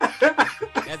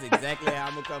That's exactly how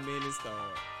I'm gonna come in and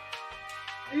start.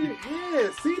 Yeah,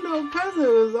 C-Note cousin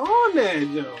was on that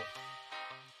joke.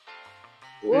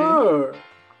 Word.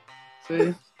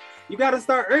 See, you got to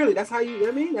start early. That's how you.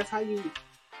 I mean, that's how you.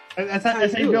 That's how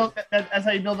you build. That's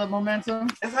how you build up momentum.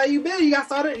 That's how you build. You got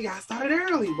started. You got started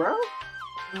early, bro.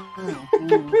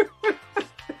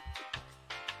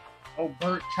 Oh,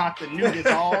 Bert chocolate noodles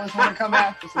always want to come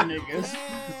after some niggas.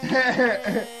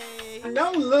 Hey.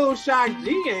 No, Lil Shock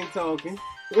G ain't talking.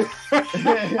 We throwing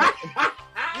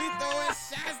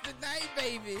shots tonight,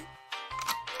 baby.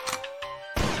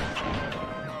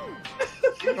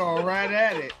 You going right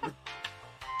at it.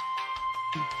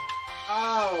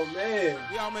 Oh man,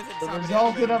 We almost at the The top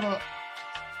result of the of a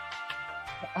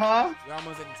huh? We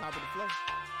almost at the top of the floor.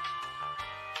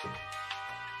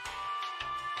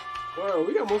 well,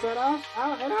 we almost at our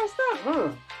stop,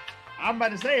 huh? I'm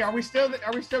about to say, are we still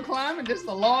climbing? This is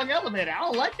a long elevator. I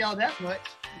don't like y'all that much.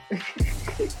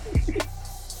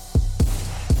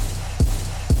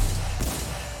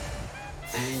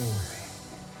 Angry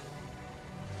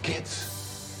gets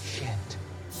shit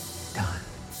done.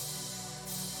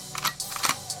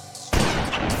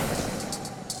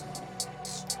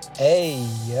 Hey,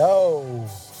 yo.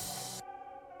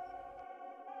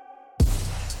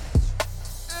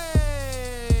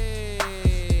 Hey,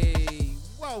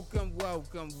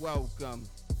 welcome.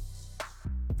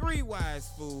 Three Wise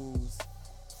Fools.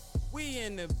 We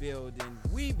in the building.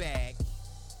 We back.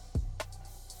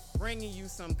 Bringing you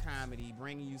some comedy,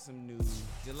 bringing you some news.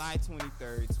 July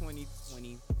 23rd,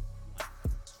 2020.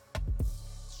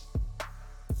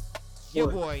 Your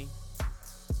boy,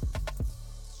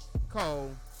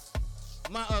 Cole.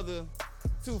 My other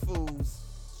two fools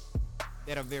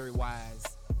that are very wise.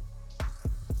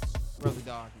 Brother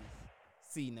Darkness.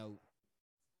 C-Note.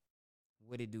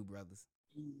 What it do, brothers?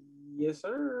 Yes,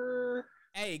 sir.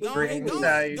 Hey, go Greetings,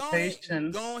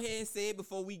 salutations. go ahead and say it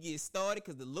before we get started,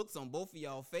 because the looks on both of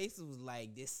y'all faces was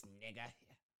like, this nigga.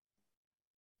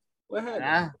 What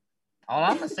happened? All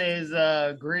I'm gonna say is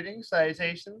greetings,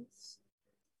 salutations.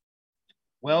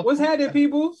 Well, What's happening,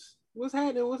 peoples? What's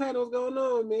happening? What's going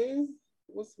on, man?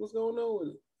 What's going on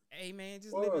with it? Hey, man,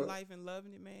 just living life and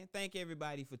loving it, man. Thank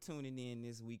everybody for tuning in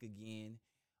this week again.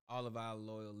 All of our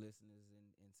loyal listeners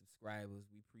and subscribers.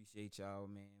 We appreciate y'all,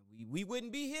 man. We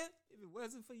wouldn't be here if it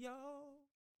wasn't for y'all.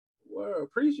 Well,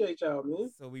 appreciate y'all, man.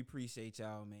 So we appreciate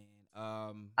y'all,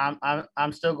 man.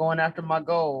 I'm still going after my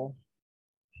goal.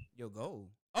 Your goal.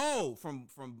 Oh, from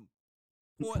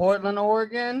Portland,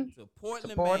 Oregon to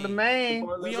Portland, Maine.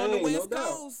 We on the West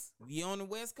Coast. We on the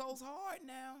West Coast hard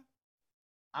now.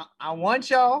 I want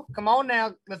y'all. Come on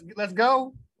now. Let's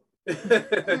go.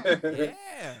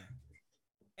 Yeah.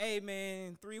 Hey,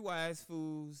 man, Three Wise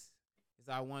Fools is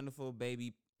our wonderful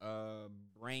baby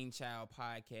brainchild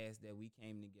podcast that we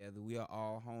came together. We are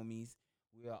all homies.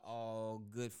 We are all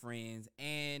good friends.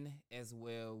 And as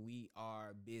well, we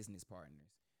are business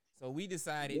partners. So we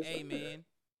decided, hey, man,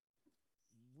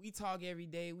 we talk every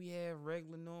day. We have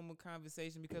regular, normal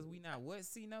conversation because we not what,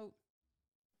 C-Note?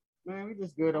 Man, we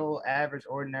just good old average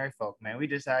ordinary folk, man. We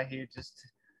just out here just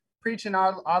preaching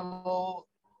our little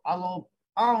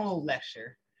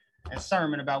lecture and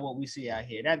sermon about what we see out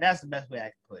here. That's the best way I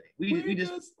can put it. We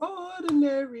just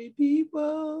ordinary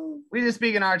people. We just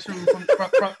speaking our truth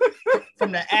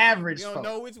from the average. We don't folk.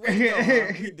 know which way we go.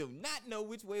 We do not know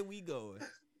which way we going.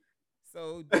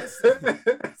 So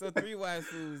so Three Wise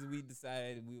Fools, we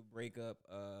decided we would break up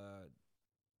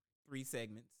 3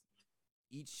 segments,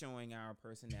 each showing our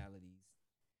personalities.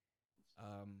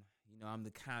 I'm the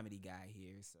comedy guy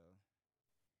here, so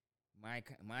my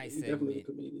segment,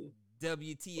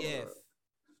 WTF, straight out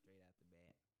the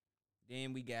bat.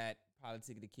 Then we got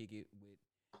Politic to Kick It with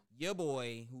your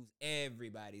boy, who's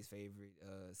everybody's favorite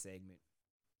segment,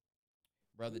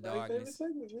 Brother Darkness.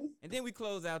 And then we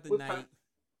close out the night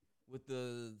with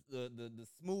the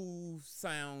smooth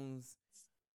sounds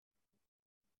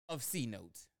of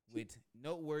C-Note with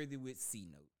Noteworthy with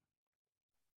C-Note.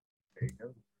 There you go.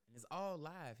 And it's all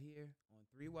live here on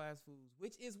Three Wise Fools,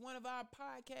 which is one of our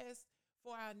podcasts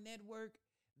for our network,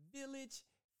 Village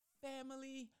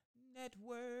Family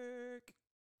Network.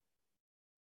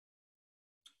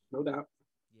 No doubt.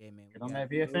 Yeah, man. Get on that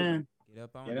VFN. Get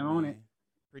up on Get it, on man. it.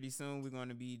 Pretty soon we're going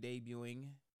to be debuting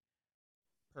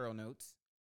Pearl Notes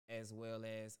as well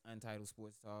as Untitled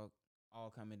Sports Talk, all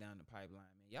coming down the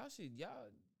pipeline, man. Y'all just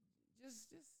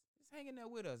hang in there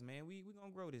with us, man. We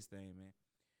gonna grow this thing, man.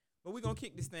 But we're gonna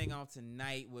kick this thing off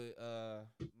tonight with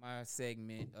my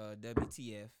segment,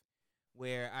 WTF,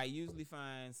 where I usually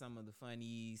find some of the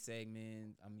funny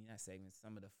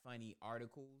some of the funny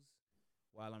articles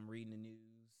while I'm reading the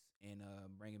news and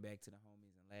bring it back to the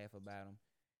homies and laugh about them.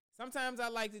 sometimes I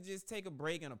like to just take a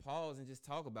break and a pause and just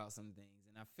talk about some things.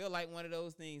 And I feel like one of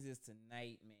those things is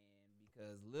tonight, man,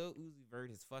 because Lil Uzi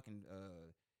Vert has fucking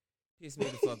pissed me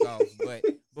the fuck off. But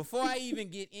before I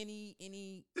even get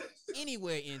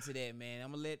anywhere into that, man,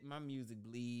 I'm gonna let my music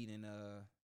bleed and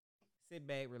sit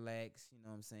back, relax, you know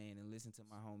what I'm saying, and listen to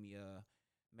my homie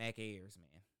Mac Ayers,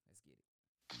 man. Let's get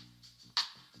it.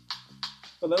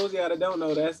 For those of y'all that don't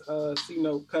know, that's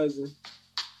C-Note cousin.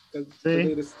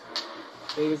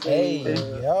 They the same,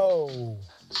 hey, yo.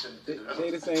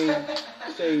 They the same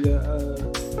shade of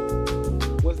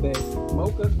what's that?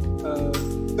 Mocha?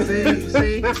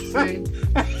 See.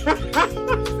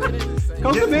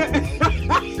 Coconut.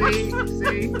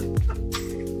 See.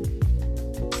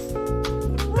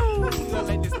 We'll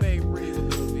let this thing breathe a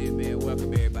little bit, man.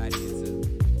 Welcome everybody into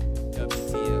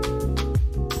WTF.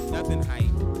 Nothing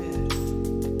hype.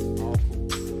 All cool.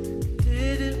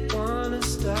 Didn't wanna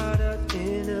start out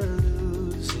in a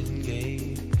losing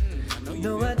game.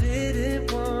 No, I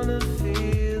didn't wanna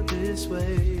feel this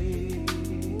way.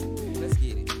 Let's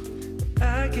get it.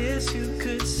 I guess you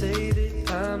could say that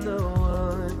I'm the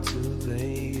one to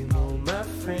blame. Oh, my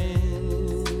friend.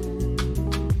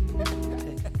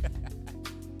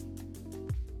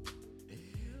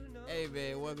 Hey,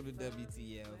 man, welcome to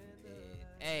WTF.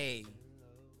 Hey,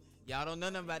 y'all don't know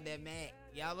nothing about that Mac.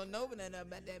 Y'all don't know nothing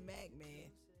about that Mac,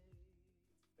 man.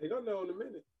 They gonna know in a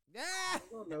minute. Ah!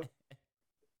 Don't know.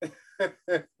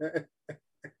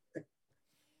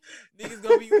 Niggas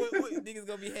gonna be niggas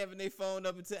gonna be having their phone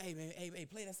up until hey man, hey,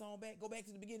 play that song back, go back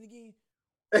to the beginning again.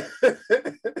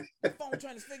 The phone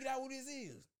trying to figure out what this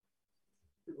is.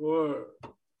 Word.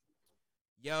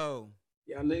 Yo,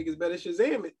 Y'all niggas better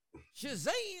Shazam it.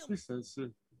 Shazam! He said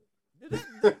shit. Does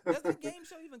that game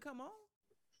show even come on?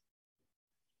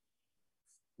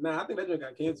 Nah, I think that joint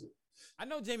got canceled. I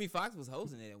know Jamie Foxx was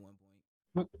hosting it at one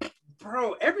point.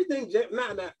 Bro, everything,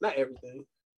 not everything,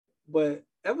 but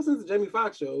ever since the Jamie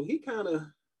Foxx show, he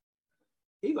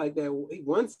like that. He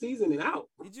one season and out.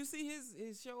 Did you see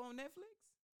his show on Netflix?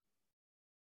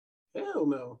 Hell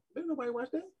no. Didn't nobody watch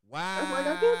that. Wow. That's why I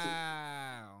got canceled.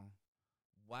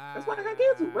 Wow. That's why I got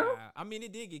canceled, bro. I mean,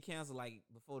 it did get canceled like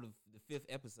before the fifth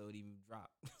episode even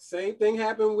dropped. Same thing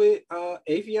happened with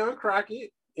Afion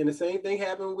Crockett, and the same thing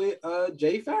happened with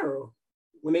Jay Farrow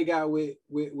when they got with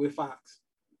Fox.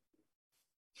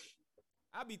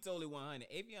 I'll be totally 100.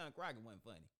 Afion Crockett wasn't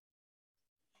funny.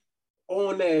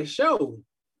 On that show,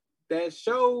 you know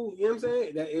what I'm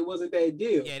saying? That it wasn't that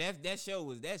deal. Yeah, that show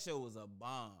was a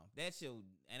bomb. That show,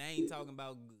 and I ain't talking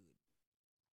about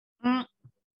good.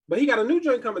 But he got a new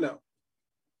joint coming out.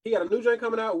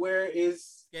 Where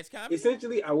it's Sketch comedy?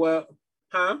 essentially, Sketch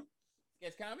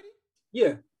comedy?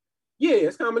 Yeah,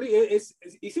 it's comedy. It's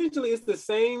essentially it's the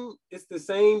same. It's the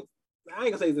same. I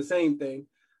ain't gonna say it's the same thing,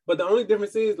 but the only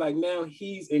difference is like now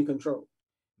he's in control.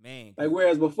 Man, like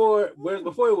whereas before it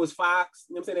was Fox.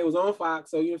 You know what I'm saying? It was on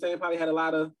Fox, so you know what I'm saying. Probably had a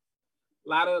lot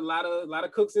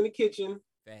of cooks in the kitchen.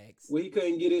 Facts. Where he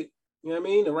couldn't get it. You know what I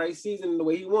mean? The right season, the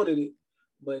way he wanted it.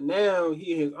 But now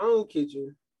he in his own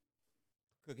kitchen,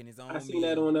 cooking his own. I seen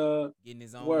that on getting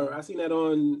his own. Word. I seen that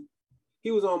on. He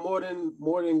was on More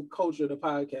Than Culture, the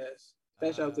podcast.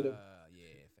 Fat shout out to them.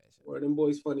 Yeah, fat shout. Word, them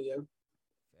boys funny, yeah.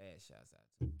 Fat shouts out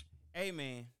to. Hey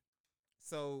man,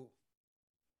 so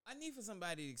I need for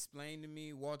somebody to explain to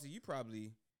me, Walter. You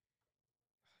probably.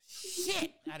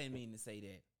 Shit, I didn't mean to say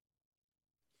that.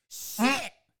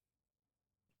 Shit.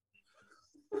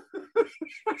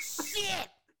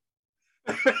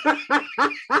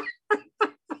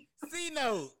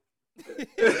 C-Note.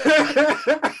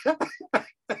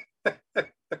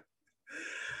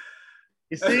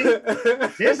 You see,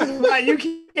 this is why you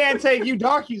can't take you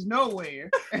darkies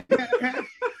nowhere.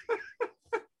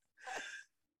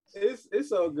 It's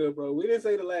so good, bro. We didn't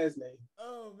say the last name.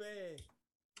 Oh man,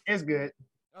 it's good.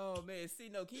 Oh man,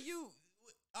 C-Note, can you?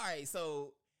 All right,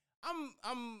 so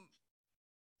I'm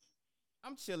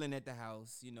chilling at the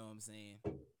house. You know what I'm saying?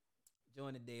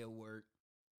 Enjoying the day of work,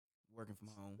 working from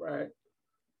home. Right.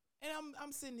 And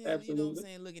I'm sitting here, Absolutely. you know what I'm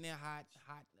saying, looking at hot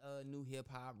new hip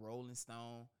hop, Rolling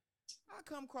Stone. I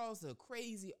come across a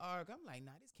crazy article. I'm like,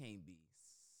 nah, this can't be.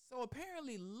 So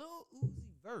apparently, Lil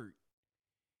Uzi Vert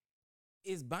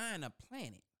is buying a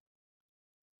planet.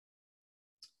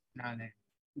 Nah,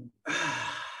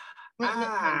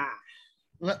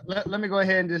 Let me go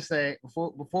ahead and just say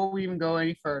before we even go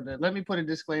any further, let me put a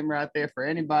disclaimer out there for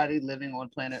anybody living on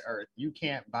planet Earth. You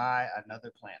can't buy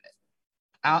another planet.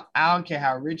 I don't care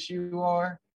how rich you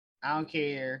are. I don't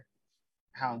care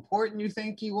how important you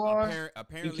think you are.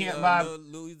 Apparently, you can't buy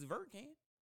Lil Uzi Vert can.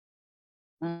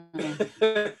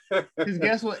 Because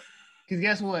guess what?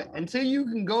 Until you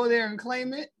can go there and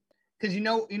claim it, Because you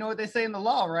know what they say in the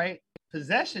law, right?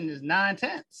 Possession is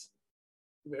 9/10.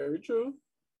 Very true.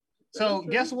 So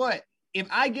guess what? If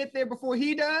I get there before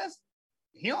he does,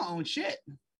 he don't own shit.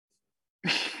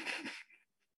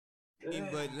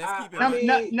 But let's keep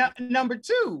it.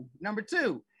 Number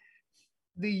two,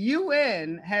 the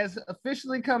UN has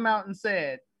officially come out and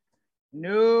said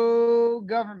no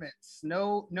governments,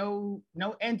 no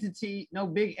entity, no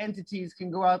big entities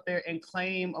can go out there and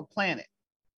claim a planet.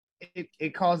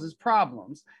 It causes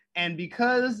problems. And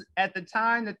because at the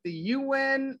time that the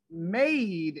UN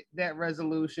made that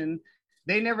resolution,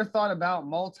 they never thought about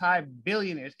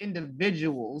multi-billionaires,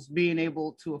 individuals being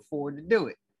able to afford to do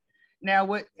it. Now,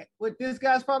 what this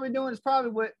guy's probably doing is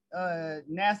probably what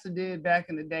NASA did back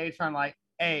in the day, trying to like,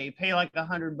 hey, pay like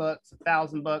 $100,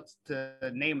 $1,000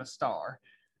 to name a star.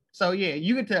 So yeah,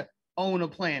 you get to own a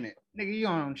planet, nigga. You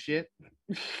don't own shit.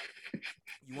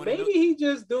 Maybe he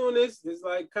just doing this is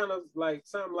like kind of like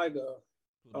something like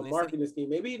a marketing scheme.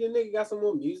 Maybe the nigga got some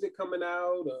more music coming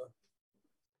out, or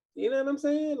you know what I'm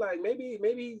saying? Like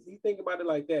maybe he think about it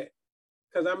like that.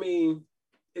 Because I mean,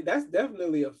 that's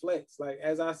definitely a flex. Like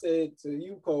as I said to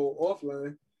you, Cole,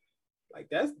 offline, like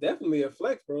that's definitely a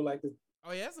flex, bro. Like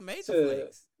oh yeah, that's a major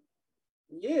flex.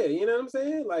 Yeah, you know what I'm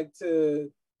saying? Like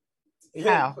to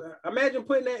imagine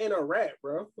putting that in a rap,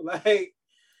 bro. Like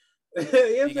you know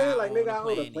what I'm saying? Like nigga, I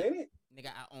own a planet. Nigga,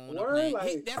 I own a planet.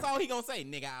 Like, that's all he gonna say.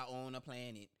 Nigga, I own a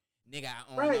planet. Nigga, I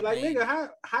own a planet. Right, like nigga,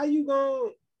 how you gonna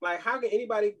like how can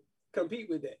anybody compete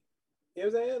with that? You know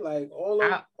what I'm saying? Like all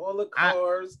the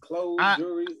cars, clothes,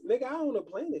 jewelry. Nigga, I own a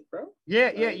planet, bro. Yeah,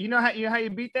 like, yeah. You know how you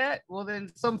beat that? Well,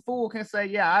 then some fool can say,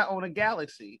 "Yeah, I own a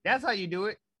galaxy." That's how you do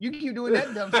it. You keep doing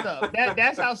that dumb stuff.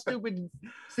 That's how stupid.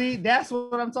 See, that's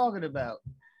what I'm talking about.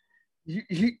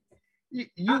 You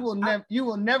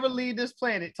will never leave this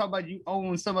planet. Talk about you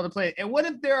own some other planet. And what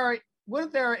if there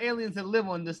are aliens that live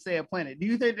on this said planet? Do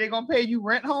you think they're gonna pay you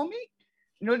rent, homie?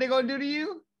 You know what they're gonna do to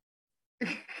you?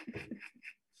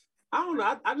 I don't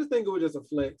know. I just think it was just a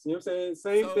flex. You know what I'm saying?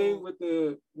 Same thing with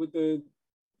the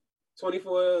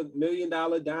 $24 million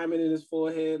diamond in his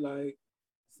forehead. Like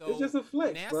it's just a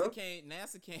flex, bro.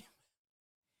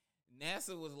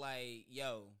 NASA was like,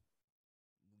 yo,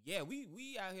 yeah,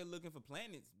 we out here looking for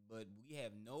planets, but we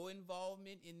have no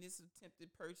involvement in this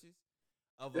attempted purchase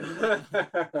of an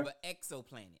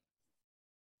exoplanet.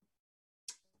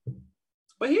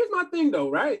 But here's my thing though,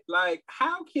 right? Like,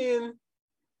 how can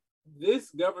this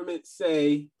government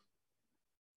say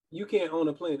you can't own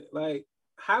a planet? Like,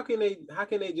 how can they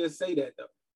just say that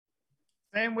though?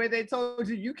 Same way they told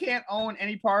you can't own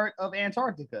any part of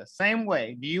Antarctica. Same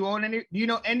way. Do you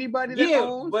know anybody that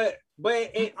owns? But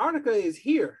Antarctica is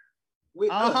here with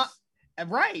us.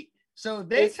 Right. So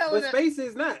they tell us space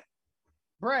is not.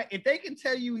 Right. If they can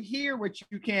tell you here what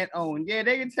you can't own, yeah,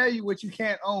 they can tell you what you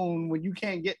can't own when you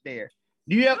can't get there.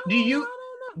 Do you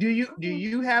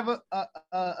have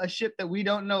a ship that we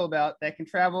don't know about that can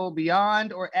travel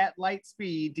beyond or at light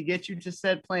speed to get you to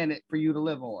said planet for you to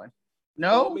live on?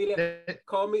 No.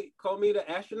 Call me the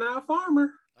astronaut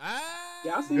farmer.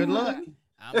 Y'all see good luck.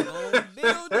 I'm gonna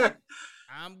build it.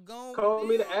 Call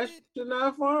me the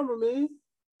astronaut farmer, man.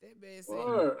 That man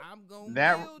said, I'm gonna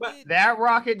build it. That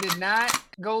rocket did not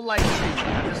go light speed.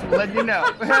 Just to let you know.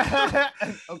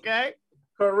 Okay.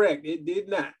 Correct. It did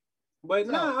not. But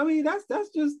no, I mean that's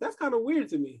kind of weird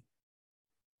to me.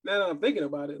 Now that I'm thinking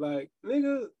about it, like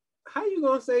nigga, how you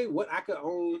gonna say what I could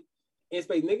own in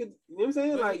space, nigga? You know what I'm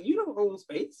saying? Like you don't own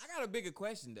space. I got a bigger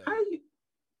question though.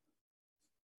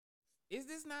 Is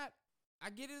this not? I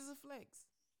get it as a flex,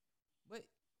 but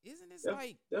isn't this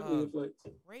like definitely a flex?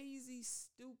 Crazy,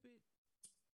 stupid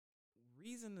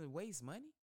reason to waste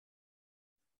money?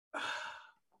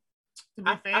 To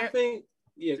be fair, I think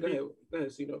go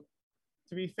ahead, Cito.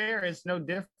 To be fair, it's no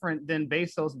different than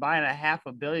Bezos buying a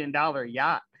 $500 million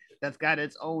yacht that's got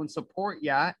its own support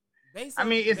yacht. It's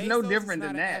no different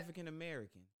than that. African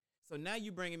American. So now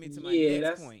you bringing me to my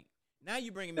next point. Now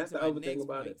you bringing me to my next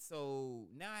point. So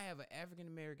now I have an African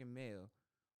American male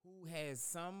who has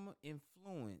some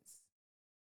influence,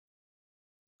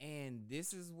 and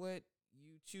this is what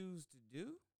you choose to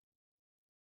do.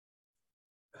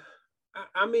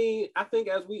 I mean, I think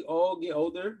as we all get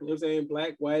older, you know what I'm saying,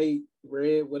 black, white,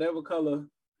 red, whatever color,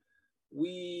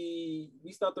 we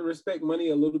start to respect money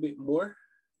a little bit more.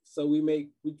 So we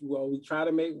try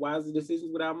to make wiser decisions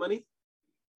with our money.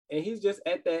 And he's just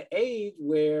at that age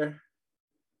where,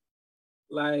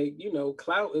 like, you know,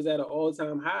 clout is at an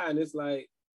all-time high, and it's like,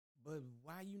 but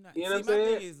why you not? You know what I'm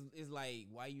saying? My thing is like,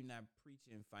 why you not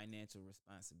preaching financial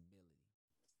responsibility?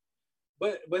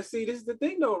 But see, this is the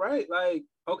thing though, right? Like,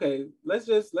 okay, let's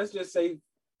just say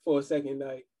for a second,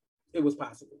 like, it was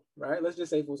possible, right? Let's just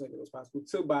say for a second it was possible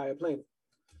to buy a planet.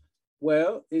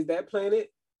 Well, is that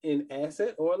planet an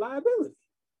asset or a liability?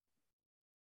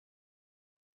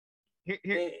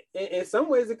 In some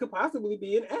ways, it could possibly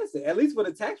be an asset, at least for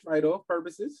the tax write-off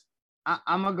purposes.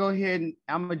 I'm gonna go ahead and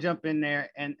I'm gonna jump in there,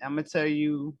 and I'm gonna tell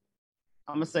you,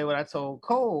 I'm gonna say what I told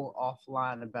Cole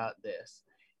offline about this.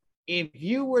 If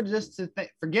you were just to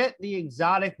forget the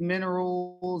exotic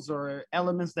minerals or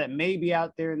elements that may be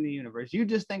out there in the universe, you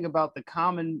just think about the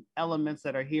common elements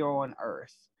that are here on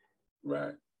Earth.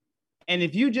 Right. And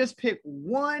if you just pick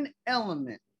one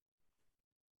element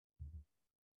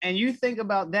and you think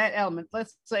about that element,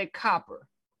 let's say copper,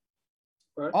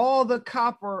 right. All the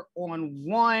copper on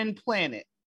one planet,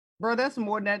 bro, that's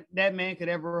more than that man could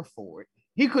ever afford.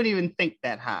 He couldn't even think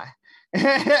that high.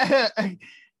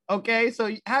 Okay, so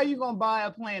how you gonna buy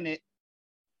a planet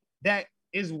that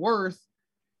is worth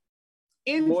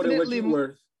infinitely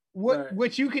more than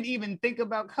what you could even think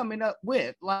about coming up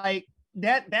with? Like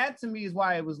that to me is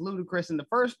why it was ludicrous in the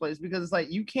first place, because it's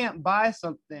like you can't buy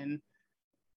something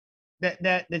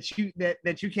that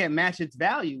you can't match its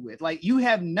value with. Like you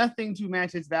have nothing to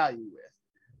match its value with.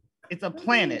 It's a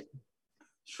planet.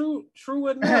 True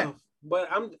enough. But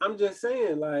I'm just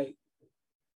saying, like,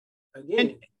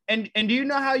 again. And do you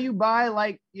know how you buy,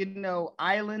 like, you know,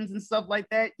 islands and stuff like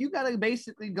that? You got to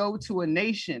basically go to a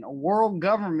nation, a world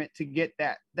government to get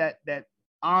that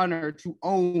honor to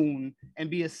own and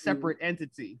be a separate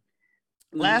entity.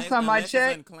 Last time I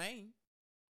checked,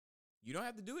 you don't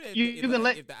have to do that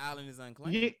if the island is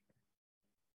unclaimed.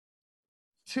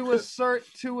 To a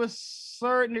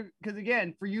certain, because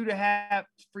again, for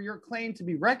your claim to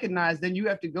be recognized, then you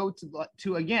have to go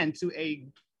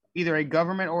to either a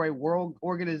government or a world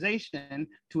organization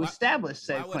to establish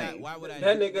said claim. Why would I?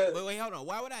 Wait, hold on.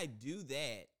 Why would I do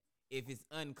that if it's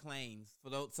unclaimed?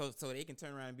 So they can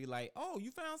turn around and be like, "Oh, you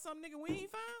found something, nigga, we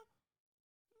ain't found?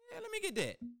 Yeah, let me get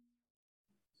that."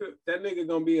 That nigga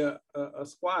gonna be a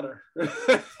squatter. That's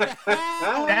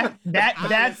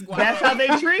how they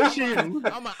treat you.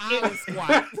 I'm an island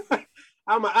squatter.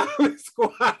 I'm an island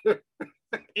squatter.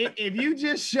 If you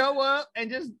just show up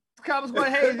and just come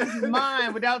going, hey, this is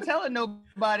mine, without telling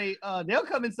nobody, they'll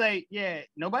come and say, yeah,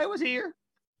 nobody was here.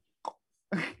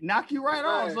 Knock you right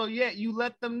off. So yeah, you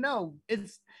let them know.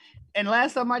 And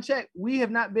last time I checked, we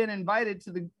have not been invited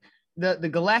to the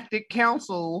Galactic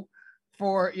Council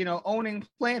for, you know, owning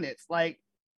planets. Like,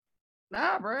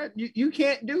 nah, bro, you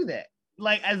can't do that.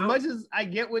 Like, as much as I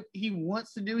get what he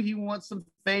wants to do, he wants some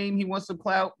fame, he wants some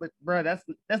clout, but bro, that's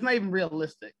not even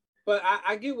realistic. But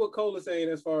I get what Cole is saying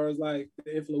as far as like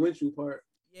the influential part.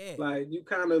 Yeah. Like you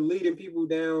kind of leading people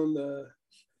down the,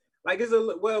 like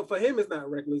for him it's not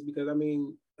reckless because I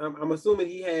mean I'm assuming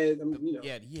he has,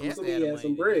 he has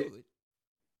some bread.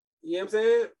 You know what I'm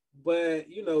saying? But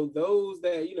you know, those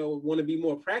that, you know, want to be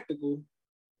more practical,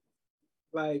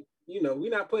 like, you know, we're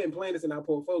not putting planets in our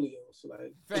portfolios.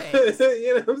 Like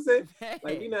you know what I'm saying?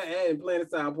 Like we're not adding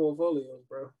planets to our portfolios,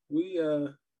 bro.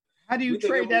 How do you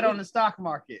trade that on the stock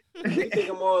market? We think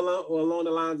I'm more along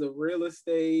the lines of real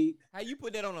estate. How you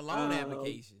put that on a loan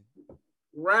application?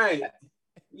 Right.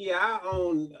 Yeah, I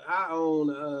own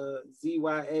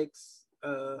ZYX.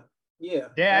 Yeah.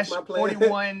 Dash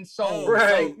 41 sold.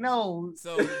 Right. No.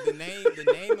 So the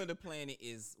name of the planet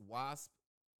is WASP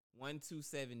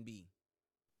 127b.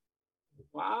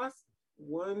 WASP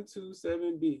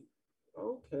 127b.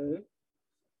 Okay.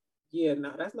 Yeah,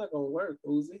 no, that's not gonna work,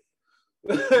 Uzi.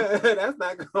 That's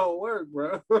not gonna work,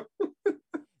 bro.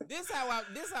 This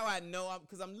how I know,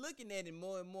 because I'm looking at it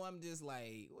more and more. I'm just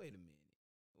like, wait a minute.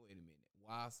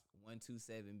 WASP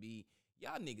 127b.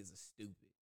 Y'all niggas are stupid.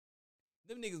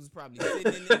 Them niggas was probably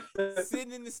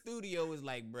sitting in the studio was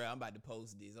like, bro, I'm about to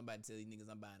post this. I'm about to tell you niggas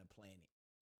I'm buying a planet.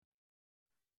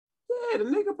 Yeah, the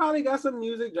nigga probably got some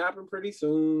music dropping pretty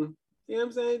soon. You know what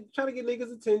I'm saying? Trying to get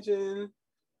niggas' attention.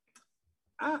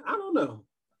 I don't know.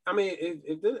 I mean,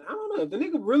 I don't know if the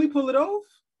nigga really pull it off.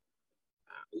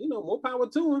 You know, more power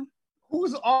to him.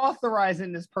 Who's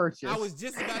authorizing this purchase? I was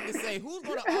just about to say, who's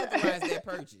going to authorize that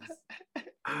purchase?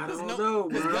 I don't know,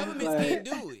 because governments can't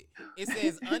do it. It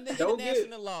says under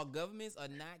international law, governments are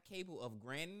not capable of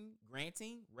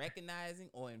granting, recognizing,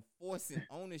 or enforcing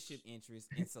ownership interests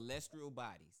in celestial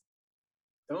bodies.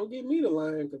 Don't get me the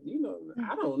line, because you know,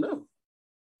 I don't know.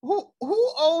 Who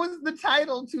owns the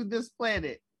title to this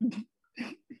planet?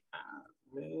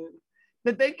 Man.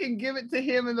 That they can give it to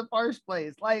him in the first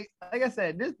place. Like I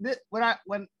said, this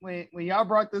when y'all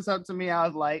brought this up to me, I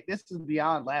was like, this is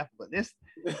beyond laughable. This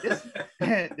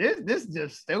this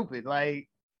just stupid. Like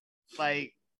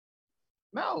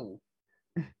no.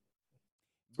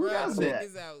 Bro, check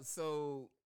this out.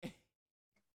 So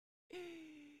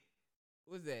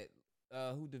what's that?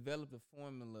 Who developed a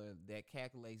formula that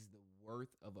calculates the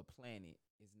worth of a planet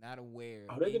is not aware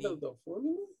of they developed a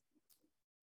formula?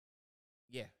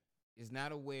 Yeah. Is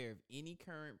not aware of any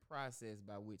current process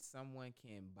by which someone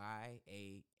can buy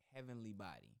a heavenly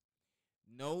body.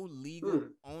 No legal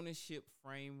ownership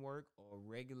framework or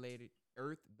regulated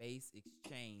earth-based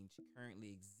exchange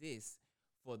currently exists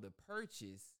for the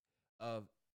purchase of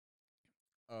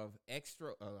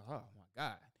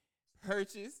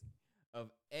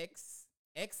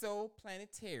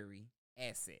exoplanetary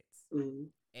assets.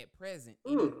 At present,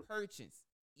 any purchase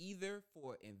either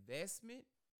for investment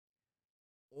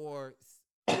or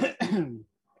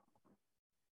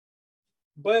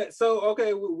But so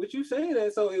okay, what you saying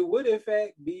that so it would in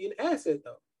fact be an asset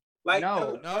though? Like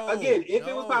no, again, if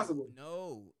it was possible.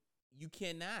 No, you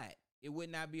cannot. It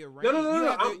would not be arranged.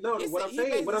 No. What I'm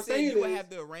saying you would is have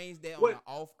to arrange that on an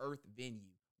off-earth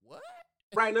venue. What?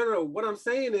 Right? No. What I'm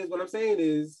saying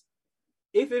is,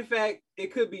 if in fact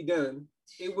it could be done,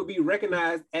 it would be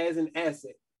recognized as an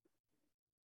asset.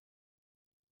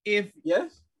 Here's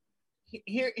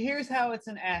how it's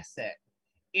an asset.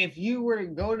 If you were to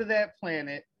go to that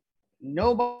planet,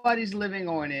 nobody's living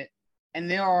on it,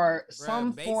 and there are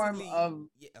some form of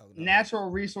natural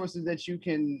resources that you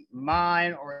can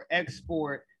mine or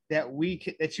export that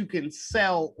you can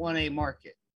sell on a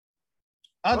market.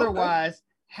 Otherwise,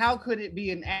 how could it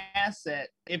be an asset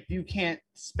if you can't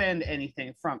spend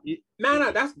anything from it?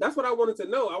 No, that's what I wanted to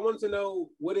know. I wanted to know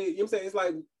what it. You know what I'm saying? It's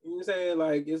like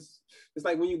it's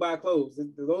like when you buy clothes.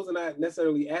 Those are not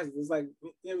necessarily assets. It's like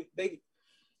you're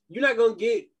not gonna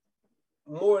get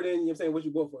more than what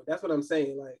you bought for. That's what I'm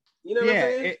saying. Like, you know what I'm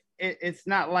saying? It's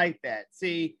not like that.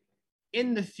 See,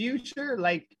 in the future,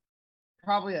 like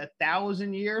probably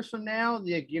 1,000 years from now,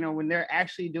 like, when they're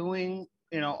actually doing,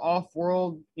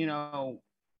 off-world,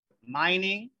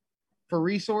 mining for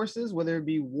resources, whether it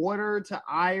be water to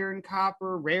iron,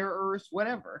 copper, rare earths,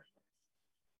 whatever,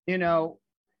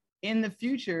 in the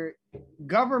future,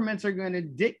 governments are going to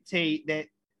dictate that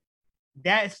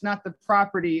that's not the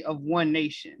property of one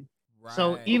nation. Right.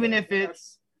 So even if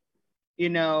it's,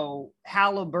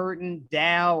 Halliburton,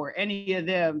 Dow, or any of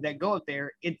them that go up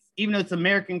there, even though it's an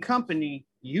American company,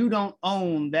 you don't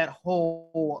own that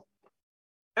whole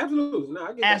absolutely no,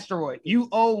 I get asteroid. That. You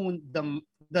own the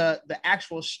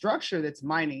actual structure that's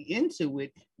mining into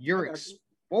it. You're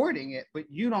exporting it, but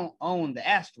you don't own the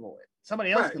asteroid.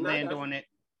 Somebody else can land on it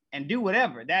and do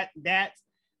whatever. That's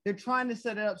they're trying to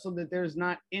set it up so that there's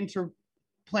not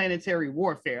interplanetary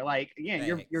warfare. Like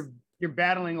again, you're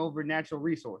battling over natural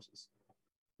resources.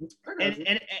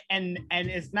 And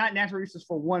it's not natural resources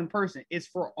for one person, it's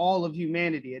for all of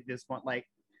humanity at this point. Like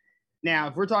now,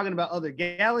 if we're talking about other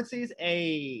galaxies,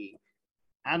 I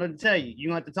don't know to tell you,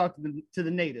 you have to talk to the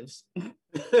natives.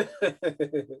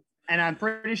 And I'm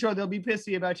pretty sure they'll be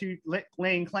pissy about you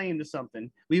laying claim to something.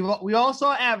 We all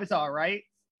saw Avatar, right?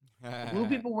 The blue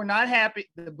people were not happy.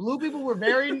 The blue people were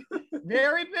very,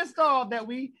 very pissed off that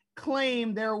we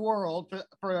claimed their world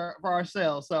for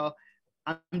ourselves. So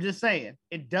I'm just saying,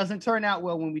 it doesn't turn out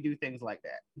well when we do things like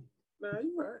that. Nah,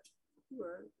 you're right.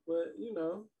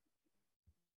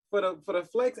 But for the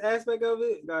flex aspect of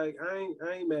it, like I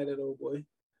ain't mad at old boy.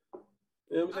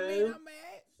 You know what I'm saying? I'm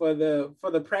mad. For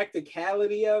the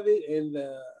practicality of it and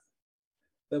the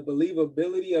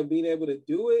believability of being able to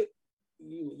do it,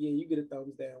 you get a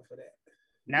thumbs down for that.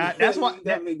 Now that's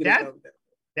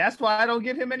why I don't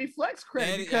give him any flex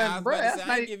credit because, bro,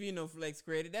 I ain't give you no flex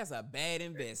credit. That's a bad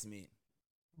investment.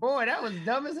 Boy, that was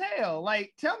dumb as hell.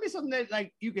 Like, tell me something that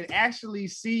like you can actually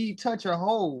see, touch, or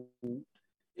hold.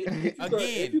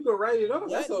 If you can write it off,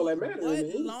 that's all that matters. What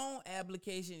loan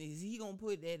application is he gonna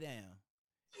put that down?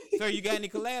 Sir, you got any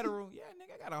collateral? Yeah,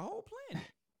 nigga, I got a whole planet.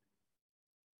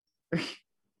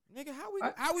 Nigga,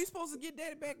 how we supposed to get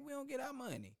that back? We don't get our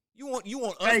money. You want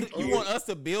us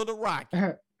to build a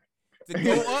rocket to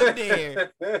go up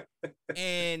there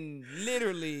and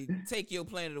literally take your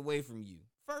planet away from you.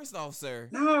 First off, sir,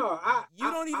 you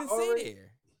don't even sit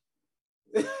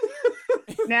there.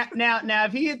 Now,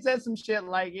 if he had said some shit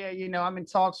like, I'm in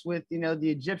talks with, the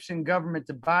Egyptian government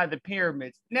to buy the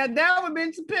pyramids. Now that would have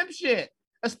been some pimp shit,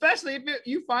 especially if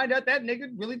you find out that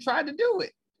nigga really tried to do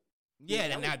it.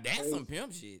 Yeah, now that's some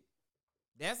pimp shit.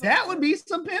 That would be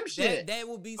some pimp shit. That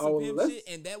would be some pimp shit,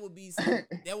 and that would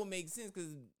make sense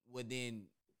because then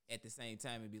at the same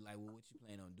time it'd be like, well, what you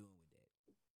plan on doing with that?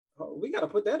 Oh, we gotta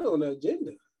put that on the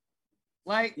agenda.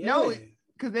 Like no,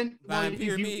 because then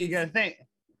you gotta think.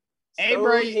 Hey,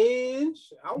 bro, I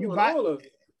want all of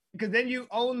it. Because then you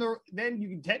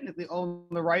can technically own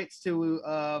the rights to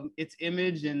its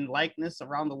image and likeness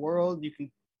around the world. You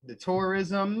can the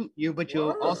tourism, you'll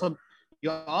also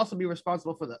You'll also be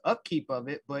responsible for the upkeep of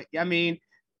it. But I mean,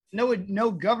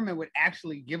 no government would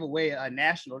actually give away a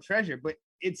national treasure, but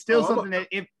it's still something that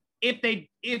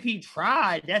if he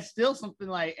tried, that's still something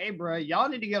like, hey, bro, y'all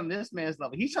need to get on this man's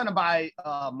level. He's trying to buy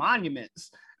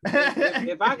monuments.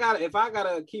 if I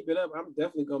gotta keep it up, I'm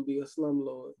definitely gonna be a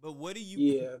slumlord. But what do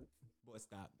you? Yeah, boy,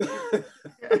 stop.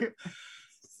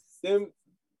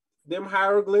 them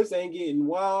hieroglyphs ain't getting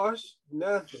washed.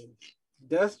 Nothing.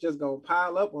 Dust just gonna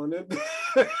pile up on them.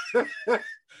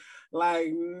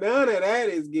 Like none of that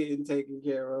is getting taken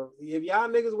care of. If y'all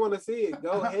niggas want to see it,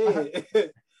 go ahead.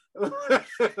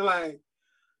 Like,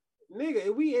 nigga,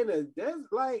 if we in a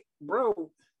desert, like,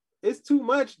 bro, it's too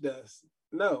much dust.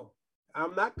 No,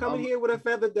 I'm not coming here with a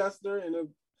feather duster and a.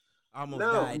 I almost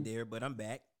died there, but I'm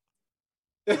back.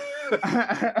 I'm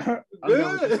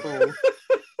done with this fool.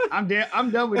 I'm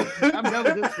done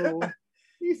with this fool.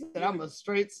 He said, "I'm a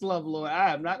straight slumlord.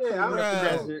 I am not coming up the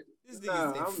desert." This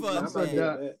nigga said, "Fuck I'm so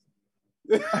done."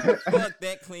 Fuck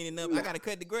that cleaning up. I gotta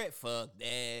cut the grass. Fuck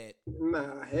that.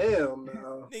 Nah, hell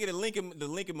no. Nigga, the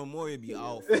Lincoln Memorial be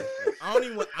all fucked up. I don't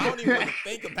even want to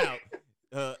think about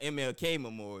MLK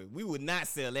Memorial. We would not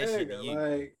sell that shit to you.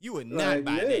 Like, you would not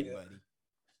buy that,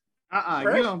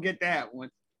 buddy. You don't get that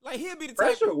one. Like he'll be the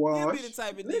type. He'll be the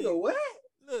type of nigga. What?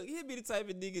 Look, he'll be the type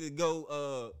of nigga to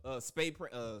go spray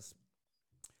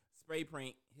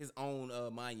paint his own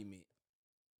monument.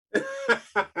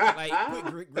 Like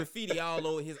put graffiti all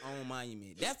over his own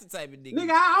monument. That's the type of nigga.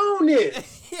 Nigga, I own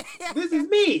this. This is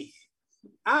me.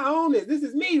 I own it. This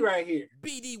is me right here.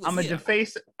 BD was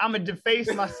I'm a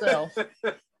deface myself. Hey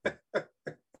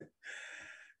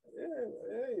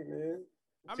man.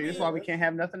 See, that's why we can't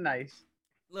have nothing nice.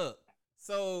 Look,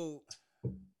 so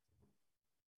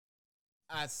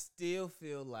I still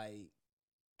feel like,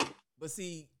 but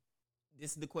see,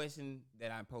 this is the question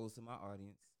that I pose to my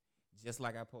audience, just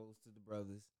like I pose to the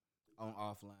brothers on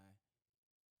offline.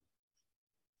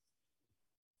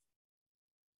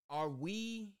 Are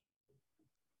we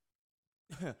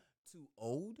too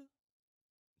old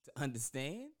to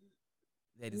understand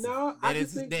that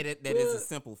it's a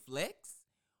simple flex,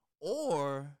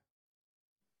 or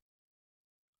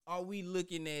are we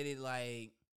looking at it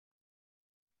like,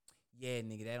 yeah,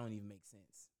 nigga, that don't even make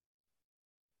sense?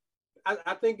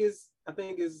 I think it's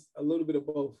a little bit of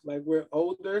both. Like, we're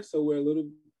older, so we're a little,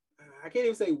 I can't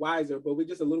even say wiser, but we're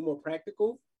just a little more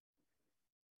practical.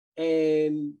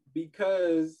 And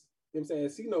because, you know what I'm saying,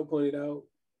 Sino pointed out,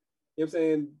 you know what I'm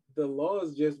saying, the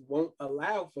laws just won't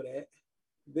allow for that,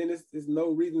 then it's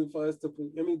no reason for us to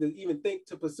even think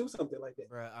to pursue something like that.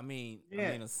 Bro, I mean,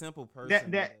 a simple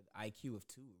person with an IQ of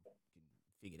 2 can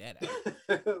figure that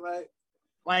out.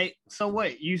 Like, so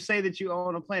what? You say that you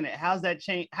own a planet. How's that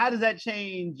change? How does that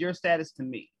change your status to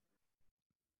me?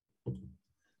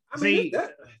 I mean,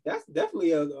 that's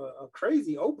definitely a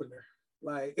crazy opener.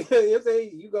 Like, you know what I'm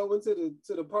saying? You go into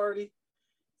the party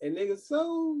and niggas,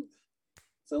 so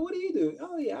what do you do?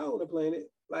 Oh yeah, I own a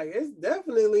planet. Like, it's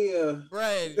definitely a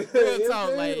right. Real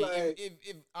talk. Like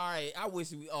if all right, I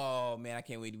wish oh man, I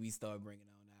can't wait till we start bringing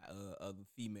on our other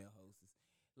female hosts.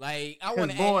 Like, I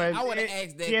want to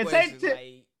ask that question.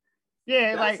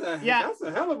 That's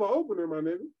a hell of an opener, my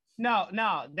nigga. No,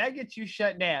 that gets you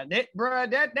shut down. That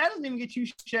doesn't even get you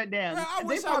shut down. Bro, I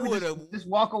wish I would have just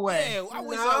walk away. Yeah, I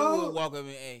wish I would walk up and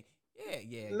hey,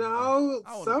 yeah. No,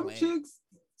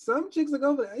 some chicks are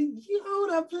going, you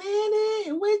own a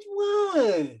planet? Which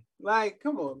one? Like,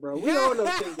 come on, bro. We all know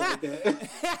chicks like that.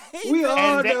 We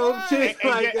all know chicks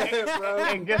like that, bro.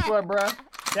 And guess what, bro?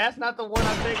 That's not the one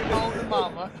I'm taking home to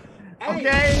mama. Hey,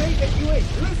 okay.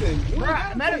 Listen.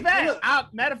 Matter of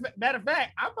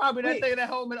fact, I'm probably not taking that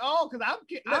home at all because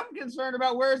I'm concerned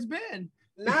about where it's been.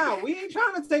 Nah, we ain't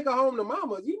trying to take her home to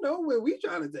mama. You know where we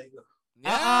trying to take her. You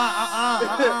know what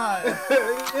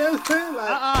I'm saying? Like,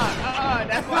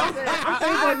 that's what I'm saying. I'm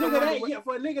saying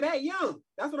for a nigga that young.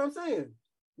 That's what I'm saying.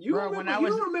 You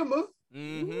remember.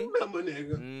 Mm-hmm. You remember,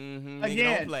 nigga. Mm-hmm.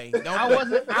 Again, don't play. This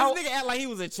nigga act like he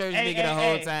was a church nigga the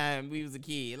whole time we was a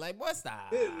kid. Like, boy,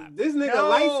 stop. This nigga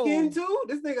light skin too?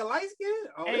 This nigga light skin?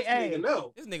 Oh, this nigga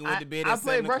no. This nigga went to bed at 7 o'clock. I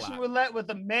played Russian roulette with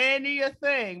a many a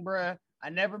thing, bruh. I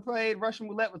never played Russian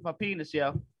roulette with my penis,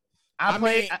 yo. I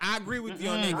agree with you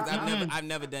on that because I've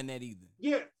never done that either.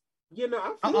 Yeah. You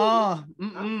know, I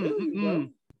feel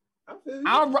you.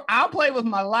 I'll play with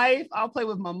my life. I'll play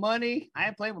with my money. I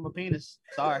ain't playing with my penis.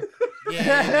 Sorry.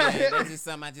 Yeah, that's just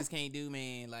something I just can't do,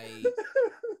 man. Like,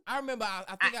 I remember,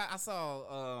 I think I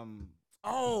saw,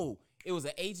 it was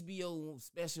an HBO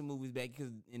special movies back,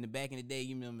 because in the day,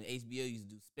 you remember HBO used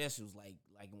to do specials like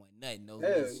it wasn't nothing,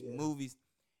 those movies.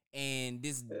 And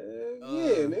this,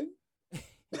 man.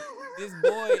 this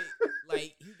boy,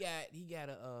 like he got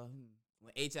a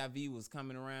when HIV was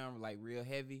coming around like real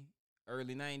heavy,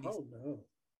 early 90s. Oh no.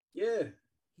 Yeah.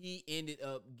 He ended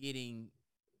up getting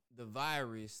the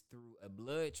virus through a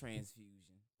blood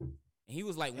transfusion. And he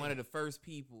was like one of the first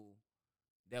people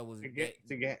that was to get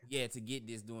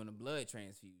this during a blood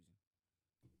transfusion.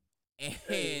 And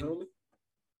Hey,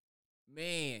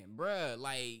 man, bruh,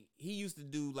 like he used to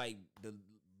do like the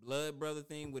blood brother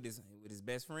thing with his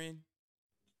best friend.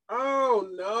 Oh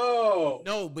no.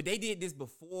 No, but they did this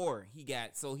before he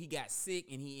got sick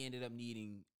and he ended up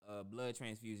needing a blood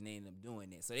transfusion. They ended up doing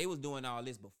that. So they was doing all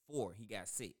this before he got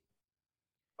sick.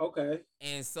 Okay.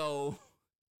 And so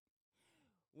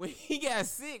when he got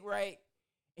sick, right,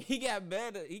 he got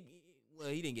better. He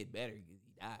didn't get better because he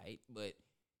died, but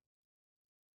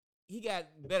he got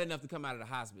better enough to come out of the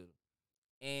hospital.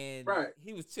 And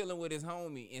he was chilling with his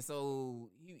homie. And so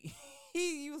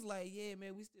he was like, yeah,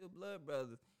 man, we still blood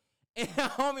brothers. And the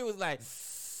homie was like,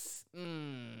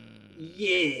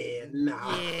 yeah,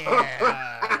 nah.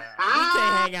 Yeah. We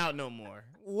can't hang out no more.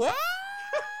 What?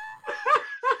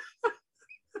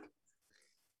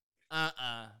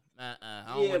 I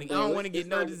don't want to get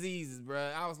no diseases, bro.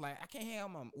 I was like, I can't hang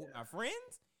out with my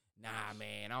friends. Nah,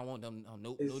 man, I don't want them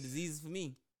no diseases for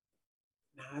me.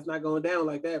 Nah, it's not going down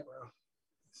like that, bro.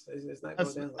 It's not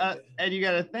going down like that. And you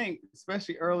got to think,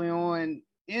 especially early on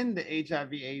in the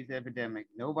HIV/AIDS epidemic,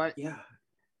 no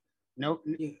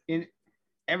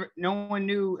one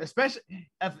knew. Especially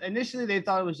initially, they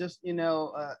thought it was just in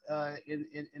the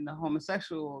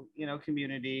homosexual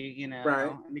community, in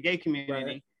the gay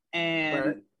community,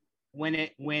 and when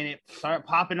it started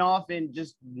popping off in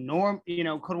just quote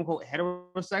unquote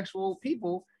heterosexual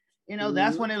people,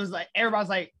 that's when it was like everybody's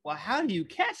like, well, how do you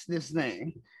catch this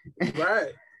thing?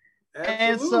 Right. Absolutely.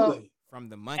 And so from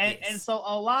the monkeys, and so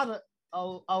a lot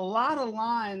of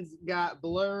lines got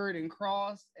blurred and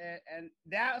crossed, and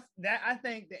that I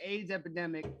think the AIDS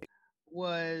epidemic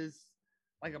was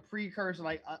like a precursor,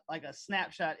 like a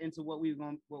snapshot into what we're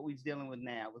dealing with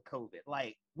now with COVID.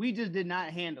 Like we just did not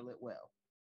handle it well.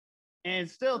 And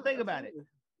still think about it.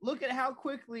 Look at how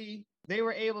quickly they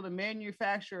were able to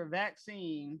manufacture a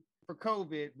vaccine for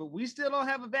COVID, but we still don't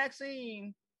have a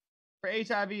vaccine for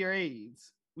HIV or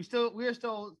AIDS. We're still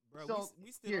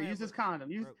here. Use this condom.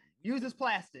 Use this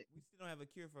plastic. We still don't have a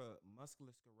cure for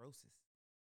muscular sclerosis.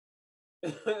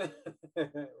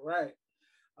 Right.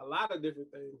 A lot of different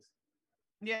things.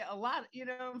 Yeah, a lot. You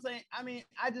know what I'm saying? I mean,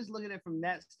 I just look at it from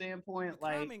that standpoint. The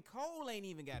common cold ain't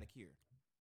even got a cure.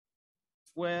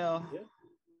 Well,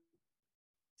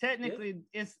 technically,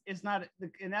 it's not,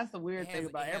 and that's the weird thing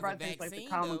about it. Everybody thinks like the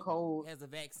common cold has a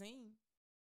vaccine.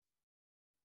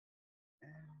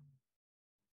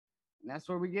 And that's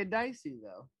where we get dicey,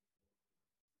 though.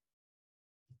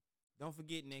 Don't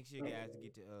forget next year, guys, to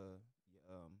get your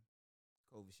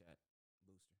COVID shot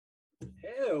booster.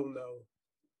 Hell no.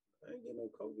 I ain't getting no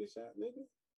COVID shot, nigga.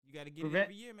 You got to get it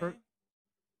every year, man.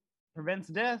 Prevents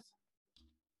death.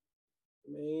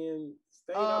 Man,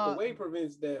 staying out the way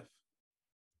prevents death.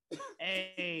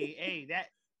 hey,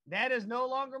 that is no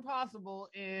longer possible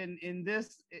in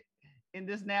this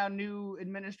now new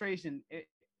administration.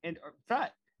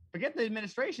 Forget the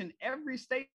administration. Every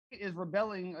state is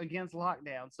rebelling against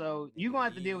lockdown, so you're gonna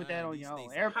have to deal with that on your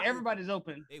own. Everybody's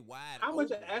open. They wide. How much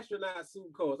an astronaut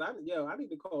suit costs? I need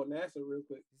to call NASA real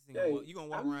quick. You gonna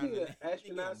walk around with an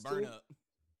astronaut suit?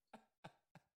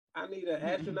 I need an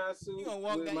astronaut suit. You gonna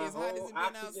walk with down my as hot as it been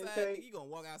oxygen outside? tank. You gonna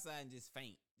walk outside and just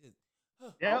faint?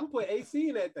 Yeah, I'm gonna put AC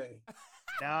in that thing.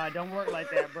 Nah, it don't work like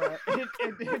that, bro.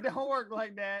 It don't work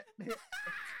like that.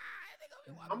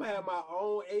 I'm gonna have my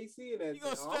own AC in that. You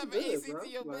gonna strap an AC to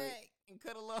your back and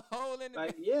cut a little hole in it?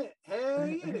 Like, yeah, hell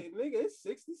yeah, nigga, it's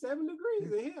 67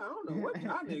 degrees in here. I don't know what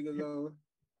y'all niggas on.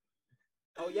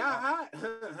 Oh, y'all hot?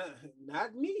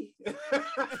 Not me.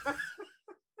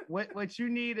 What you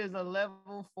need is a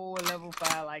level 4, level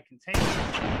 5 like container.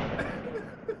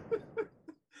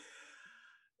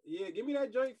 Yeah, give me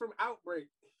that joint from Outbreak.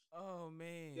 Oh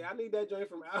man. Yeah, I need that joint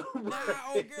from Outbreak.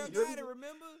 Nah, old girl got it.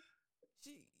 Remember?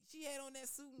 She had on that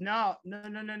suit. No.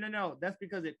 That's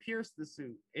because it pierced the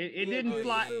suit. It didn't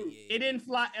fly. It didn't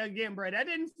fly again, bro. That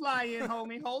didn't fly in,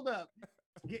 homie. Hold up.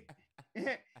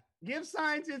 Give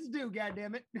science its due,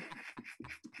 goddammit.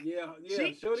 Yeah.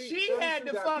 She had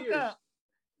to fuck up.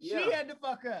 Yeah. She had to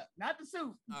fuck up, not the suit.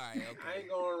 All right, okay. I ain't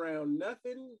going around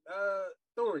nothing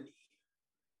thorny.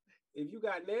 If you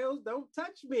got nails, don't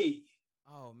touch me.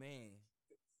 Oh man.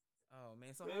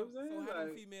 So You know how like,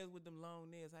 do females with them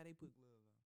long nails, how they put gloves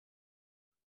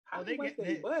on? How they get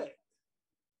their butt?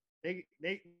 They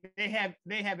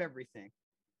have everything.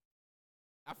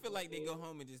 I feel like they go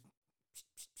home and just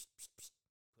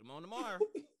on tomorrow.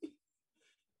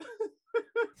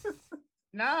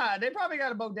 Nah, they probably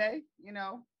got a bidet, you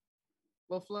know,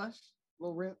 little flush,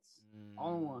 little rinse,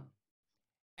 all in one.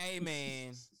 Hey,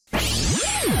 man. My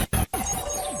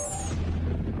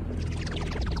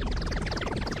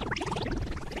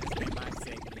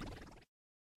segment.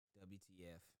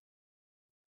 WTF.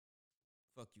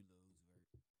 Fuck you, Lil Uzi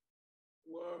Vert.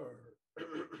 Word.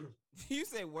 You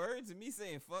say words and me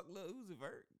saying fuck Lil Uzi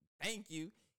Vert. Thank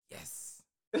you. Yes.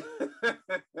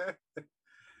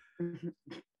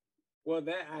 Well,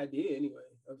 that idea anyway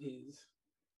of his.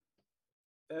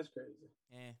 That's crazy.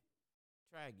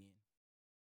 Try again.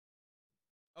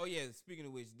 Oh yeah, speaking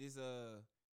of which, this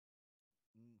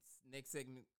next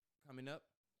segment coming up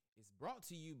is brought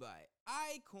to you by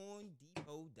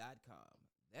iCoinDepot.com.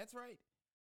 That's right.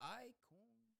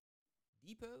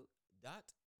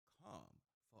 iCoinDepot.com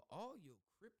for all your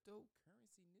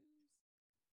cryptocurrency news.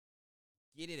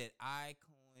 Get it at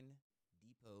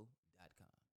iCoinDepot.com. That's an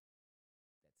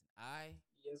I,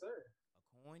 Yes, sir. a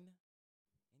coin,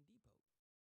 and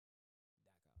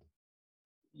depot.com.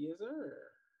 Yes, sir.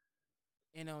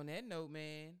 And on that note,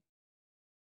 man,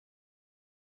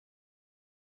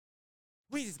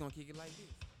 we just gonna kick it like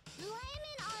this. Blame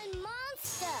it on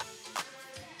Monster.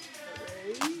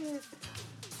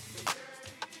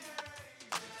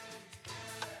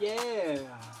 Yeah.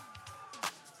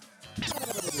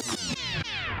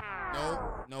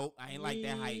 Nope. I ain't like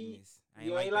that heightness. I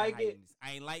You ain't ain't like like that it? heightness.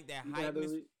 I ain't like that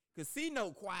heightness. Cause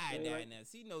C-No quiet down there.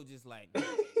 C-No just like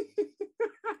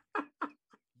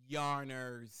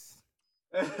yarners.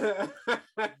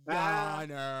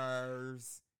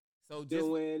 So just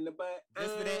for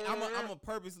that, I'm gonna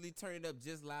purposely turn it up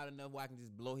just loud enough where I can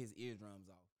just blow his eardrums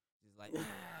off. Just like,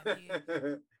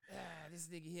 this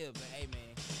nigga here. But hey,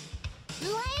 man.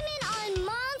 Blame it on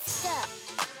Monster.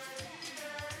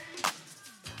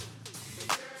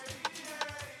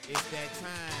 It's that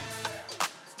time.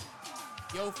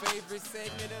 Your favorite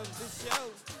segment of the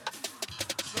show.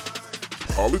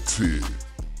 Politics.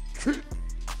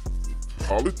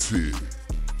 Politics.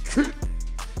 Hey.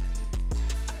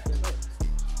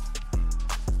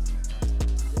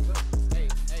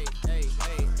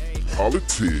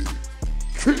 Politics.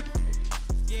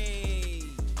 Yay.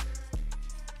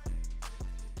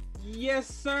 Yes,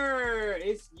 sir.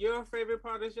 It's your favorite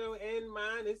part of the show and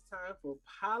mine. It's time for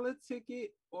Politic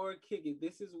It or Kick It.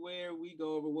 This is where we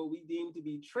go over what we deem to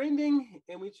be trending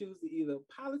and we choose to either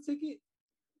politic it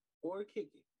or kick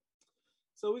it.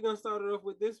 So we're going to start it off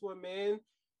with this one, man.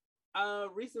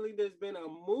 Recently, there's been a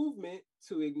movement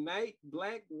to ignite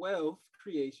Black wealth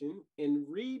creation and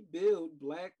rebuild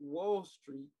Black Wall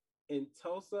Street in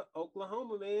Tulsa,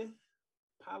 Oklahoma, man.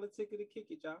 Politic it or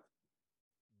kick it, y'all.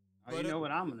 Oh, you know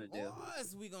what I'm gonna do? Of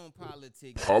course, we gonna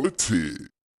politic. Politics.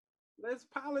 Let's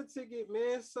politic it,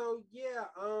 man. So yeah,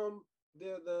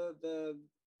 the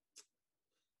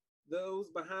those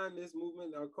behind this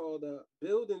movement are called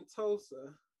Building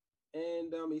Tulsa,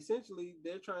 and essentially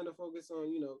they're trying to focus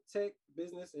on tech,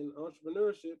 business, and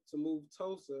entrepreneurship to move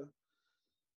Tulsa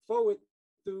forward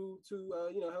to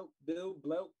help build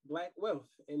Black wealth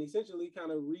and essentially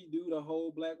kind of redo the whole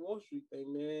Black Wall Street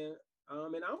thing, man.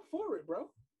 And I'm for it,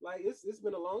 bro. Like it's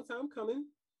been a long time coming.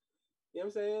 You know what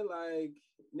I'm saying? Like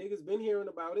niggas been hearing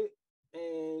about it,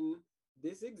 and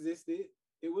this existed.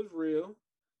 It was real,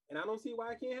 and I don't see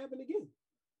why it can't happen again.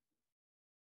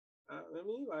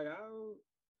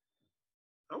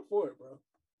 I'm for it, bro.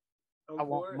 I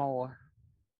want more.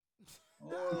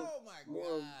 Oh my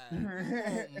god!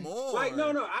 More. Like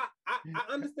no, I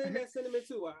understand that sentiment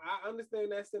too. I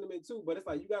understand that sentiment too. But it's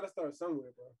like you got to start somewhere,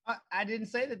 bro. I didn't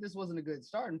say that this wasn't a good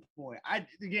starting point.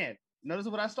 Notice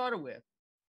what I started with.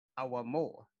 I want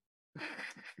more.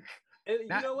 And you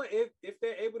know what? If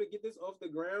they're able to get this off the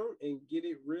ground and get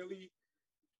it really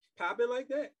popping like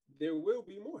that, there will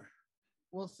be more.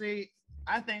 Well, see,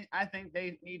 I think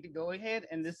they need to go ahead,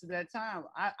 and this is that time.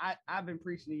 I've been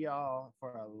preaching to y'all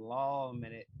for a long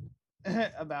minute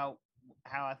about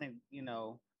how I think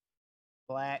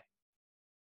black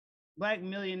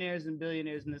millionaires and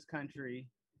billionaires in this country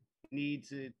need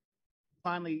to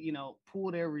finally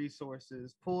pool their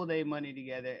resources, pull their money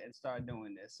together, and start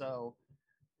doing this. So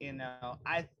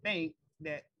I think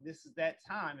that this is that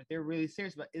time. If they're really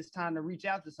serious, but it's time to reach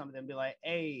out to some of them and be like,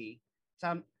 hey,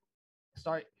 time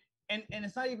start. And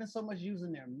it's not even so much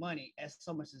using their money as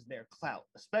so much as their clout,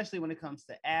 especially when it comes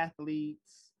to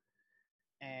athletes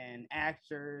and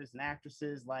actors and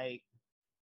actresses. Like,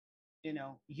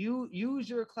 you use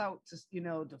your clout to,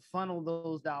 to funnel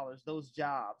those dollars, those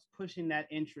jobs, pushing that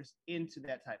interest into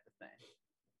that type of thing.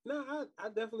 No, I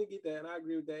definitely get that, and I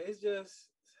agree with that. It's just,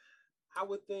 I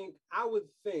would think, you know what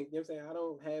I'm saying? I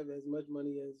don't have as much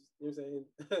money as, you know what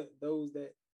I'm saying, those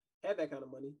that have that kind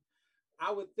of money.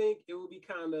 I would think it would be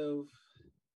kind of,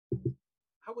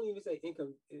 I wouldn't even say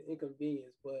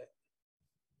inconvenience, but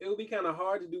it would be kind of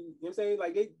hard to do, you know what I'm saying?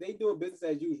 Like they doing business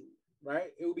as usual,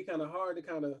 right? It would be kind of hard to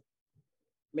kind of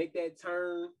make that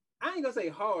turn. I ain't gonna say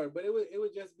hard, but it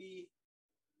would just be,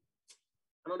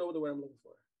 I don't know what the word I'm looking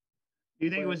for. Do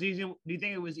you think it was easy? Do you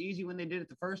think it was easy when they did it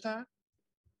the first time?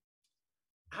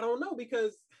 I don't know,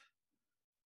 because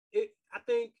I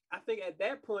think at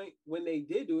that point when they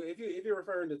did do it, if you're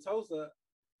referring to Tulsa,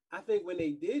 I think when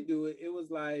they did do it, it was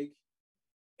like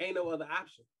ain't no other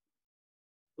option.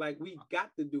 Like we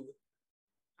got to do it.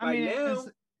 I mean, now,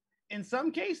 in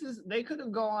some cases, they could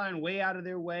have gone way out of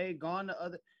their way, gone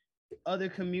to other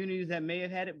communities that may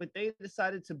have had it, but they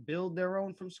decided to build their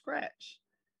own from scratch.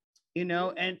 You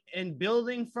know, and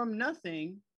building from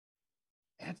nothing,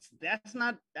 that's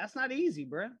not easy,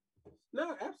 bro.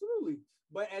 No, absolutely.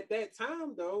 But at that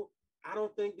time, though, I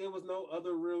don't think there was no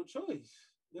other real choice. You know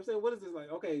what I'm saying? What is this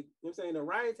like? Okay, you know what I'm saying? The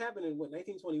riots happened in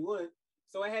 1921.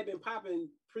 So it had been popping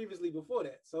previously before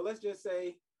that. So let's just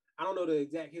say, I don't know the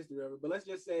exact history of it, but let's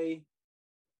just say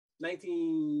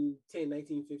 1910,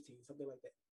 1915, something like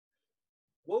that.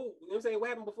 Well, you know what I'm saying? What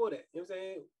happened before that? You know what I'm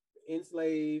saying?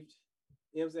 Enslaved,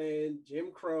 you know what I'm saying?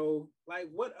 Jim Crow. Like,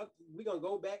 what? We gonna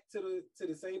go back to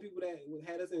the same people that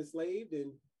had us enslaved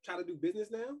and try to do business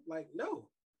now? Like, no,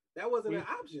 that wasn't an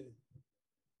option.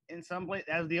 In some place,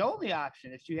 that was the only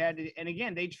option that you had to. And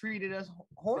again, they treated us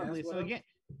horribly. So again,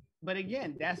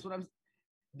 that's what I'm.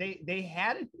 They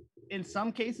had it in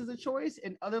some cases a choice.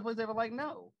 In other places, they were like,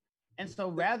 no. And so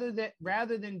rather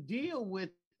than deal with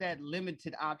that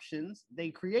limited options, they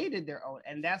created their own.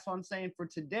 And that's what I'm saying for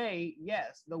today.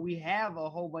 Yes, though we have a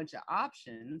whole bunch of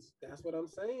options. That's what I'm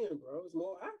saying, bro. It's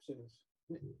more options.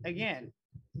 Again,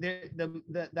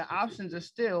 the options are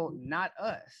still not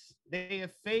us. They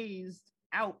have phased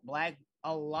out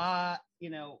a lot, you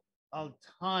know, a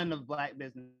ton of Black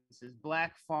businesses,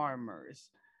 Black farmers,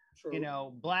 True. you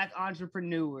know, Black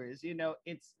entrepreneurs. You know,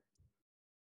 it's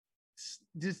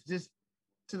just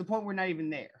to the point we're not even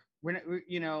there. We're not,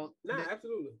 you know.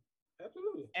 Absolutely.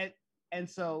 And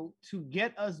so to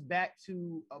get us back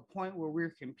to a point where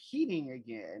we're competing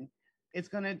again, it's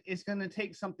gonna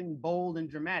take something bold and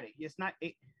dramatic. It's not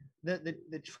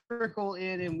the trickle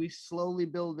in and we slowly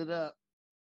build it up.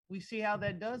 We see how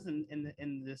that does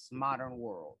in this modern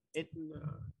world. I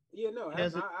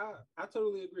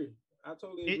totally agree. I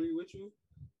totally agree with you.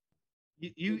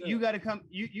 You got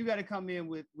to come in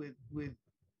with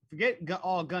forget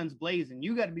all guns blazing.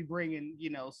 You got to be bringing, you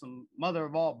know, some mother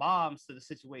of all bombs to the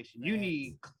situation. You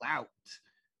need clout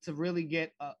to really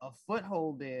get a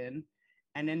foothold in,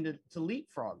 and then to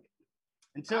leapfrog it.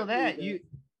 Until that,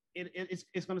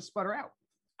 it's going to sputter out.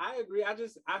 I agree. I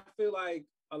feel like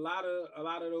a lot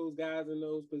of those guys in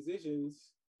those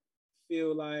positions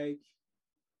feel like,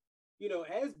 you know,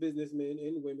 as businessmen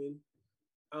and women,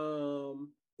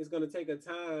 it's going to take a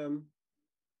time,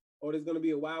 or there's going to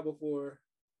be a while before,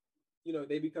 you know,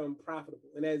 they become profitable.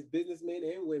 And as businessmen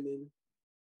and women,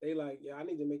 they like, yeah, I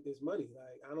need to make this money.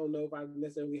 Like, I don't know if I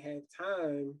necessarily have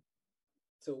time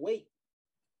to wait.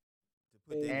 To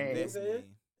put that investment in.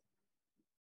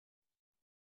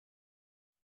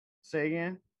 Say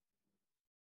again?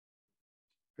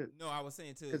 No, I was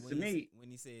saying too, when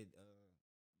he said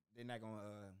they're not gonna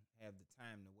have the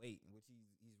time to wait, which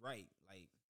he's right. Like,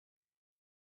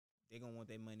 they're gonna want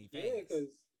their money fast. Yeah, because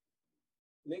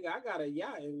nigga, I got a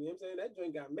yacht, and you know what I'm saying, that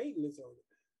joint got maintenance on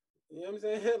it. You know what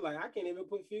I'm saying? Like, I can't even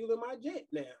put fuel in my jet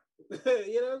now.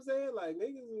 You know what I'm saying? Like,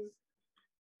 niggas is.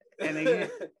 And again,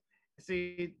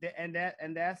 see, and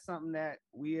that's something that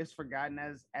we has forgotten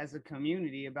as a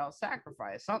community about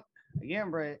sacrifice.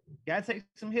 Again, bro, gotta take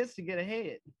some hits to get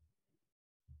ahead.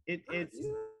 It's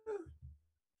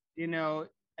you know,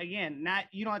 again,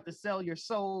 you don't have to sell your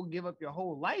soul, give up your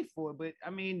whole life for it, but I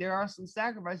mean, there are some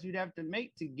sacrifices you'd have to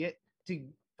make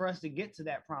for us to get to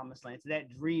that promised land, to that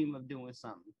dream of doing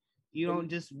something. You don't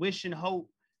just wish and hope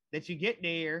that you get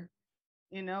there,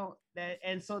 you know.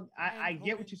 And so I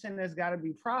get what you're saying. There's got to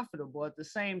be profitable. At the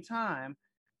same time,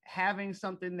 having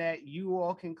something that you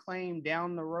all can claim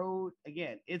down the road.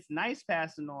 Again, it's nice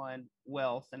passing on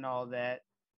wealth and all that,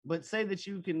 but say that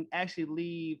you can actually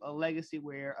leave a legacy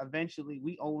where eventually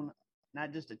we own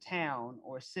not just a town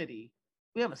or a city,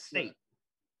 we have a state.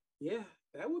 Yeah,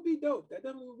 that would be dope. That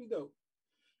definitely would be dope.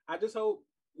 I just hope,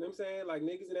 you know what I'm saying, like,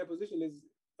 niggas in that position is,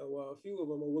 well, a few of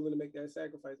them are willing to make that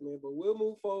sacrifice, man. But we'll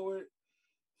move forward.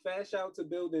 Fast shout to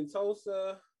building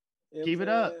Tulsa. You know keep it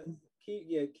up.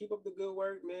 Keep up the good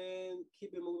work, man.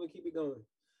 Keep it moving, keep it going.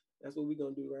 That's what we're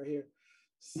gonna do right here.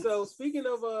 So speaking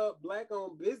of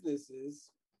black-owned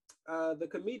businesses, the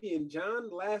comedian John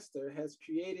Laster has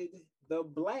created the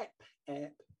Black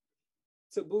app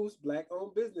to boost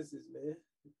black-owned businesses, man.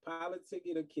 Politic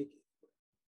it or kick it.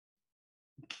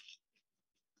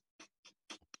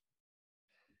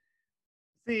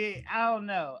 See, I don't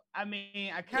know. I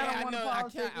mean, I kind of want to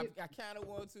politic it. I kind of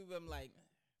want to, but I'm like,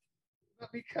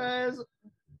 but because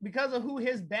of who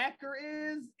his backer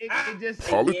is, it just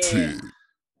Politic.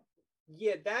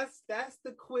 Yeah, that's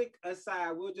the quick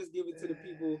aside. We'll just give it to the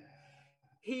people.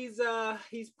 He's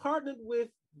partnered with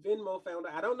Venmo founder.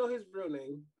 I don't know his real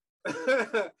name,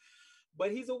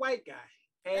 but he's a white guy,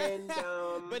 and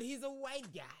but he's a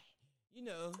white guy, you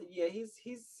know. Yeah, he's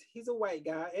a white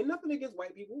guy, and nothing against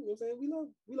white people. You know what I'm saying?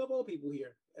 We love all people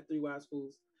here at Three Wise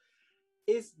Fools.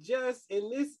 It's just in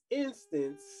this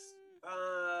instance,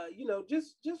 you know,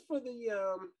 just for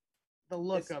the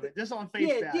look of it, just on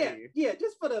face value. Yeah,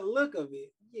 just for the look of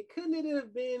it. Couldn't it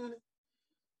have been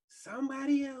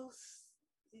somebody else?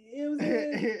 You know what I'm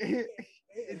saying?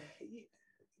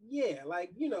 Yeah,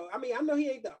 like, you know, I mean, I know he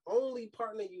ain't the only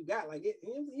partner you got. Like, you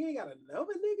ain't got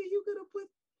another nigga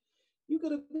you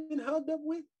could have been hugged up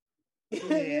with. Yeah, you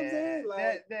know what I'm saying?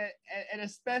 Like, and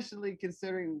especially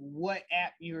considering what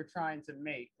app you're trying to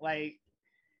make. Like,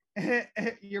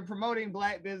 you're promoting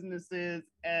black businesses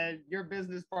and your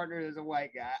business partner is a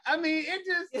white guy. I mean, it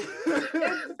just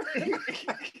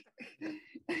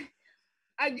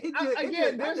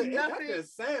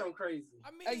sound crazy.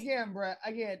 I mean, again, bro.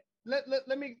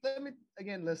 Let me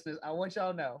again, listeners. I want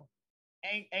y'all to know,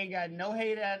 ain't got no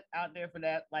hate out there for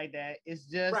that like that. It's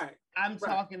just I'm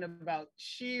talking about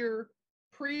sheer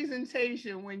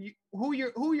presentation when who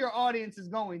your audience is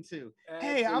going to.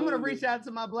 Absolutely. Hey, I'm gonna reach out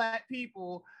to my black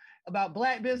people about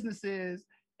black businesses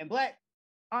and black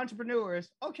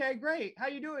entrepreneurs. Okay, great. How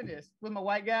you doing this with my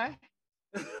white guy?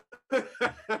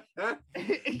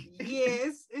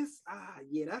 Yes, it's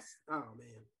that's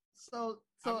man. So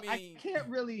I can't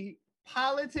really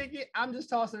politic it. I'm just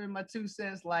tossing in my 2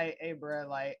 cents. Like, hey, bro,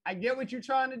 like I get what you're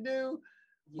trying to do,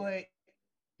 but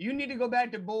you need to go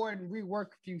back to board and rework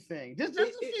a few things. Just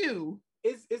a few.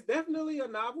 It's definitely a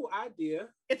novel idea.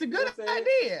 It's a good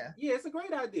idea. Yeah, it's a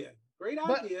great idea. Great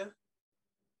idea.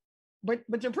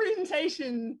 But your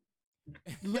presentation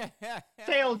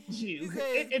failed you.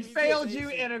 It failed you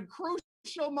in a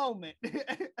crucial moment.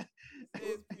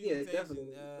 Yeah,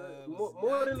 definitely.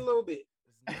 More than a little bit.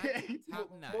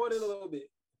 More than a little bit.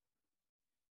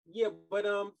 Yeah, but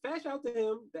fast shout to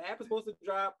him. The app is supposed to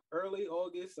drop early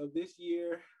August of this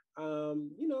year.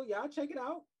 You know, y'all check it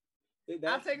out.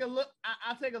 I'll take a look.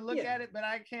 I'll take a look at it, but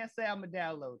I can't say I'm gonna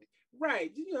download it.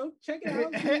 Right, you know, check it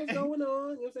out. See what's going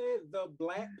on. You know what I'm saying? The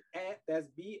Black app. That's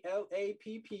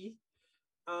BLAPP.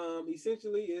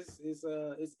 Essentially,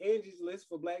 it's Angie's list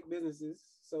for black businesses.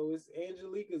 So it's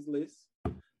Angelica's list.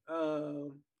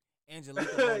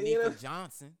 Angelica Monica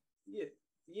Johnson.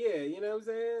 Yeah, you know what I'm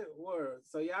saying? Word.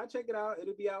 So y'all check it out.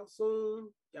 It'll be out soon.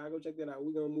 Y'all go check that out.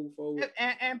 We're gonna move forward.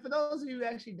 And for those of you who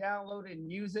actually download it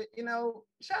and use it, you know,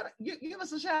 give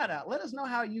us a shout out. Let us know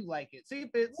how you like it. See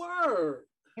if it's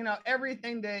you know,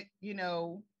 everything that you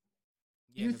know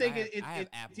you think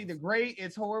it's either great,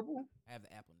 it's horrible. I have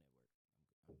the Apple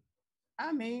Network.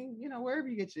 I mean, you know, wherever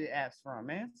you get your apps from,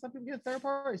 man. Some people get third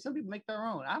party, some people make their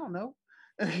own. I don't know.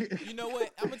 You know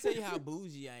what? I'm gonna tell you how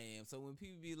bougie I am. So when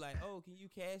people be like, "Oh, can you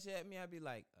cash at me?" I be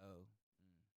like, "Oh."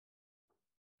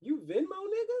 You Venmo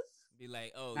niggas? Be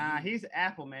like, "Oh." Nah, he's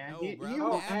Apple, man. No,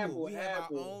 bro. Apple. We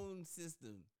have our own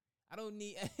system. I don't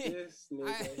need this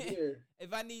nigga here.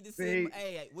 If I need to send,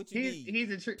 hey, what you need?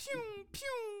 He's a trick. Pew,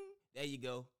 pew. There you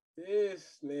go.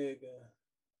 This nigga.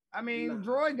 I mean,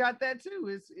 Droid got that too.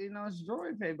 It's it's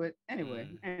Droid Pay. But anyway,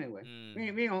 we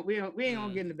ain't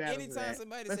gonna get in the battle. Anytime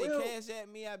somebody say cash at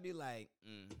me, I'd be like,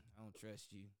 I don't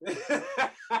trust you.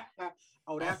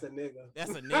 Oh, that's a nigga.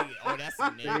 That's a nigga. Oh, that's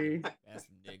a nigga. That's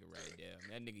a nigga right there.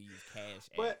 That nigga use cash.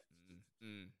 But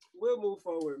we'll move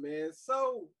forward, man.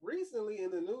 So recently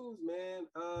in the news, man,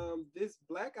 this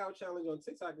blackout challenge on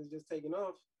TikTok is just taking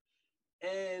off.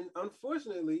 And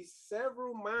unfortunately,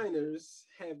 several minors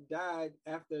have died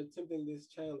after attempting this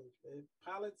challenge, man.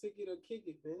 Politic it or kick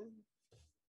it, man.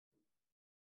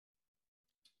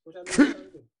 Which I know to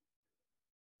do.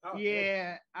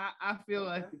 Yeah, I feel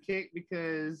like the kick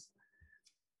because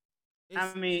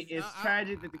it's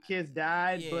tragic that the kids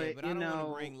died, but I you don't know, want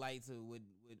to bring light to what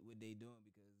they doing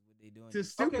because what they doing to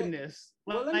stupidness.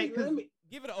 Okay. Well, let me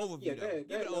give it an overview. Give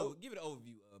it an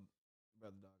overview,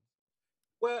 brother dog.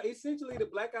 Well, essentially, the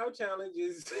blackout challenge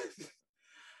is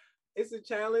it's a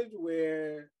challenge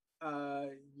where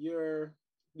you're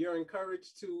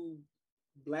encouraged to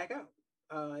black out.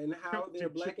 and how they're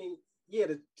blacking. Yeah,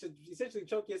 to essentially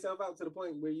choke yourself out to the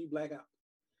point where you black out.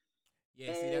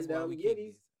 Yeah, see, that's why we kick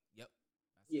this.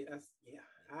 Yep.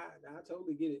 I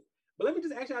totally get it. But let me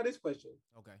just ask y'all this question.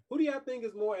 Okay. Who do y'all think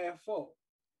is more at fault?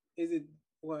 Is it,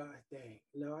 well, dang,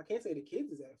 no, I can't say the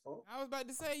kids is at fault. I was about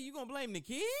to say, you gonna blame the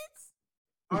kids?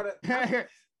 Are the,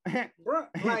 bro,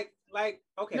 like,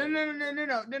 okay. No.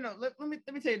 Let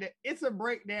me tell you that it's a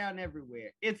breakdown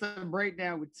everywhere. It's a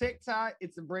breakdown with TikTok.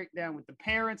 It's a breakdown with the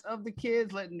parents of the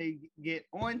kids letting they get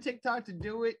on TikTok to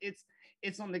do it.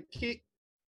 It's on the kid.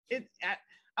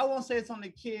 I won't say it's on the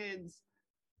kids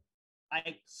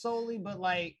like solely, but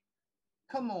like,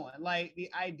 come on, like the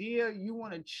idea you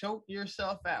want to choke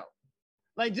yourself out.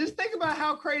 Like, just think about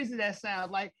how crazy that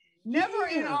sounds. Like, never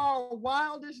in our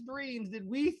wildest dreams did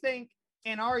we think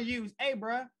in our youth, hey,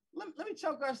 bro, let me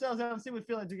choke ourselves out and see what it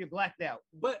feels like to get blacked out.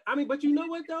 But I mean, but you know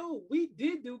what though? We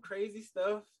did do crazy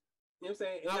stuff. You know what I'm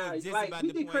saying? And like,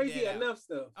 we did crazy enough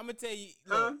stuff. I'm gonna tell you,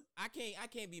 look, I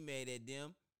can't be mad at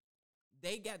them.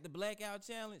 They got the blackout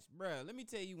challenge, bro. Let me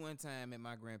tell you one time at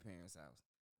my grandparents' house.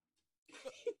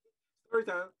 Story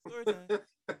time.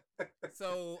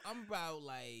 So I'm about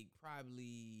like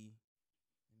probably,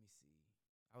 let me see.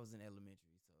 I was in elementary,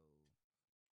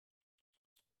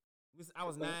 so I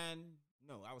was 9.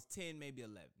 No, I was 10, maybe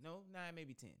 11. No, 9,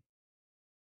 maybe 10.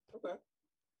 Okay.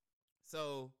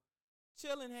 So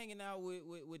chilling, hanging out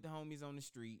with the homies on the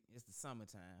street. It's the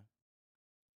summertime,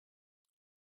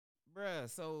 bruh.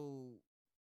 So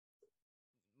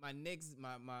my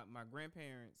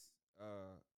grandparents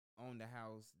owned the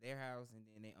house, their house, and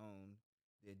then they owned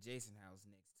the adjacent house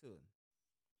next to it.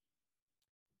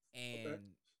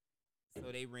 And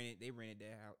so they rented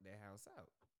their house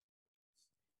out.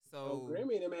 So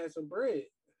Grammy and them had some bread.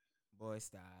 Boy,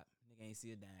 stop. Nigga ain't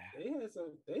see a dime. They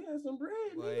had some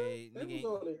bread, boy, nigga. They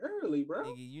was on it early, bro.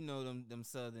 Nigga, you know them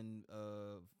southern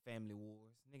family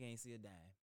wars. Nigga ain't see a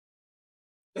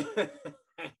dime.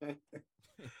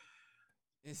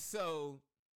 And so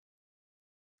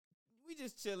we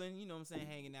just chilling, you know what I'm saying,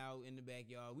 hanging out in the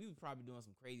backyard. We was probably doing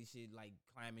some crazy shit like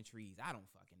climbing trees. I don't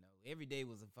fucking know. Every day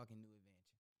was a fucking new adventure.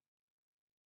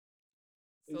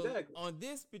 So exactly. On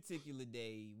this particular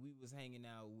day, we was hanging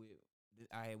out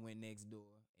I had went next door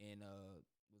and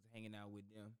was hanging out with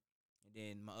them. And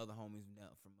then my other homies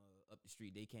from up the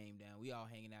street, they came down. We all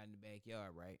hanging out in the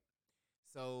backyard, right?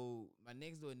 So my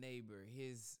next door neighbor,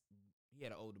 he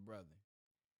had an older brother.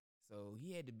 So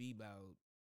he had to be about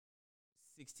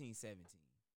 16, 17.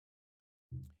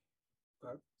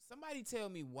 Okay. Somebody tell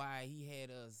me why he had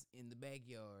us in the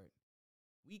backyard.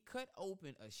 We cut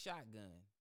open a shotgun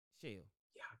shell.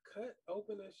 Yeah, cut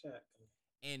open a shotgun.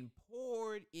 And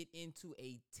poured it into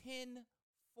a tin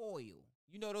foil.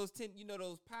 You know those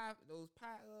pie.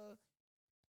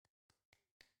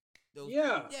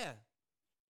 Yeah.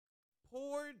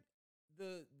 Poured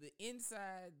the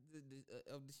inside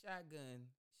of the shotgun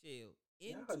shell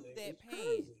into that pan.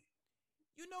 Crazy.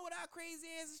 You know what our crazy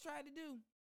asses tried to do?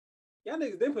 Y'all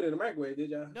niggas didn't put it in the microwave,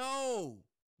 did y'all? No.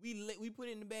 We put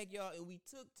it in the backyard and we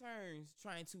took turns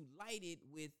trying to light it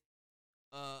with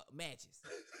matches.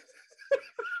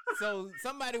 So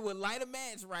somebody would light a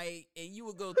match, right, and you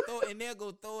would go they'll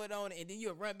go throw it on, and then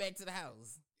you'll run back to the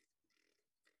house.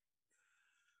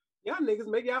 Y'all niggas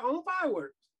make your own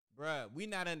fireworks. Bruh, we're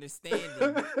not understanding.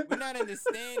 We're not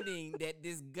understanding that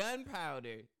this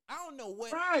gunpowder, I don't know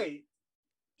what. Right.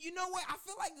 You know what? I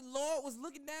feel like the Lord was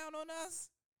looking down on us.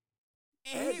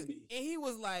 And he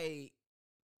was like,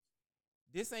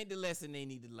 this ain't the lesson they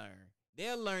need to learn.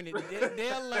 They'll learn it.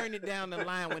 They'll learn it down the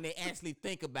line when they actually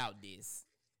think about this.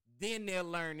 Then they'll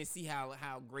learn and see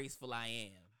how graceful I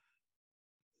am.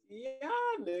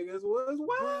 Y'all niggas was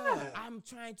wild. Bruh, I'm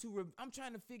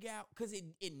trying to figure out, because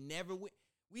it never went.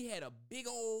 We had a big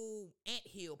old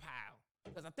anthill pile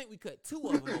because I think we cut 2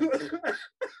 of them.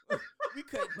 We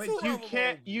cut but 2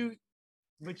 you of them.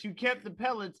 But you kept the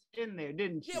pellets in there,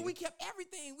 didn't you? Yeah, we kept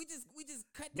everything. We just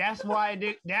cut. That's why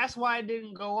it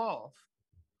didn't go off.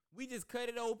 We just cut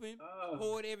it open,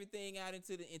 poured everything out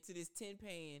into this tin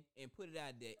pan, and put it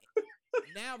out there.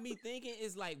 Now me thinking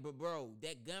is like, but bro,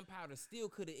 that gunpowder still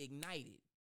could have ignited.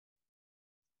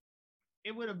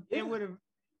 It would have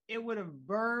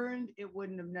burned. It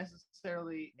wouldn't have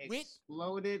necessarily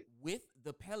exploded with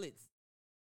the pellets.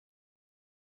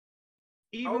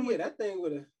 That thing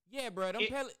would have. Yeah, bro, them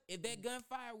pellets. If that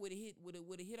gunfire would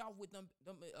have hit off with them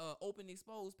open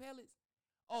exposed pellets.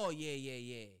 Oh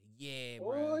yeah, bro.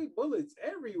 Boy, bullets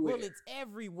everywhere.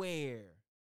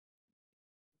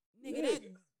 Nigga, that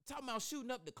talking about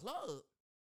shooting up the club.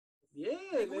 Yeah,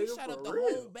 nigga, we shot up the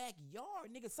whole backyard.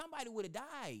 Nigga, somebody would have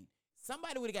died.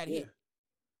 Somebody would have got hit.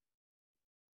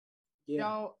 Yeah.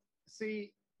 Yo,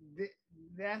 see,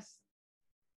 that's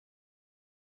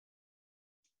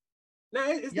Now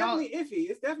it's definitely iffy.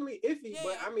 It's definitely iffy. Yeah.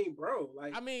 But I mean, bro,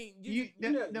 like I mean,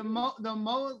 the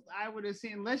most I would have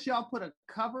seen, unless y'all put a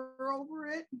cover over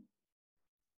it,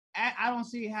 I don't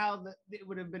see how it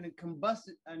would have been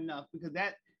combusted enough because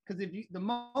if you the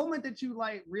moment that you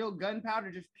light real gunpowder,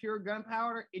 just pure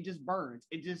gunpowder, it just burns.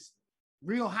 It just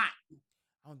real hot.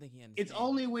 I don't think he understands. It's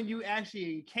only when you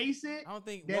actually encase it I don't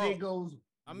think that it goes.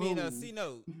 I mean, see,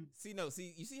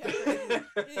 you see how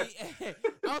crazy I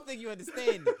don't think you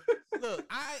understand it. Look,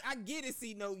 I get it,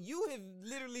 see, no, you have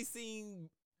literally seen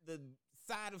the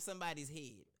side of somebody's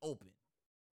head open.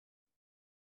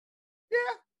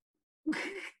 Yeah.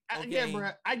 Okay. Again,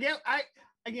 bro.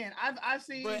 I've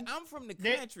seen. But I'm from the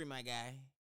country, my guy.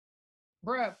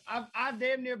 Bruh, I've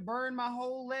damn near burned my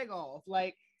whole leg off.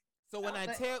 Like, so when I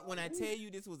tell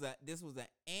you this was an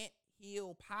ant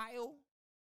hill pile,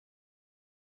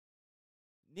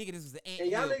 nigga, this was an ant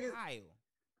hill pile.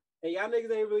 And y'all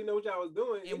niggas ain't really know what y'all was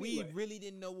doing. And we really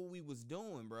didn't know what we was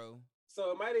doing, bro. So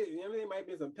it might have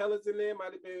been some pellets in there.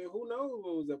 Might have been, who knows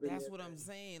what was up in there. That's what I'm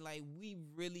saying. Like, we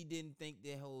really didn't think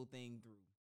that whole thing through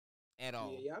at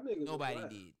all. Yeah, y'all niggas. Nobody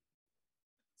did.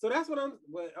 So that's what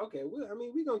okay.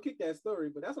 We gonna kick that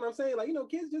story, but that's what I'm saying. Like,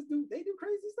 kids just do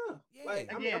crazy stuff. Yeah.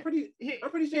 Like, I'm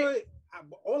pretty sure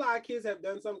all our kids have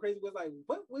done something crazy. Was like,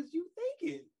 what was you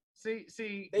thinking?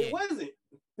 See, they wasn't.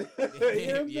 You know what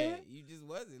I'm saying? You just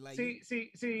wasn't like.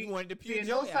 You wanted to puke in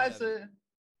those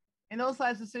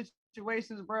types of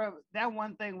situations, bro. That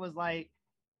one thing was like,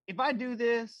 if I do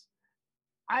this,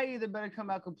 I either better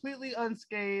come out completely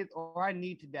unscathed or I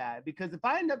need to die. Because if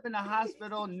I end up in the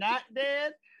hospital not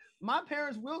dead, my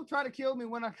parents will try to kill me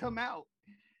when I come out.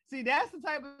 See, that's the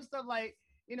type of stuff like,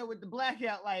 with the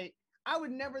blackout, like I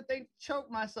would never think to choke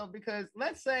myself because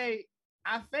let's say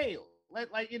I fail.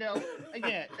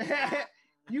 Again,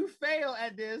 you fail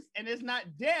at this and it's not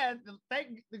death.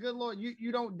 Thank the good Lord,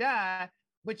 you don't die,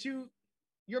 but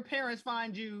your parents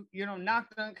find you,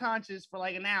 knocked unconscious for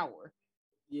like an hour.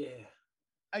 Yeah.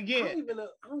 Again, I don't even know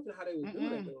how they would do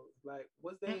that though. Like,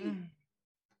 was that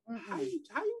how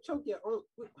you choke your own?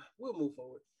 We'll move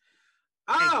forward.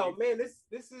 Oh man, this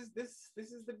is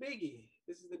the biggie.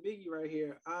 This is the biggie right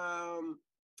here.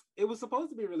 It was supposed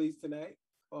to be released tonight.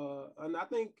 And I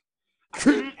think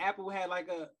Apple had like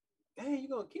a you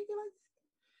gonna kick it like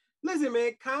that? Listen,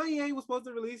 man, Kanye was supposed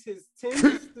to release his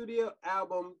 10th studio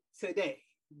album today.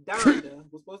 Donda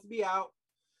was supposed to be out.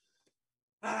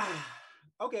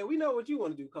 Okay, we know what you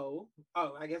want to do, Cole.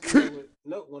 Oh, I guess we know what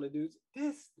Note want to do.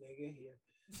 This nigga here,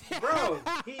 bro.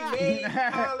 He made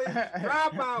college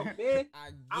dropout, man.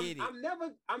 I get it.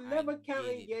 I'm never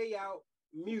counting Ye out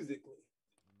musically.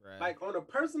 Right. Like on a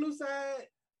personal side,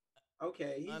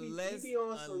 okay. Unless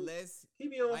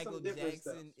Michael Jackson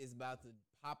stuff. is about to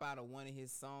pop out of one of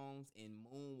his songs and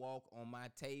moonwalk on my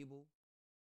table.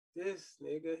 This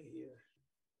nigga here.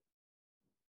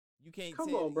 You can't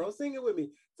come on, bro. Sing it with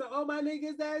me. So all my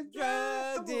niggas that's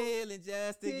drug dealing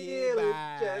just to get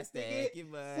by.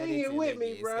 Sing it with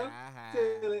me, bro.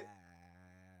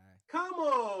 Come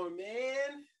on,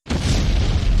 man.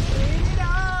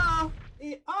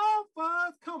 It all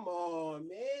falls. Come on,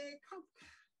 man.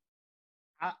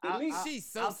 She's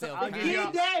so self-conscious. The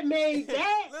kid that made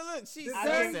that. Look, she's so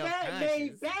self-conscious. That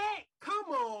made that. Come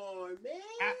on,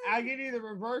 man. I get either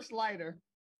reverse lighter.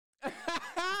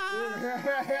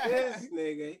 This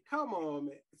nigga, come on,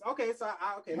 man. Okay, so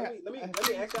let me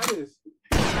ask y'all this.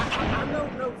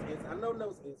 I know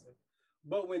No's answer,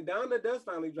 but when Donda does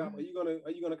finally drop, are you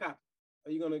gonna copy?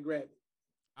 Are you gonna grab it?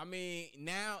 I mean,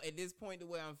 now at this point, the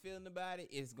way I'm feeling about it,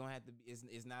 it's gonna have to be.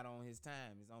 It's not on his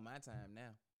time. It's on my time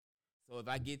now. So if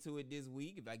I get to it this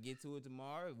week, if I get to it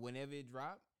tomorrow, whenever it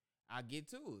drops, I'll get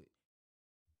to it.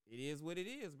 It is what it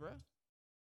is, bro.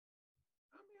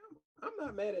 I'm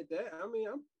not mad at that. I mean,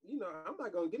 I'm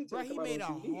not gonna get it to him. He made a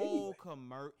whole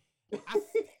commercial.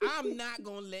 I'm not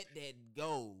gonna let that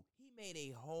go. He made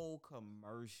a whole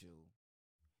commercial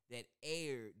that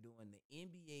aired during the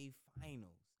NBA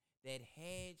Finals that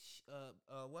had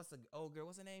what's the old girl?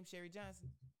 What's her name? Sherry Johnson.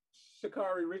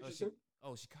 Sha'Carri Richardson.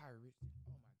 Sha'Carri Richardson.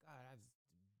 Oh my God, I just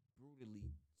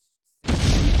brutally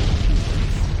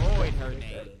destroyed her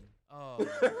name. Oh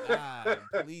my God!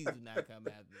 Please do not come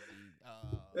after me.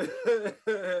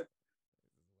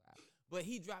 But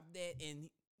he dropped that, and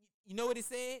you know what it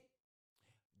said?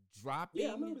 Dropping.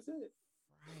 Yeah, I know what it said.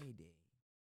 Friday.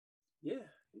 Yeah,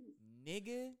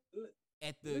 nigga.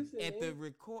 At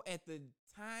the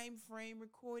time frame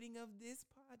recording of this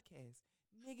podcast,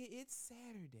 nigga, it's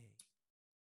Saturday.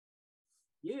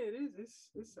 Yeah, it is.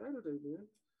 It's Saturday, man.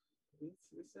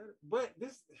 It's but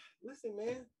this. Listen,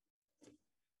 man.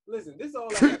 Listen, this is all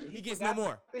I have. He gets no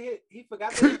more. He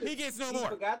forgot to hit He gets no more. He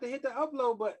forgot to hit the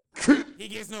upload button. He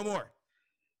gets no more.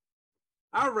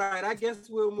 All right, I guess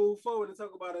we'll move forward and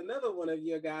talk about another one of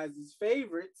your guys'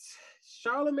 favorites,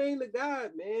 Charlemagne the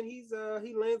God. Man, he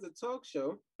lands a talk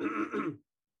show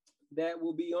that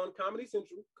will be on Comedy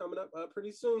Central coming up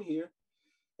pretty soon here,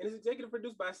 and it's executive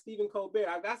produced by Stephen Colbert.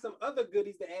 I've got some other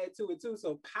goodies to add to it too.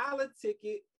 So, politic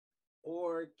it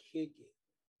or kick it.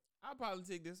 I'll probably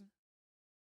take this one.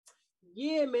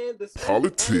 Yeah, man. The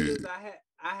Politic.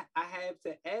 I have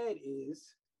to add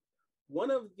is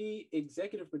one of the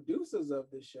executive producers of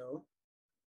the show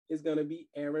is going to be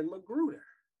Aaron McGruder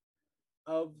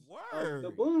of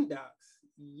the Boondocks.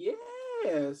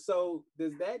 Yeah. So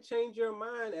does that change your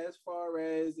mind as far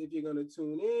as if you're going to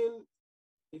tune in,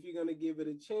 if you're going to give it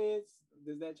a chance?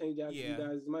 Does that change you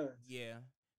guys' minds? Yeah,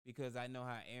 because I know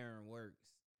how Aaron works.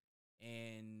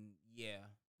 And yeah.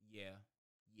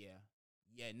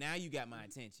 Now you got my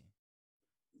attention.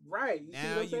 Right. You see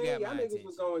what I'm saying? Y'all niggas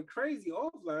was going crazy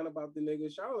offline about the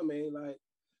nigga Charlemagne. Like,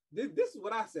 this is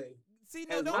what I say. See,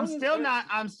 no, I'm still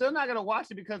not gonna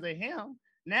watch it because of him.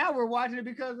 Now we're watching it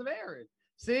because of Aaron.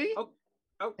 See?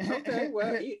 Okay.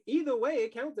 Well, either way,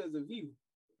 it counts as a view.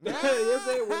 You know what I'm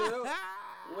saying?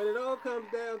 When it all comes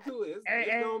down to it,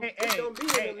 it's gonna be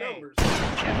in the numbers.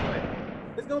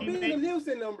 It's gonna be in the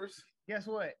Nielsen numbers. Guess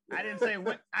what? I didn't say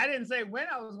when. I didn't say when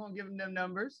I was gonna give him them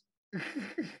numbers.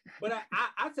 But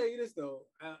I tell you this though,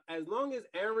 as long as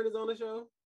Aaron is on the show,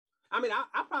 I mean,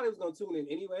 I probably was gonna tune in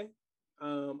anyway.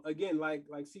 Again, like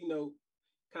C-Note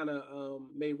kind of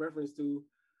made reference to,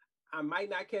 I might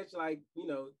not catch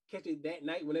catch it that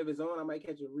night whenever it's on. I might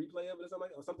catch a replay of it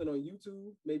or something on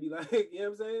YouTube, maybe you know what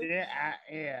I'm saying?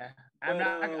 Yeah.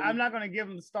 I'm not gonna give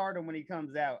him stardom when he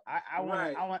comes out. I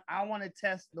want to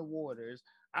test the waters.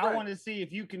 I want to see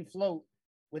if you can float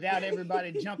without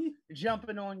everybody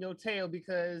jumping on your tail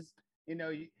because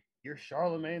you're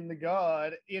Charlemagne the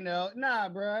God. Nah,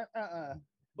 bro.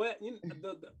 But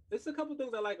it's a couple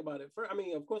things I like about it. First, I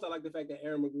mean, of course, I like the fact that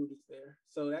Aaron McGruder's there,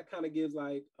 so that kind of gives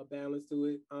like a balance to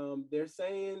it. They're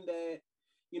saying that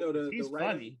he's the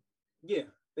writers, funny. Yeah,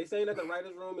 they're saying that the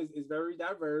writers' room is very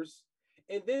diverse.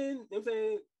 And then I'm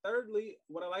saying, thirdly,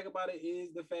 what I like about it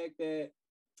is the fact that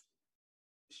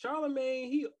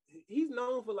Charlemagne, he's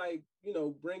known for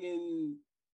bringing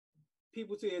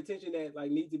people to your attention that not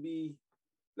need to be,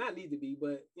 but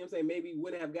you know what I'm saying, maybe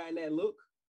wouldn't have gotten that look.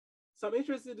 So I'm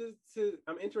interested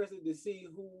to see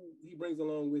who he brings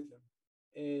along with him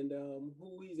and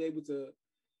who he's able to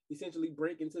essentially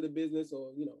break into the business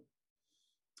or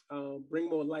bring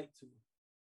more light to.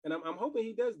 And I'm hoping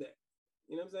he does that.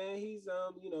 You know what I'm saying?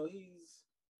 He's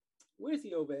where's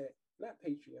he over at? Not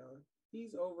Patreon.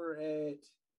 He's over at,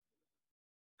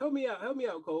 help me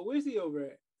out, Cole. Where's he over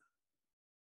at?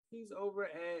 He's over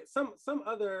at some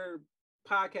other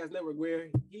podcast network where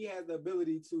he has the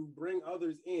ability to bring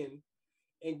others in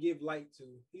and give light to.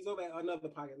 He's over at another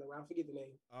podcast network. I forget the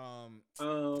name.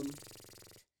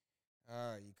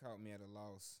 You caught me at a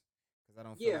loss because I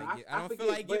don't feel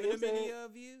like giving him any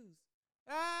views.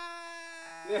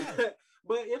 Yeah.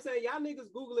 But you know what I'm saying, y'all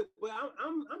niggas Google it, but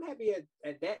I'm happy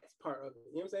at that part of it.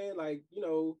 You know what I'm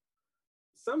saying?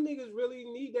 Some niggas really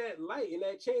need that light and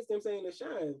that chance, you know what I'm saying, to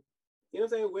shine. You know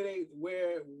what I'm saying?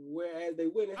 Whereas they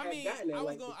wouldn't have gotten that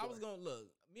light. I was gonna look.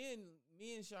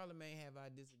 Me and Charlemagne have our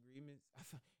disagreements.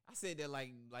 I said that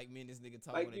like me and this nigga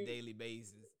talk on a daily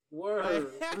basis.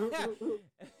 Word.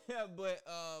 But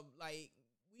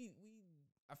we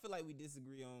I feel like we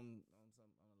disagree on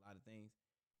a lot of things.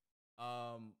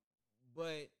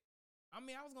 But I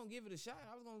mean, I was gonna give it a shot.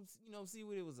 I was gonna see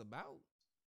what it was about.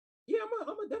 Yeah, I'm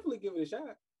gonna definitely give it a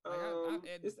shot. I'm gonna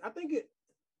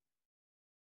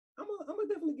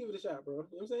definitely give it a shot, bro. You know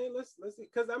what I'm saying? Let's see,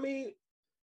 because I mean,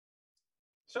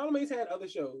 Charlemagne's had other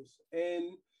shows,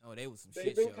 and they was some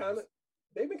shit shows.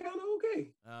 They've been kind of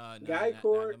okay. Guy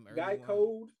Code.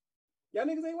 Y'all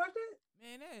niggas ain't watched that?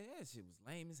 Man, that shit was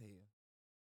lame as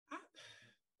hell.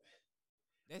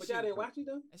 But y'all didn't watch it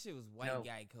though? That shit was white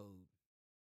guy code.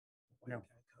 White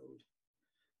guy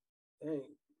code.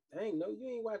 Dang, no, you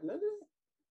ain't watched none of that?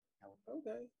 No.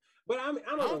 Okay. But I mean,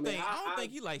 I don't know. I don't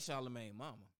think you like Charlemagne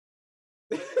mama.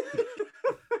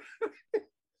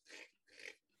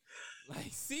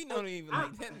 Like, C don't even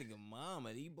like that nigga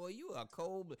mama. Boy, you are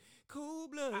cold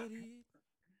blooded.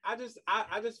 I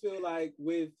just feel like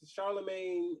with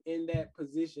Charlemagne in that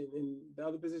position and the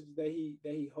other positions that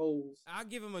he holds, I'll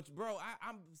give him bro.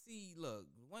 I'm see. Look,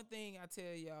 one thing I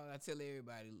tell y'all, I tell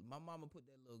everybody, my mama put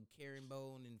that little caring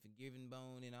bone and forgiving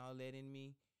bone and all that in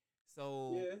me.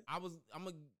 So yeah.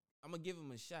 I'm I'm gonna give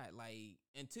him a shot. Like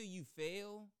until you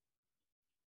fail,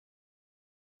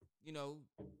 you know,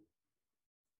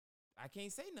 I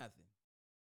can't say nothing.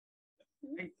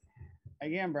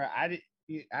 Again, bro, I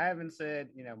haven't said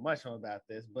much more about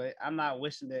this, but I'm not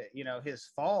wishing that his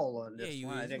fall on this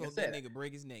one. You hope that nigga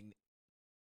break his neck.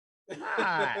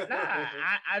 Nah.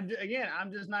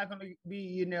 I'm just not gonna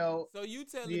be So you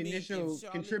telling the me initial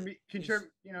contribute to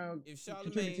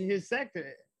his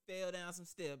sector. Fell down some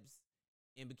steps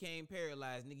and became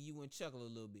paralyzed, nigga, you wouldn't chuckle a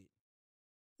little bit.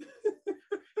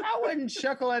 I wouldn't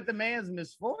chuckle at the man's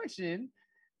misfortune.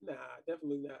 Nah,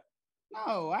 definitely not.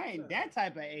 No, I ain't that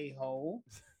type of a-hole.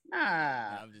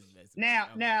 Nah. I'm just messing.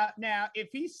 Now, if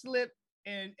he slipped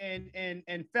and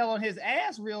fell on his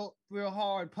ass real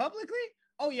hard publicly,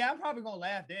 oh yeah, I'm probably gonna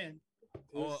laugh then.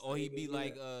 Or he'd be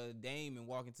like Dame and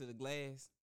walk into the glass.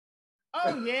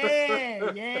 Oh yeah.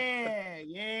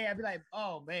 I'd be like,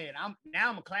 oh man, I'm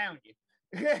a clown you.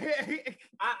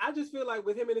 I just feel like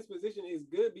with him in this position is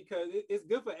good because it's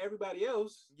good for everybody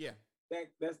else. Yeah.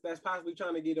 That's possibly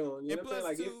trying to get on. You know what I'm saying?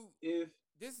 Like if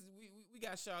this is we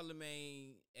got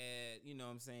Charlemagne at, you know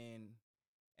what I'm saying,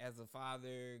 as a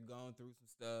father, going through some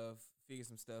stuff, figure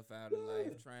some stuff out in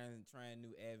life, trying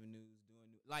new avenues, doing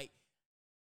new, like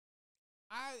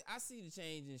I see the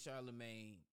change in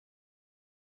Charlemagne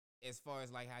as far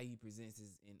as like how he presents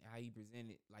how he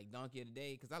presented like Donkey of the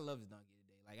Day, because I love his Donkey of the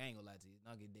Day. Like I ain't gonna lie to you,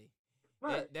 Donkey of the Day.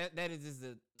 Right. That is just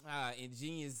a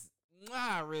ingenious,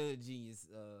 real genius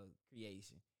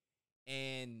creation.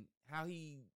 And how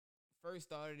he first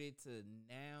started it to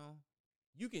now,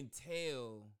 you can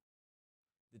tell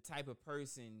the type of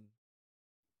person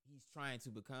he's trying to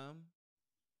become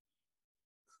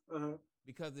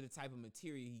because of the type of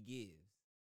material he gives.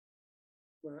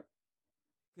 Right.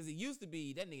 Because it used to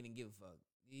be that nigga didn't give a fuck.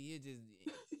 You just,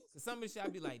 cause some of the shit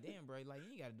I'd be like, damn, bro, you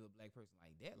ain't gotta do a black person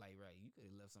like that. Like, right, you could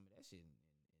have left some of that shit.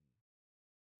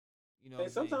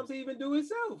 And sometimes he even do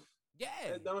himself.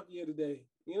 Yeah. As Donkey of the Day.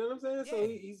 You know what I'm saying? Yeah. So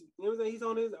he's, you know what I'm saying? He's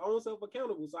on his own self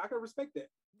accountable. So I can respect that.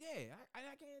 Yeah, I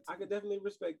can too. I can definitely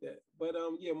respect that. But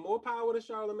yeah, more power to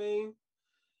Charlemagne.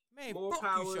 Man, more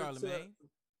power you, Charlemagne.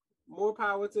 More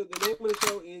power to the name of the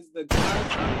show is The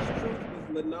God's Honest Truth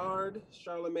with Leonard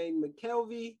Charlemagne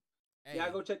McKelvey. Hey.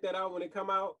 Y'all go check that out when it come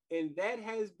out. And that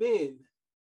has been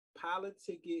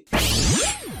Politic.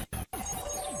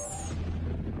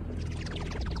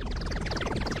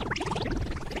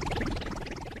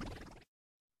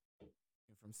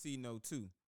 From C-No 2.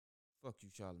 Fuck you,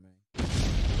 Charlemagne.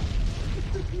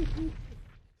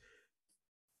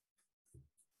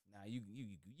 Nah, you Gucci in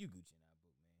that book, man.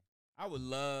 I would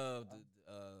love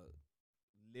to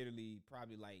literally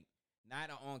probably like not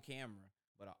on camera,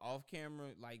 but an off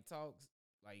camera like talks,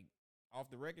 like off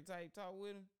the record type talk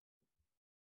with him.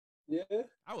 Yeah.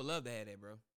 I would love to have that,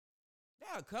 bro. There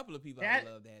are a couple of people I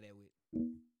would love to have that with.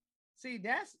 See,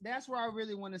 that's where I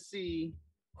really want to see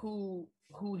who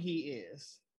he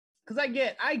is. Because I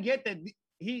get that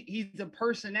he's a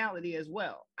personality as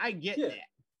well. I get that.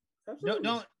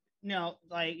 Absolutely.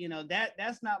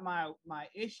 That's not my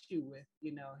issue with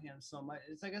him so much.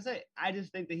 It's like I said, I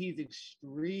just think that he's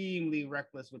extremely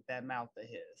reckless with that mouth of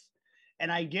his.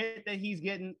 And I get that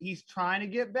he's trying to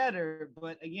get better,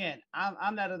 but again,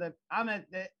 I'm at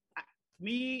that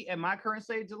me and my current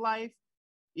stage of life.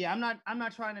 Yeah, I'm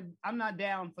not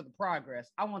down for the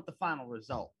progress. I want the final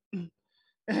result.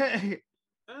 I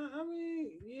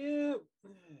mean, yeah.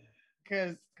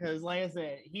 Cause like I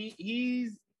said,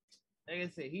 he's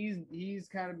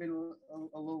kind of been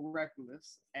a little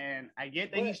reckless, and I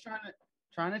get that he's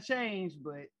trying to change,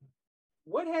 but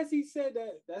what has he said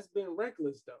that's been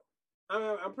reckless though?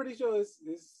 I'm pretty sure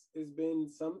it's been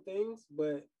some things,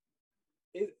 but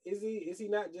is he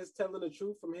not just telling the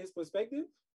truth from his perspective?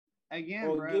 Again,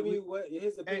 or give you what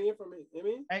his opinion from it. I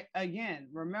mean, again,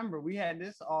 remember we had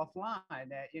this offline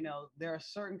that there are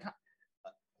certain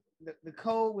the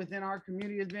code within our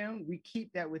community has been we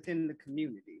keep that within the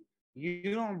community.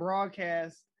 You don't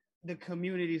broadcast the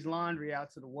community's laundry out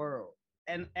to the world,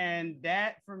 and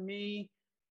that for me,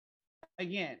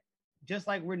 again, just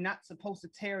like we're not supposed to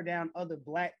tear down other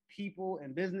Black people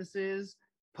and businesses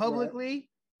publicly,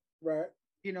 right?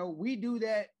 We do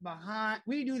that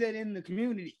in the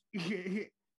community.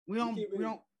 we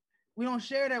don't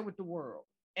share that with the world.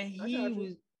 And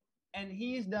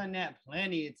he's done that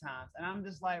plenty of times. And I'm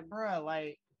just like, bro,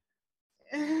 like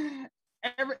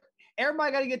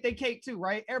everybody got to get their cake too,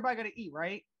 right? Everybody got to eat,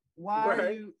 right? Why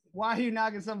are you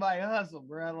knocking somebody's hustle,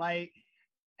 bro? Like,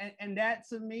 and that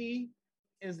to me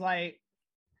is like,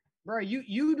 bro,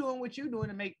 you doing what you doing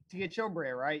to get your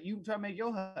bread, right? You try to make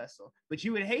your hustle, but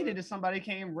you would hate it if somebody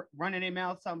came running their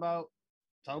mouth talking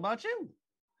about you.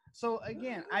 So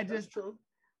again, That's true.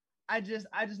 I just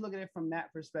look at it from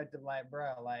that perspective, like,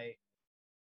 bro, like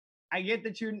I get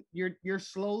that you're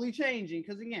slowly changing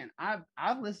because again,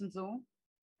 I've listened to him,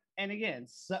 and again,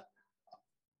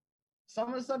 some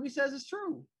of the stuff he says is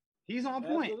true. He's on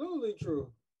point. Absolutely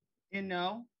true. You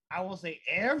know, I won't say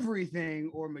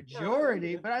everything or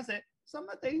majority, but I said some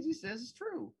of the things he says is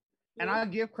true. And I'll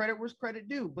give credit where credit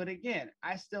due. But again,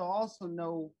 I still also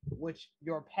know what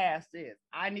your past is.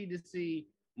 I need to see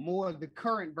more of the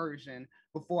current version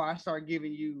before I start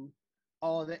giving you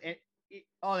all that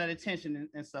attention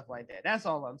and stuff like that. That's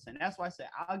all I'm saying. That's why I said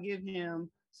I'll give him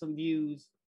some views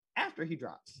after he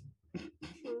drops.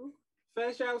 True.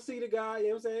 Fast out, see the guy. You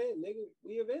know what I'm saying? Nigga,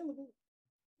 we available.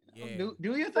 Yeah.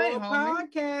 Do your thing, homie.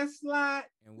 Podcast slot.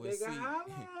 And we'll nigga, see. holla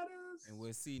at us. And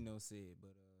we'll see. No said,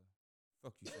 but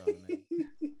fuck you, Charlamagne.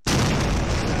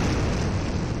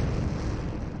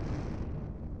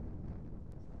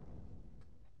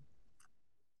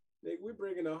 Nigga, we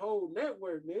bringing a whole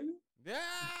network, nigga. Yeah.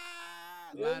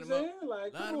 You know what I'm saying?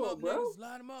 Like, line come them on, up, bro. niggas.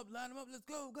 Line them up. Line them up. Let's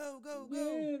go, go, go,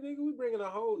 go. Yeah, nigga, we bringing a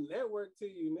whole network to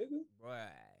you, nigga. Boy.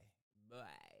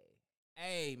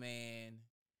 Hey, man.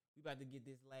 We about to get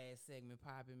this last segment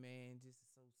popping, man. Just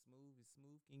so smooth as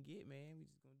smooth can get, man. We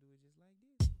just gonna do it just like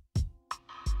this.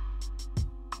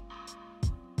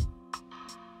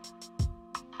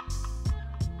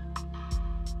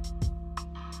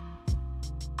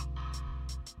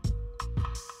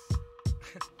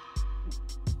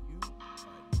 You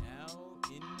are now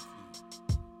in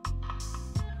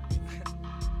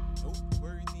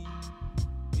Noteworthy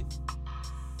with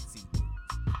Sequels.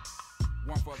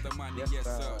 One for the money, yes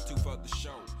sir. Two for the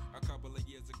show. A couple of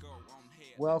years ago, on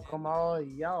head. Welcome all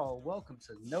y'all. Welcome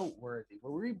to Noteworthy,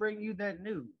 where we bring you that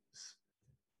news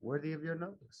worthy of your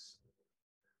notice.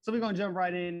 So we're gonna jump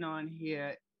right in on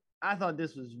here. I thought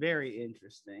this was very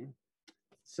interesting.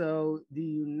 So the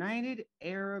United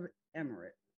Arab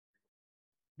Emirates,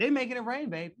 they making it rain,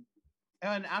 baby.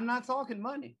 And I'm not talking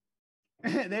money.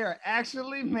 They are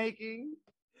actually making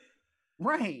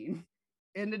rain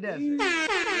in the desert.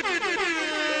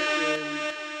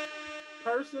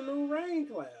 Personal rain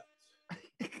clouds.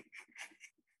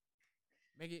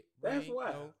 Make it That's rain,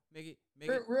 wild. ho. Make it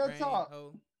Real rain, talk.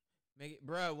 ho. Make it,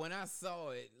 bro. When I saw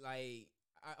it, like,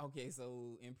 okay,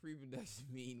 so in pre-production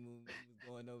meeting when we was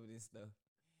going over this stuff,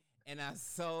 and I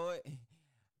saw it,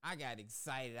 I got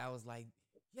excited. I was like,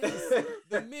 yes,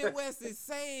 the Midwest is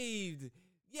saved.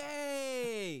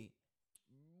 Yay!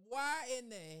 Why in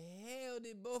the hell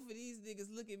did both of these niggas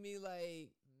look at me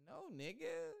like, no,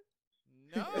 nigga?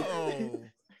 No.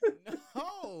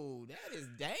 No, that is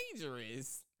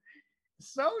dangerous.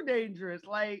 So dangerous.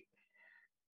 Like,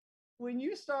 when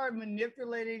you start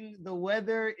manipulating the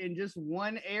weather in just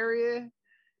one area,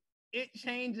 it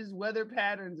changes weather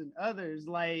patterns in others.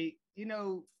 Like, you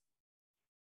know,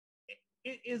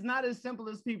 it's not as simple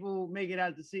as people make it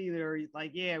out to see. They're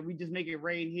like, yeah, we just make it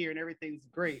rain here and everything's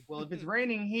great. Well, if it's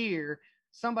raining here,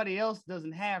 somebody else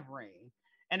doesn't have rain.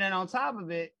 And then on top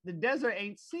of it, the desert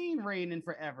ain't seen rain in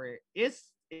forever.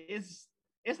 It's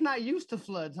not used to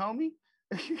floods, homie.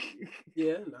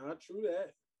 Yeah, nah, true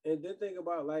that. And then think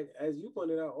about, like, as you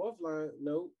pointed out offline,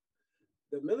 note,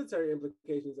 the military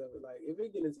implications of it. Like, if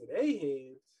it get into their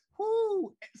hands.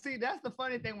 Whoo! See, that's the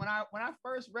funny thing. When I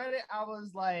first read it, I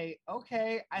was like,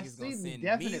 okay, I see the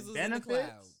definite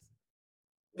benefits.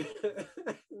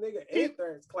 Nigga,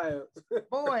 anthrax clouds.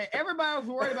 Boy, everybody was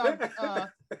worried about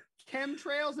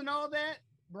chemtrails and all that.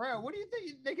 Bro, what do you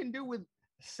think they can do with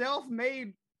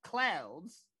self-made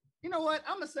clouds? You know what?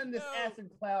 I'm gonna send this acid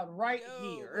cloud right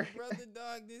here. Brother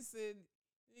Dog just said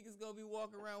niggas gonna be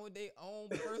walking around with their own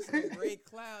personal grade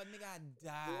cloud. Nigga, I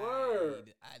died.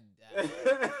 Word. I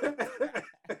died.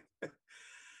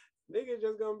 Nigga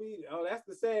just gonna be, oh, that's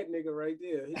the sad nigga right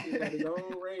there. He just got his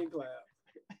own rain cloud.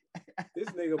 This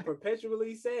nigga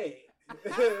perpetually sad.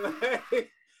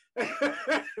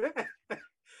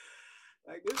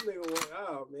 Like this nigga,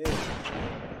 oh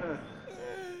man.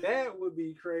 That would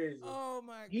be crazy. Oh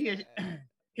my god.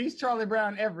 He's Charlie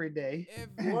Brown every day.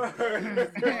 Like,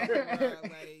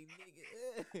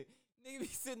 nigga be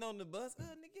sitting on the bus.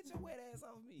 Nigga, get your wet ass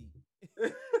off me.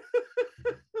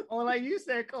 Or like you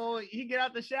said, Cole, he get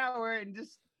out the shower and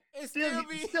just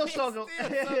still soaking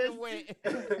wet.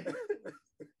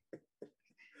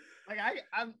 Like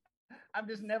I'm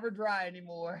just never dry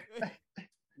anymore.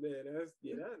 Man,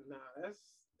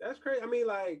 that's crazy. I mean,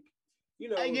 like, you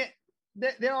know,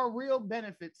 there are real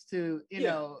benefits to, you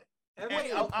know.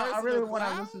 I really want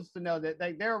our listeners to know that,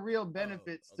 like, there are real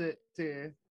benefits to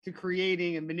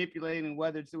creating and manipulating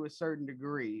weather to a certain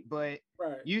degree, but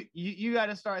you got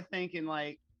to start thinking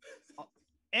like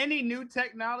any new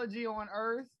technology on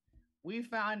Earth, we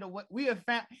find a way. We have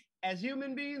found, as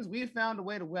human beings, we have found a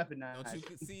way to weaponize.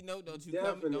 Don't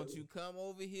you come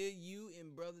over here, you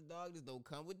and Brother Dog. Just don't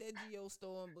come with that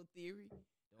geostorm theory.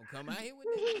 Don't come out here with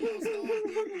that geostorm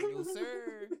theory. No,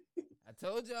 sir. I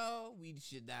told y'all we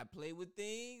should not play with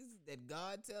things that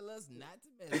God tell us not to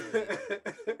mess with.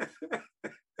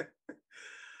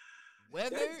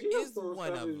 Weather is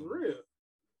one of them. Real.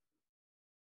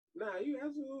 Nah, you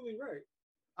absolutely right.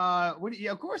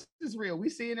 Of course it's real. We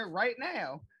seeing it right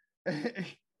now.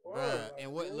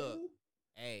 And what? Look,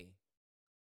 hey,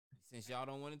 since y'all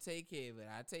don't want to take care of it,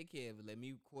 I take care of it. Let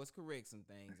me course correct some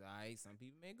things. All right, some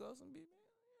people may go, some people,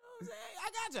 you know what I'm saying? I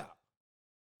got y'all.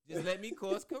 Just let me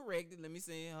course correct it. Let me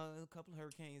say a couple of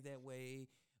hurricanes that way,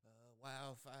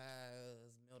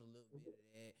 wildfires, melt a little bit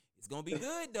of that. It's gonna be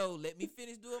good though. Let me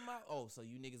finish doing my. Oh, so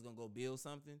you niggas gonna go build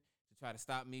something to try to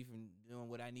stop me from doing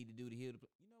what I need to do to heal the.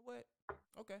 You know what?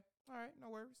 Okay, all right, no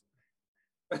worries.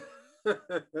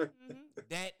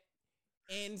 That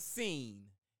and scene,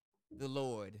 the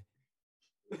Lord.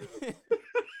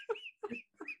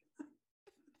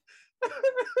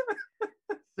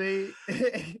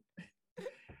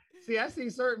 See, I see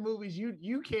certain movies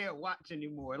you can't watch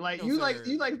anymore. Like you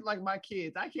like my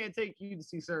kids. I can't take you to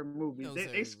see certain movies.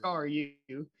 They scar you.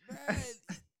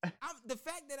 The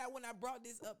fact that when I brought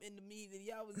this up in the meeting,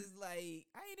 y'all was just like,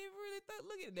 I ain't even really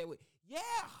look at it that way.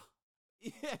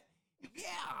 Yeah.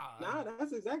 Nah,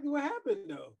 that's exactly what happened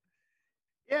though.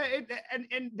 Yeah,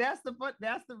 and that's the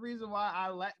reason why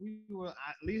at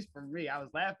least for me, I was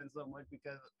laughing so much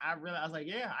because I realized like,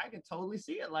 yeah, I can totally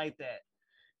see it like that.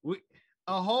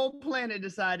 A whole planet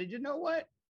decided, you know what?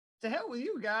 To hell with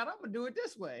you, God, I'm gonna do it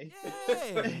this way.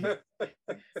 Yeah.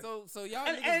 so y'all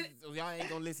ain't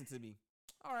gonna listen to me.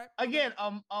 All right. Again,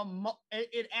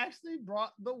 it actually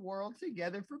brought the world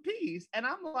together for peace, and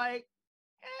I'm like,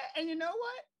 and you know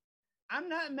what? I'm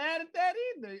not mad at that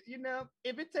either. You know,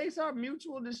 if it takes our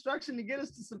mutual destruction to get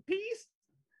us to some peace,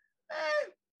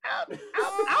 I'll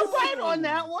fight on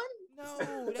that one.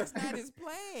 No, that's not his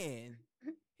plan.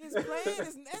 His plan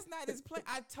that's not his plan.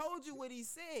 I told you what he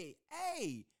said.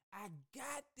 Hey, I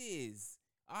got this.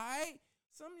 All right.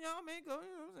 Some of y'all may go,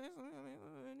 you know what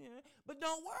I'm saying? But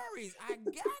don't worry, I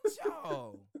got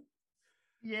y'all.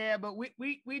 Yeah, but we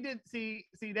did see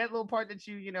that little part that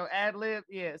you ad lib.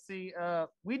 Yeah, see,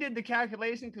 we did the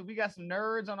calculation because we got some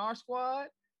nerds on our squad,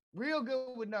 real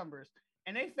good with numbers,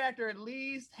 and they factor at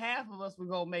least half of us were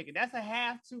gonna make it. That's a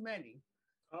half too many.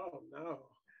 Oh no.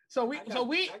 So we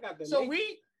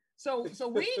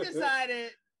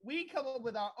decided we come up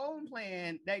with our own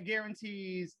plan that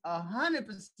guarantees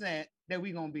 100% that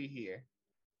we gonna be here.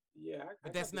 Yeah,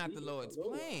 but that's not the Lord's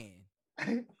plan.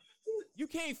 You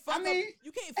can't fuck up.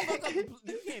 You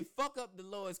can't fuck up the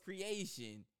Lord's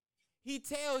creation. He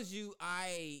tells you,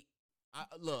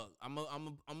 look, I'm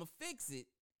a fix it.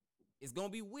 It's gonna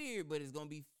be weird, but it's gonna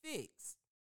be fixed.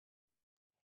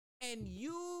 And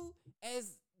you,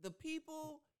 as the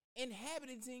people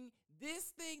inhabiting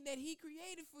this thing that He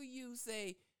created for you,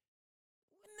 say,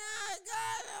 "Nah,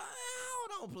 God,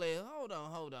 hold on, player. Hold on.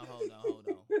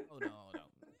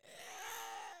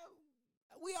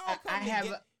 We all come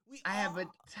I have a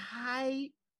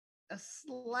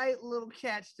slight little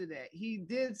catch to that. He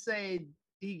did say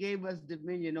He gave us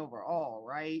dominion over all,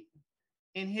 right?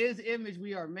 In His image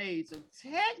we are made. So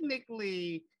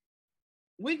technically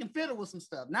we can fiddle with some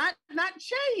stuff. Not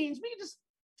change. We can just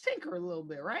tinker a little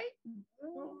bit, right?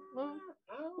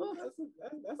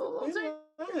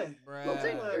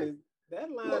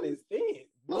 That line is thin.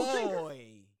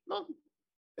 Boy.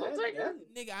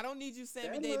 Nigga, I don't need you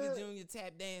Sammy Davis Jr.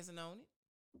 tap dancing on it.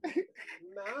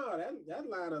 No, that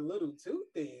line a little too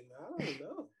thin. I don't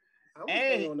know. I'm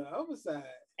staying on the other side.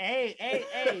 Hey.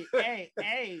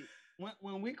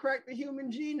 When we cracked the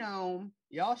human genome,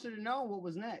 y'all should have known what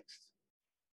was next.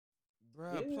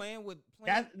 Bro, playing with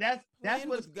that's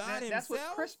what God that's what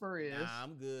himself? CRISPR is. Nah,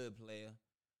 I'm good, player.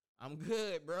 I'm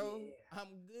good, bro. Yeah.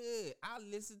 I'm good. I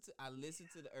listen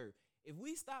to the earth. If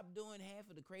we stop doing half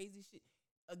of the crazy shit,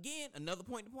 again, another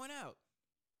point to point out.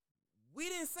 We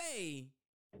didn't say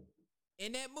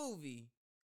in that movie,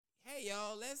 hey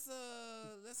y'all, let's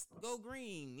go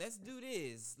green. Let's do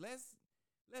this. Let's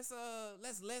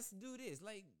do this.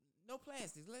 Like no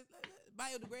plastics. Let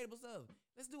biodegradable stuff.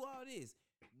 Let's do all this.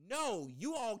 No,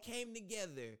 you all came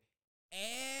together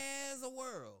as a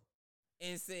world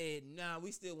and said, nah,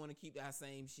 we still want to keep our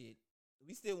same shit.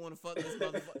 We still want to fuck this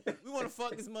motherfucker. We want to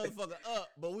fuck this motherfucker up,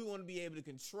 but we want to be able to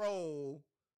control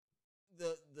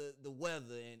the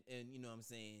weather and you know what I'm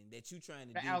saying, that you trying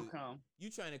to the outcome. You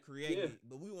trying to create it,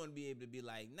 but we want to be able to be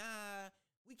like, nah,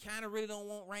 we kind of really don't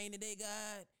want rain today,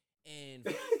 God, and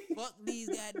fuck these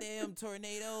goddamn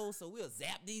tornadoes, so we'll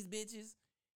zap these bitches.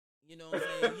 You know what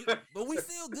I'm saying? But we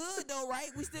still good though, right?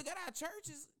 We still got our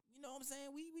churches. You know what I'm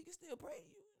saying? We can still pray.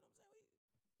 You know what I'm saying?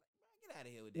 Get out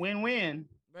of here with that. Win-win.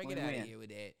 Get out of here with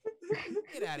that.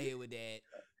 Get out of here with that.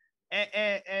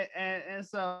 And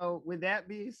so with that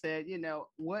being said, you know,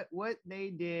 what they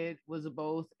did was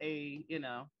both a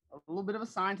little bit of a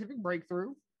scientific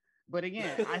breakthrough. But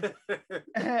again,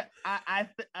 I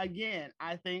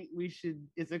think we should,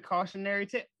 it's a cautionary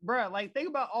tip. Bruh, like think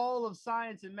about all of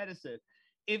science and medicine.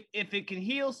 If it can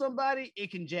heal somebody,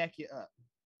 it can jack you up.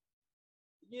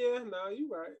 Yeah, no, you're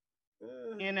right.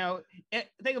 You know,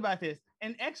 think about this.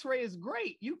 An X-ray is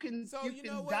great. You can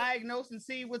diagnose and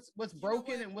see what's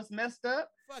broken and what's messed up.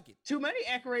 Fuck it. Too many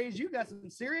X-rays, you got some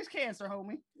serious cancer,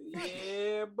 homie.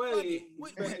 Yeah, buddy.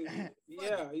 You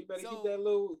better keep that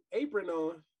little apron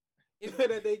on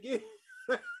that they get.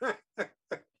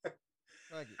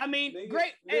 I mean,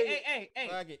 great.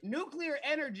 Hey. Nuclear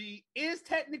energy is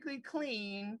technically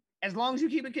clean as long as you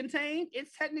keep it contained.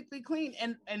 It's technically clean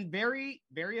and very,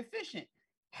 very efficient.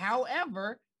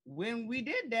 However, when we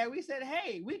did that, we said,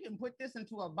 hey, we can put this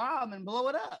into a bomb and blow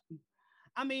it up.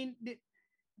 I mean,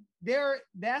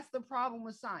 that's the problem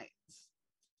with science.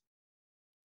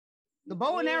 The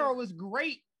bow and arrow was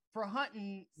great for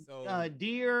hunting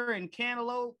deer and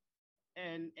cantaloupe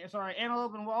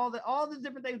antelope and all the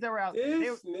different things that were out there.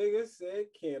 This nigga said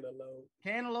cantaloupe.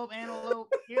 Cantaloupe,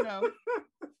 antelope, you know.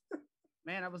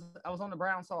 Man, I was on the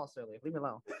brown sauce earlier. Leave me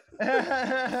alone.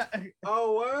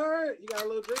 Oh, word? You got a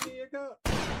little drink in your cup?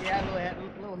 Yeah, I had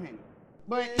a little hint.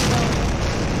 But you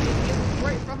know, it's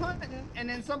great for hunting. And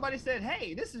then somebody said,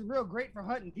 hey, this is real great for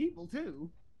hunting people too.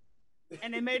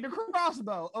 And they made the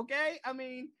crossbow, okay? I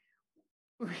mean,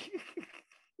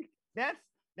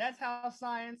 that's how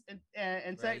science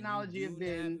and technology have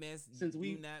been since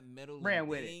we ran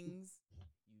with it. You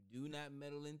do not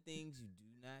meddle in things. You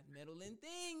do not meddle in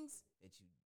things that you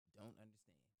don't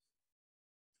understand.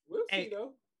 We'll see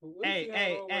though. We'll see how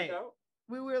it all work out.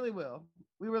 We really will.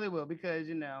 We really will, because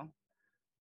you know,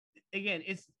 again,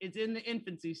 it's in the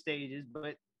infancy stages,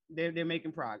 but they're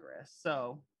making progress.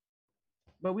 So,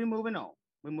 but we're moving on.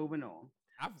 We're moving on.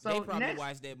 They probably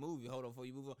watched that movie. Hold on, before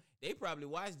you move on. They probably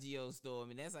watched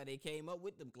Geostorm, and that's how they came up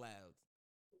with them clouds.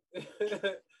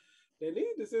 They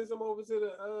need to send some over to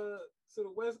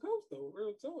the West Coast though.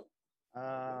 Real talk.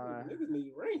 Niggas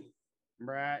need rain.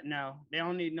 Right. No, they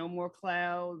don't need no more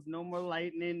clouds, no more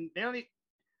lightning. They don't need.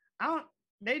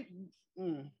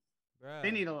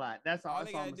 They need a lot. That's all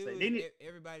I'm gonna say. They need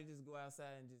everybody just go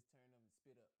outside and just turn them and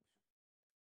spit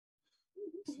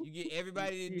up. You get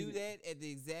everybody to do that at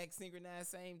the exact synchronized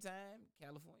same time,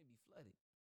 California be flooded.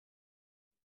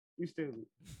 You stupid.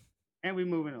 And we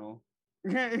moving on.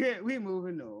 We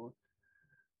moving on.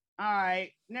 All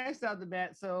right. Next out the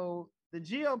bat. So the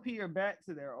GOP are back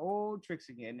to their old tricks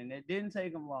again, and it didn't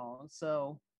take them long.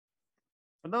 So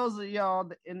for those of y'all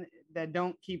that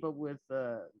don't keep up with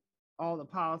all the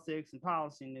politics and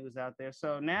policy news out there,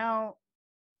 so now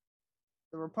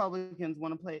the Republicans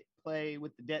want to play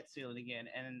with the debt ceiling again,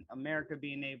 and America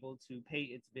being able to pay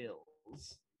its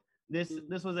bills.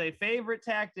 This was a favorite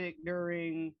tactic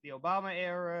during the Obama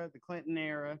era, the Clinton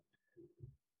era,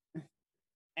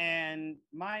 and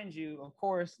mind you, of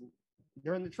course,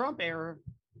 during the Trump era,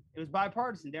 it was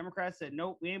bipartisan. Democrats said,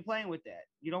 nope, we ain't playing with that.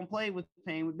 You don't play with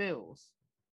paying with bills.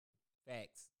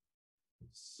 Facts.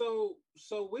 So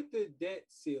with the debt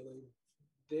ceiling,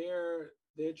 they're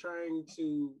trying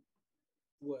to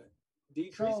what?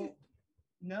 Decrease it?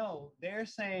 No, they're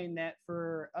saying that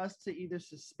for us to either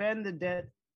suspend the debt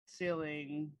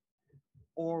ceiling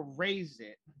or raise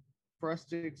it, for us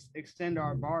to extend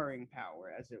our borrowing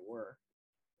power, as it were,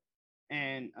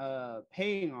 and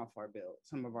paying off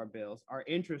some of our bills, our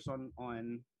interest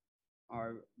on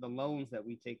the loans that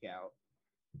we take out.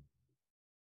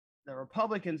 The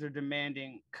Republicans are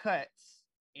demanding cuts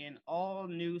in all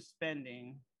new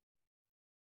spending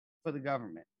for the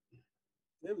government.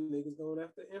 Them niggas going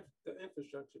after the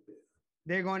infrastructure bill.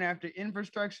 They're going after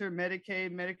infrastructure,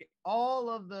 Medicaid,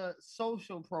 all of the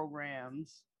social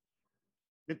programs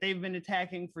that they've been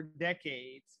attacking for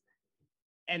decades.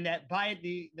 And that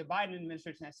the Biden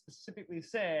administration has specifically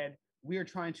said, we are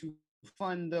trying to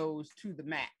fund those to the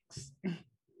max.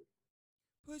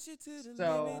 Push it to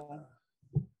the limit.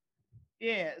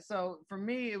 Yeah, so for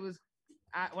me, it was,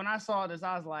 when I saw this,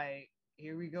 I was like,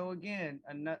 here we go again.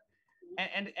 And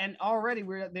already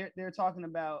they're talking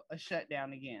about a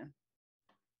shutdown again.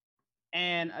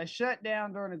 And a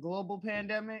shutdown during a global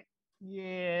pandemic,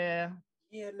 yeah.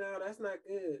 Yeah, no, that's not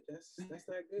good. That's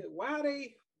not good. Why are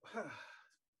they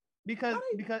because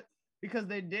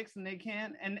they're dicks and they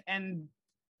can, and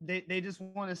they just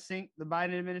want to sink the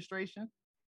Biden administration.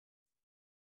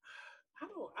 I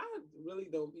really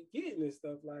don't be getting this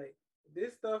stuff. Like,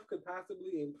 this stuff could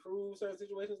possibly improve certain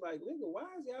situations. Like, nigga, why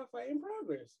is y'all fighting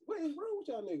progress? What is wrong with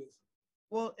y'all niggas?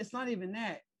 Well, it's not even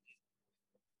that.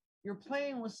 You're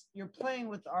playing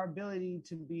with our ability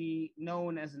to be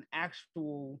known as an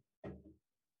actual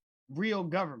real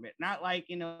government, not like,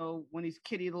 when these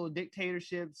kitty little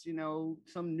dictatorships,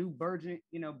 some new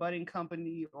budding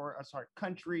company or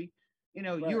country,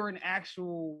 right. You're an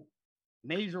actual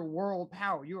major world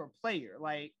power. You're a player.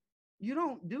 Like, you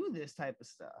don't do this type of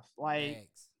stuff. Like,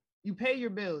 thanks. You pay your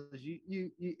bills.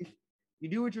 You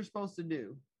do what you're supposed to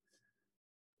do.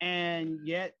 And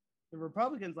yet the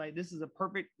Republicans, like, this is a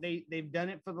perfect, they've done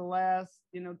it for the last,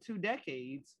 2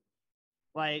 decades.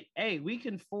 Like, hey, we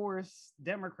can force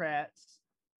Democrats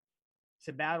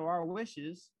to battle our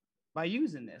wishes by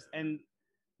using this. And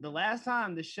the last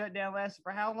time the shutdown lasted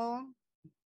for how long?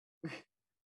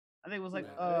 I think it was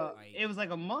it was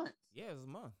like a month. Yeah, it was a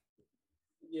month.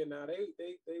 Yeah, no, they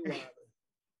wild.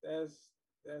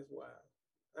 That's wild.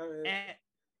 I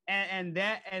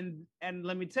mean, and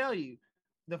let me tell you,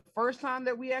 the first time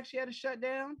that we actually had a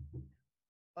shutdown,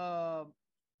 our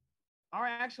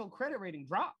actual credit rating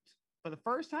dropped for the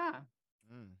first time.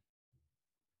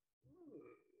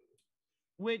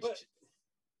 Which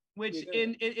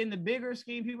in the bigger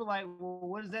scheme, people are like, well,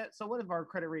 what is that? So what if our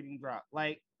credit rating dropped?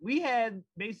 Like, we had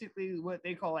basically what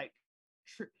they call like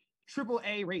triple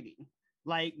A rating.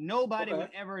 Like, nobody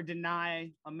would ever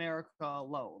deny America a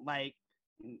loan. Like,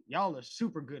 y'all are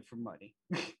super good for money.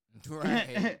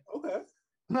 Right. Okay.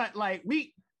 But like,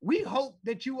 we hope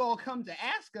that you all come to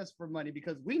ask us for money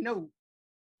because we know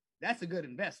that's a good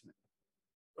investment.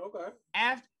 Okay.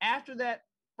 After that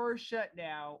first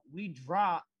shutdown, we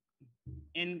dropped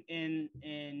in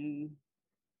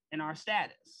our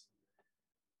status.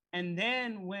 And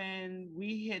then when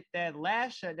we hit that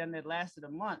last shutdown that lasted a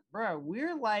month, bro,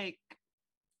 we're like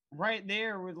right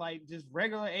there with like just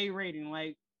regular A rating.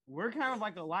 Like, we're kind of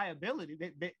like a liability.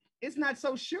 It's not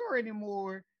so sure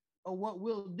anymore of what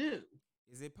we'll do.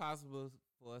 Is it possible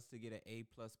for us to get an A++?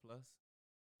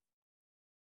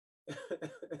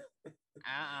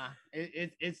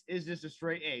 It's just a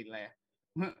straight A, lad.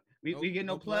 We get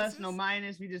no plus, no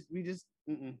minus. We just be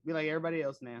like everybody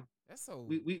else now. That's so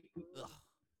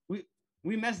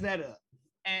we messed that up.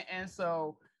 And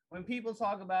so when people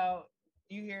talk about,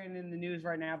 you hearing in the news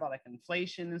right now about like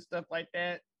inflation and stuff like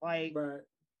that, like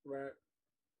right.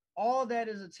 All that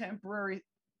is a temporary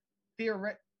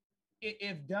theory.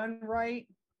 If done right,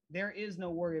 there is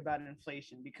no worry about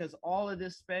inflation because all of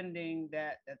this spending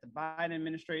that the Biden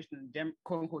administration and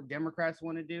quote unquote Democrats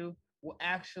want to do will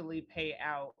actually pay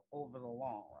out over the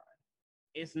long run.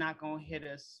 It's not going to hit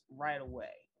us right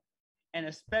away. And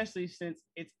especially since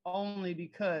it's only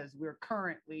because we're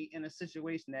currently in a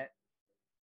situation that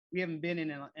we haven't been in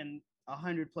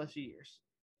 100+ years.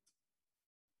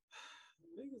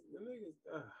 Niggas,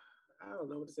 I don't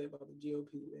know what to say about the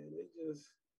GOP, man.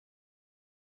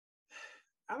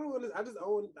 I just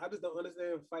don't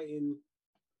understand fighting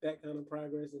that kind of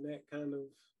progress and that kind of,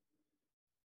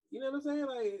 you know what I'm saying?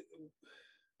 Like,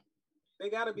 they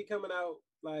got to be coming out,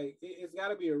 like, it's got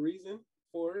to be a reason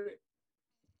for it.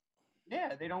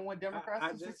 Yeah, they don't want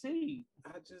Democrats to succeed.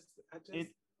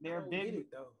 They're big. Get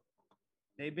it, though.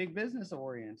 They big business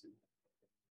oriented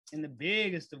in the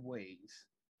biggest of ways.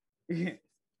 I'm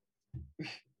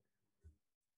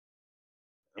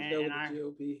done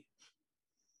with the GOP.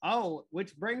 Oh,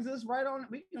 which brings us right on.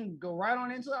 We can go right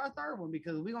on into our third one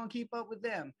because we're gonna keep up with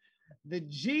them. The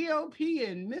GOP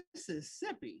in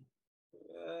Mississippi.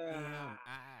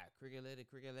 Cricket-legged,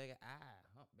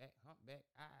 humpback,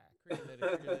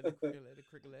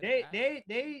 cricket-legged.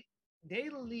 They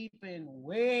leaping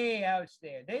way out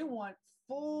there. They want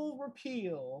full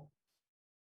repeal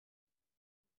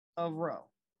of Roe.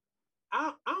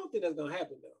 I don't think that's gonna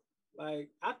happen though. Like,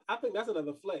 I think that's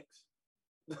another flex.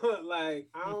 Like,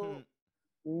 I don't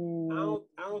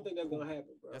think that's gonna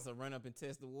happen, bro. That's a run up and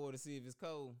test the water to see if it's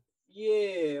cold.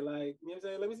 Yeah, like, you know what I'm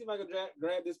saying? Let me see if I can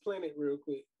grab this planet real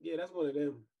quick. Yeah, that's one of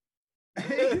them.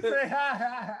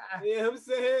 Yeah, I'm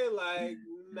saying, like,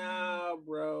 nah,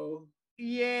 bro.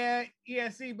 Yeah.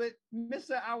 See, but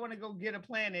Mr. I want to go get a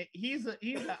planet. He's a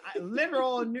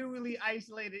literal newly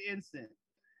isolated incident.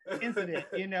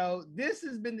 You know, this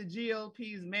has been the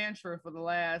GOP's mantra for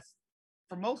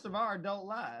most of our adult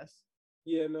lives.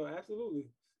 Yeah, no, absolutely,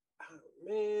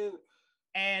 man.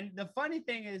 And the funny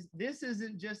thing is, this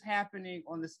isn't just happening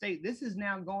on the state. This is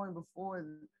now going before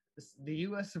the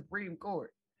U.S. Supreme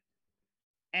Court.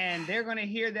 And they're going to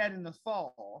hear that in the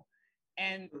fall.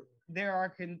 and there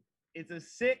are it's a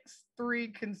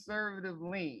 6-3 conservative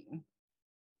lean.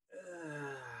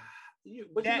 You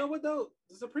know what though?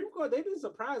 The Supreme Court, they've been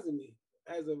surprising me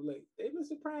as of late. They've been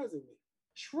surprising me.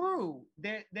 True.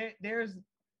 There's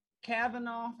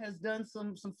Kavanaugh has done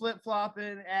some flip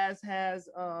flopping, as has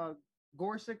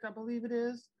Gorsuch, I believe it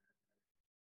is.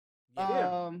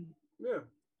 Yeah.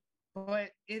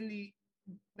 But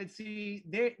see,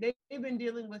 they've been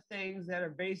dealing with things that are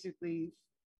basically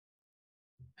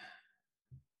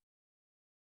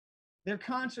they're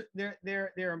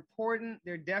important.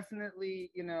 They're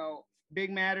definitely, you know,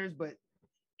 big matters, but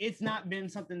it's not been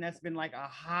something that's been like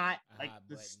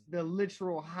the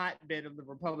literal hotbed of the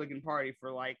Republican Party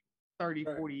for like 30,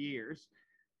 40 years.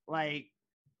 Like,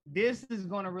 this is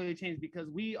going to really change because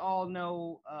we all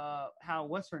know how,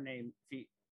 what's her name?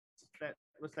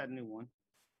 What's that new one?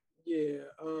 Yeah,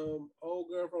 old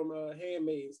girl from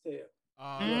Handmaid's Tale.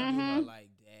 Oh, mm-hmm. Like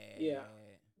that. Yeah.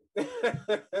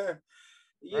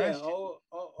 Yeah,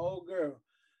 old girl.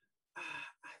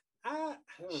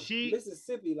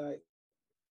 Mississippi, like,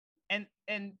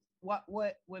 and what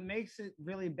makes it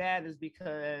really bad is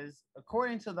because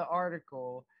according to the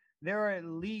article, there are at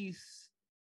least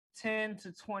 10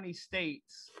 to 20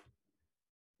 states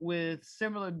with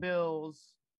similar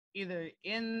bills, either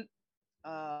in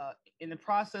the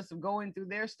process of going through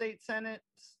their state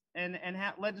senates and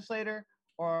legislator,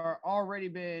 or already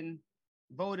been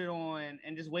voted on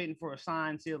and just waiting for a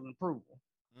sign, seal, and approval.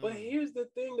 But here's the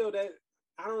thing, though, that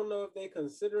I don't know if they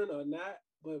considering or not,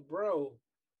 but bro,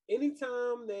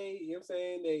 anytime they, you know what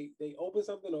I'm saying, they open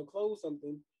something or close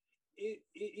something, it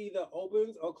either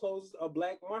opens or closes a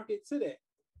black market to that.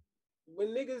 When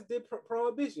niggas did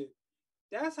prohibition,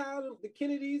 that's how the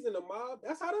Kennedys and the mob,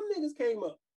 that's how them niggas came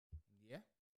up. Yeah.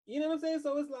 You know what I'm saying?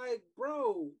 So it's like,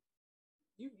 bro,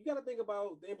 you got to think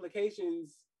about the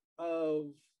implications of,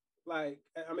 like,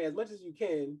 I mean, as much as you can,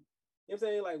 you know what I'm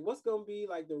saying? Like, what's going to be,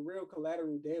 like, the real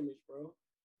collateral damage, bro?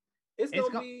 It's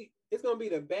going to be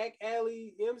the back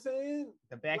alley, you know what I'm saying?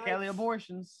 The back alley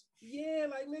abortions. Yeah,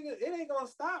 like, nigga, it ain't going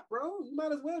to stop, bro. You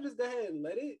might as well just go ahead and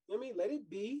let it, you know what I mean? Let it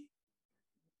be.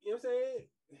 You know what I'm saying?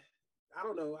 I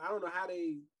don't know how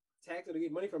they tax it or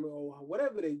get money from it or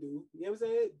whatever they do. You know what I'm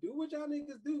saying? Do what y'all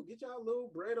niggas do. Get y'all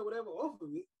little bread or whatever off of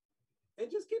it and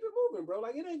just keep it moving, bro.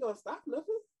 Like, it ain't going to stop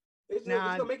nothing. It's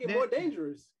going to make it more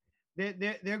dangerous.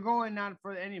 They're going not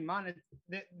for any money.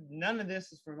 None of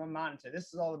this is for monetary.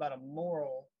 This is all about a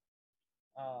moral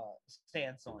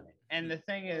stance on it. And the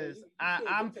thing is,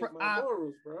 I'm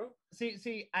morals, bro.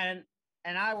 See, and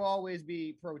I will always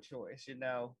be pro-choice. You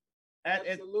know,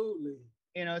 absolutely.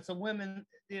 You know, it's a women.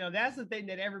 You know, that's the thing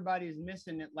that everybody is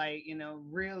missing. It, like, you know,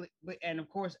 really, and of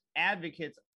course,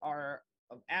 advocates are.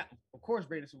 Of course,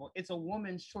 it's a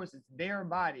woman's choice. It's their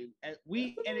body. And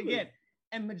again,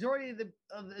 and majority of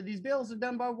these bills are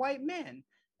done by white men.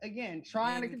 Again,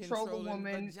 trying to control the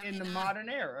woman in the modern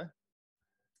era.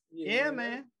 Yeah,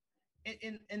 man.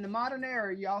 In the modern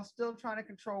era, y'all still trying to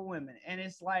control women, and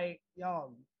it's like,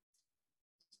 y'all,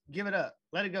 give it up,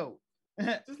 let it go.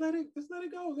 just let it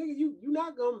go, nigga. You're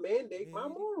not gonna mandate my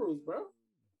morals, bro.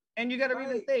 And you got to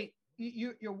really think.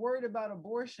 You're worried about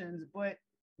abortions, but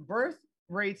birth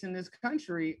rates in this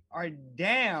country are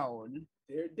down.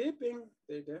 They're dipping.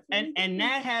 They're definitely and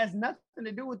that has nothing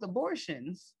to do with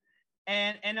abortions.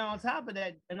 And on top of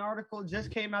that, an article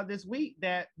just came out this week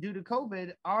that due to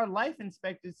COVID, our life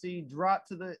expectancy dropped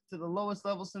to the lowest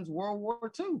level since World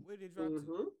War II. Where did it drop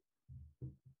to?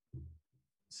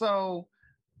 So,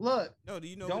 look. No, do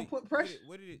you know? Don't put pressure.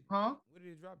 Where did it drop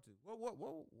to?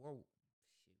 Whoa. Shit.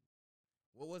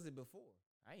 What was it before?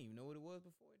 I didn't even know what it was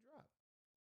before it dropped.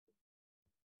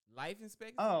 Life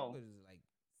expectancy? Oh. What is it, like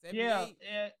 78?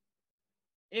 Yeah.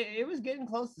 It was getting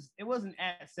close to, it wasn't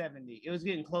at 70. It was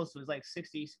getting close. It was like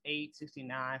 68,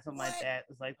 69, something like that.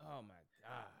 It's like, oh my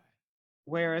God.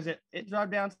 Whereas it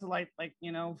dropped down to like,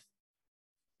 you know,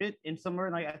 it in somewhere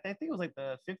like, I think it was like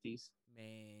the 50s.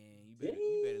 Man,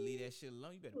 you better leave that shit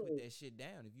alone. You better put that shit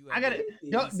down. If you I gotta,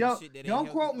 don't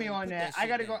quote me on that. I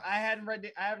gotta go. I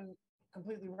haven't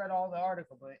completely read all the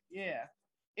article, but yeah.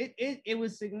 It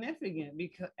was significant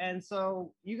because, and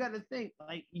so you got to think,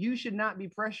 like, you should not be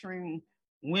pressuring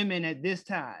women at this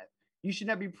time. You should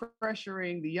not be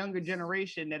pressuring the younger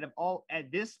generation that have all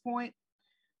at this point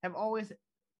have always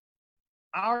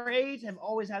our age have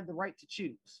always had the right to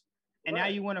choose, and now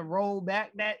you want to roll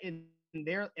back that in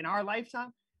our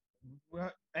lifetime.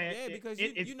 Well, Yeah, because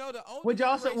you know the older would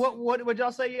y'all say generation- what would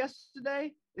y'all say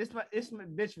yesterday? This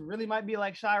bitch really might be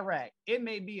like Chirac. It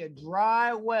may be a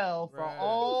dry well for Right.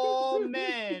 all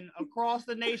men across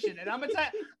the nation. And I'm gonna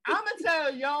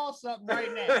tell y'all something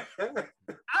right now.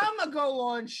 I'm gonna go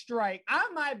on strike. I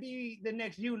might be the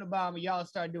next Unabomber. Y'all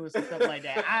start doing some stuff like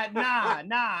that.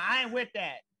 I ain't with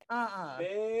that.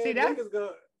 Man, See that?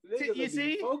 niggas you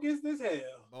see? focused as hell.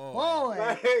 Boy.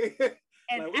 Like,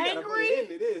 And we gotta put an end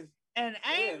to this. And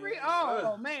angry. Yeah.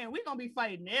 Oh man, we gonna be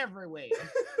fighting everywhere.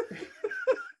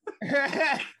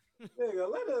 Nigga,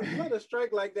 let a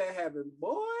strike like that happen,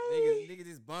 boy. Nigga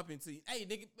just bump into you. Hey,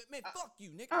 nigga, man, fuck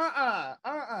you, nigga.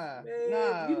 Man,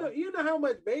 No. you know how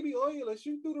much baby oil will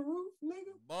shoot through the roof,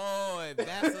 nigga? Boy,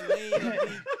 Vaseline will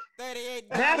be $38.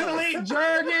 Vaseline,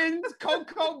 Jergens,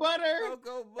 cocoa butter.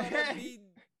 Cocoa butter be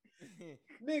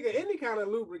Nigga, any kind of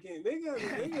lubricant, nigga.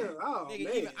 Oh nigga,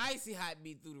 man, even icy hot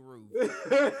be through the roof.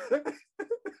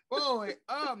 Boy,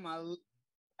 oh my.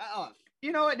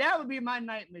 You know what? That would be my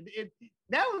nightmare.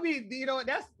 That would be, you know,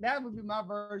 that would be my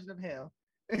version of hell.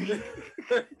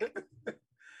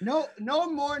 No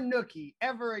more nookie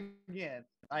ever again.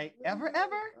 Like ever.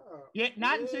 Yeah,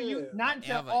 not until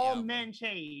Ever, all ever. men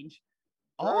change.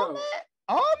 Bro.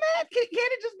 All men? Can't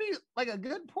it just be like a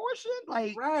good portion?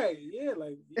 Like, Right? Yeah,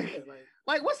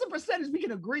 like what's the percentage we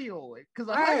can agree on? Because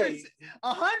Right.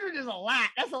 100 is a lot.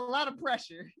 That's a lot of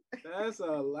pressure. That's a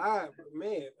lot, but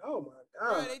man. Oh my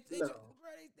Bro, god. they no. try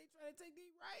to take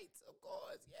these rights, of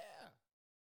course, yeah.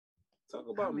 Talk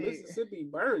about I mean- Mississippi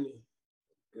burning.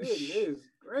 Goodness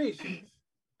gracious.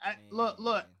 Look,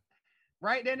 Man.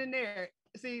 right then and there.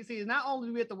 See, not only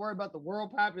do we have to worry about the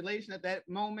world population at that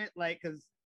moment, like, because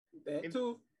That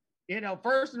too. you know,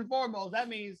 first and foremost, that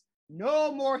means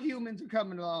no more humans are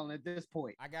coming along at this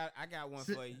point. I got one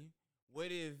for you.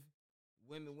 What if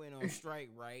women went on strike,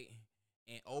 right?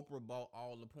 And Oprah bought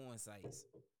all the porn sites.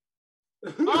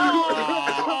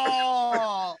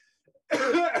 Oh,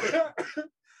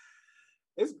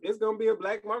 it's gonna be a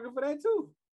black market for that too.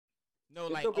 No,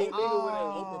 It's like gonna be a Oprah, nigga with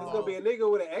Oprah it's bought- gonna be a nigga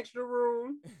with an extra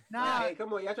room. nah, Hey,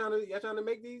 come on, y'all trying to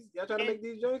make these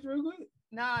joints real quick?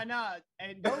 nah,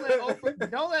 and don't let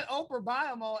Oprah buy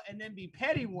them all and then be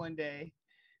petty one day,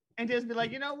 and just be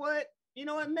like, you know what,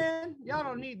 man, y'all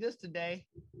don't need this today.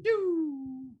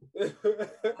 Doo.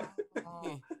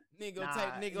 Oh. Nigga Nah,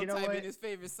 type you know type what? in his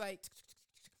favorite site.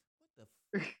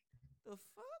 What the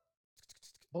fuck?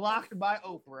 Blocked by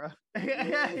Oprah.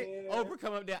 Yeah. Oprah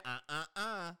come up there.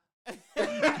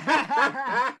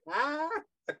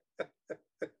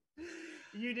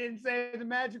 You didn't say the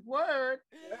magic word.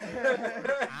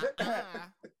 Uh-uh.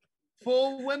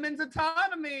 Full women's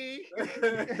autonomy.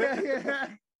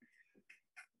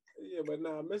 Yeah, but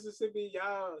nah, Mississippi,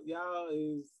 y'all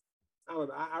is, I don't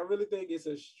know. I really think it's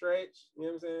a stretch. You know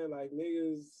what I'm saying? Like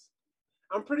niggas,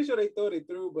 I'm pretty sure they thought it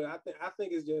through, but I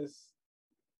think it's just,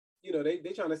 you know, they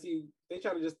trying to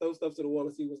just throw stuff to the wall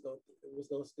and see what's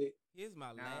gonna stick. Here's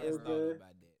my Nah, last thought okay.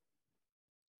 about that.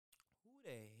 Who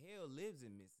the hell lives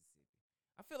in Mississippi?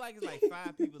 I feel like it's like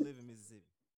 5 people live in Mississippi.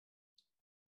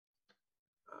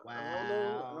 I don't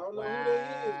know who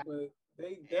they is, but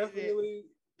they definitely.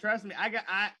 Trust me, my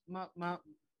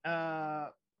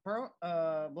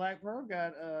Black Pearl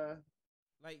got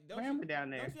Like, family down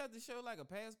there. Don't you have to show like a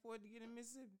passport to get in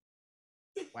Mississippi?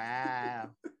 Wow.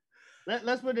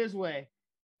 Let's put it this way.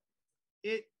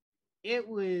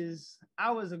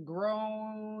 I was a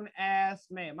grown ass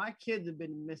man. My kids have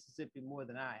been in Mississippi more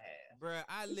than I have. Bruh,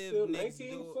 I It's live still next door.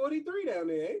 1943 down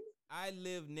there, ain't it? I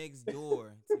lived next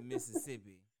door to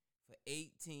Mississippi for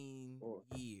 18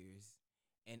 years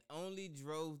and only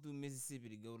drove through Mississippi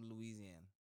to go to Louisiana.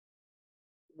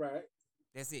 Right.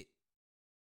 That's it.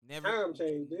 Never Time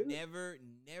changed, didn't it?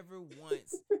 never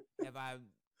once have I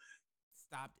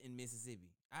stopped in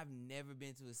Mississippi. I've never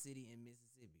been to a city in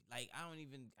Mississippi. Like, I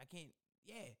can't,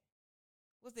 yeah.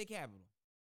 What's their capital?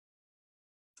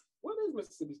 What is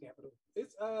Mississippi's capital?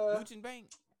 It's Dutchen Bank.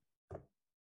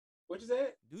 what you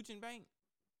said? Dutchen Bank.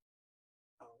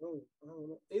 I don't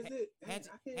know. Is it?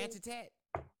 Hatchetat.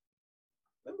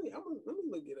 Let me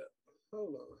look it up.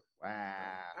 Hold on. Wow.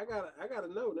 I gotta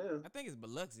know now. I think it's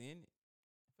Biloxi, isn't it? I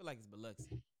feel like it's Biloxi.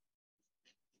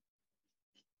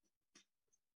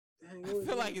 Dang, I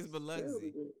feel like it's spell Biloxi.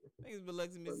 it. I think it's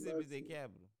Biloxi, Mississippi is their Biloxi.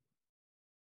 capital.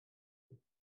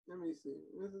 Let me see.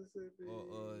 Mississippi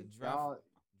Or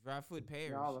Dryfoot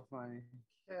Parish. Y'all are funny.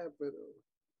 capital.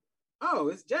 Oh,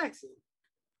 it's Jackson.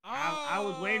 I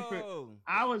was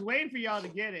waiting for y'all to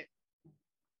get it.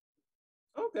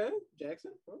 Okay,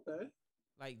 Jackson. Okay.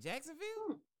 Like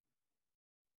Jacksonville?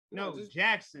 No, just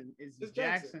Jackson is just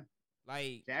Jackson. Jackson.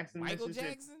 Like Jackson, Michael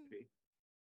Mississippi. Jackson?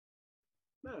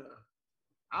 Nah.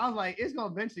 I was like, it's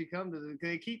gonna eventually come to the because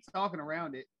they keep talking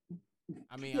around it.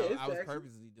 I mean, Yeah, I was Jackson.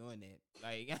 purposely doing that.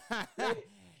 Like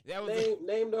that was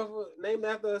named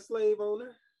after a slave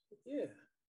owner. Yeah.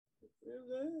 You know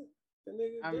what I'm saying? The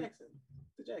nigga Jackson.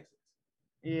 The Jacksons.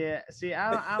 Yeah. See,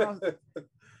 I don't.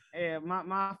 Yeah,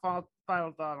 my final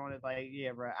thought on it, like,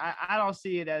 yeah, bro, I don't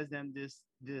see it as them just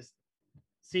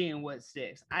seeing what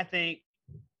sticks. I think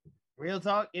real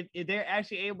talk, if they're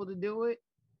actually able to do it,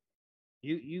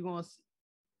 you gonna.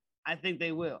 I think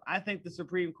they will. I think the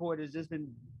Supreme Court has just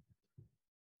been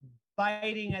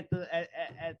biting at the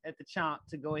chomp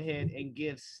to go ahead and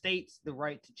give states the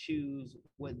right to choose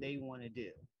what they want to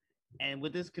do, and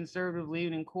with this conservative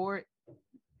leaning court,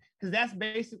 because that's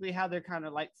basically how they're kind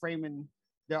of like framing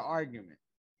their argument,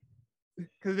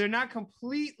 because they're not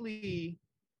completely.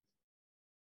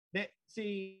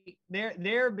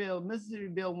 Their bill, Mississippi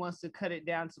bill, wants to cut it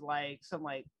down to like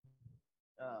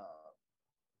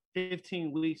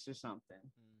 15 weeks or something.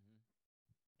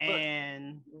 Mm-hmm.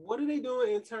 And what are they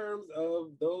doing in terms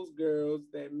of those girls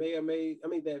that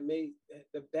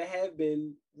that have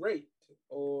been raped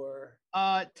or?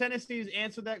 Tennessee's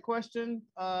answered that question,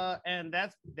 and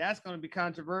that's going to be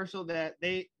controversial. That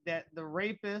the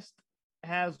rapist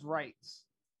has rights.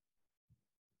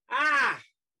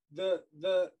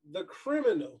 The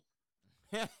criminal.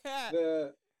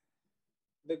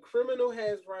 the criminal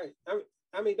has rights.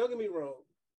 I mean, don't get me wrong.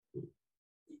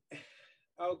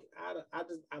 Okay, I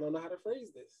don't know how to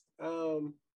phrase this.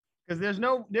 Because there's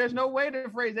no way to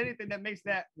phrase anything that makes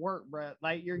that work, bro.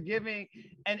 Like you're giving,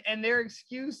 and their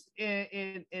excuse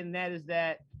in that is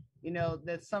that, you know,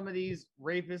 that some of these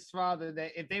rapists' father,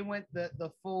 that if they went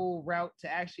the full route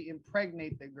to actually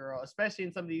impregnate the girl, especially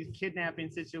in some of these kidnapping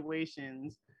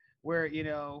situations where, you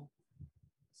know,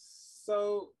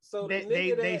 so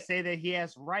they say that he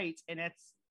has rights, and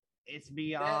it's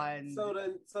beyond. So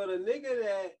the nigga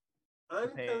that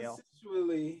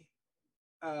unconsensually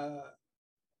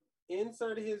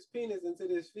inserted his penis into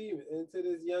this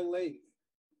young lady,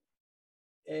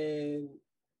 and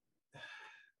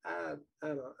I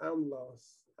don't know, I'm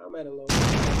lost. I'm at a loss.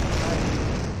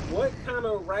 What kind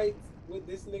of rights would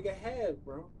this nigga have,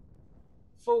 bro?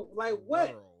 For like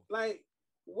what? World. Like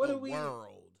what the are we? World.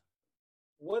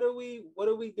 What are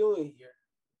we doing here?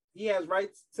 He has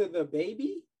rights to the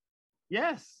baby.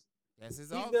 Yes. That's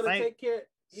his. He's gonna take care.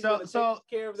 He's gonna take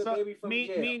care of the baby from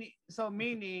jail.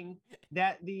 Meaning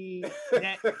that if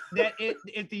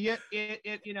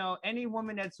you know, any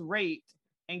woman that's raped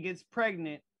and gets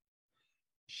pregnant,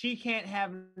 she can't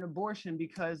have an abortion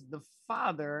because the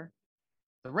father,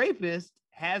 the rapist,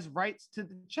 has rights to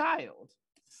the child.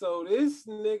 So this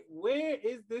nigga, where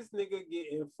is this nigga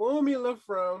getting formula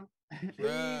from?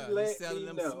 Please let selling me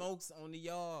them know. Smokes on the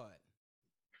yard.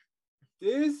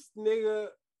 This nigga,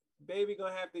 baby,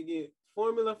 gonna have to get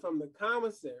formula from the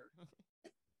commissary.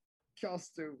 Y'all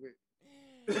stupid.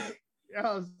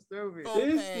 Y'all stupid.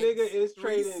 This nigga is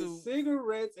trading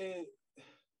cigarettes and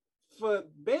for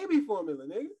baby formula,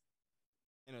 nigga.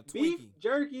 And a beef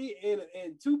jerky and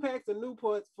 2 packs of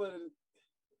Newports for the.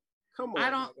 Come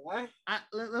on,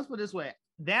 let's put it this way.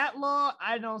 That law,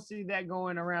 I don't see that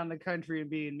going around the country and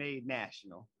being made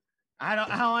national. I don't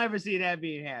ever see that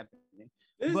being happening.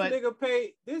 This nigga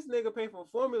pay for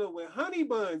formula with honey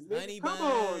buns. Nigga. Come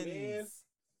on, man.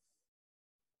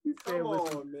 Come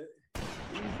on, man.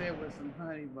 You said with some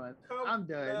honey buns. I'm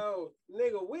done. No,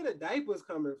 nigga, where the diapers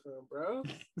coming from, bro?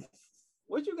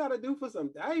 What you gotta do for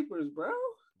some diapers, bro?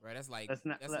 Bro, that's like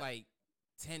like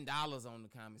 $10 on the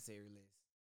commissary list.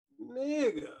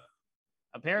 Nigga.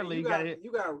 Apparently you got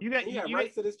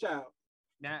rights to this child.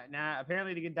 Nah,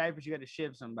 apparently to get diapers you got to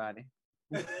ship somebody.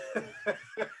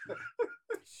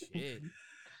 Shit.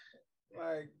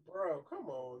 Like, bro, come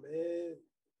on, man.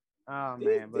 Oh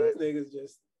these niggas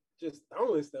just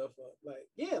throwing stuff up. Like,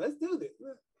 yeah, let's do this.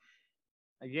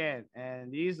 Again,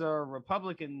 and these are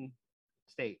Republican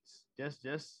states. Just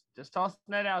tossing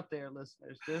that out there,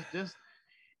 listeners. Just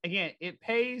again, it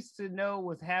pays to know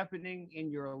what's happening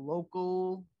in your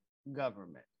local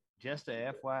government. Just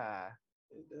a FYI.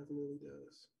 It definitely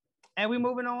does. And we're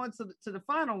moving on to the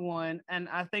final one, and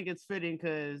I think it's fitting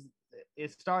because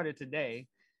it started today.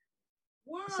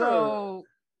 Word. So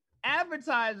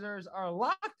advertisers are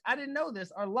locked. I didn't know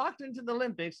this. Are locked into the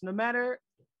Olympics, no matter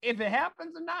if it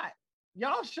happens or not.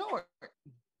 Y'all short.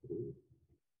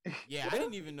 Yeah, I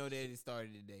didn't even know that it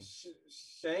started today.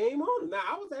 Shame on them. Now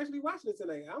I was actually watching it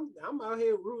tonight. I'm out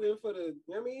here rooting for the, you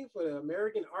know what I mean, for the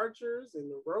American archers and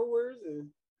the rowers.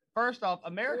 And first off,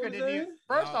 America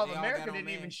didn't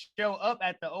even show up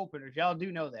at the openers. Y'all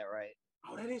do know that, right?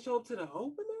 Oh, they didn't show up to the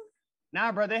opener?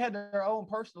 Nah, bro, they had their own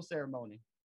personal ceremony.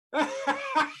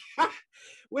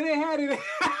 When they had it,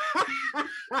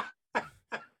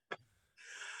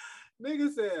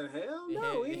 nigga said, "Hell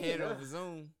no, they had it over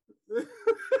Zoom."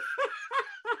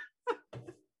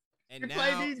 And You now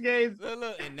play these games.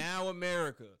 Look, and now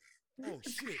America. Oh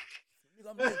shit!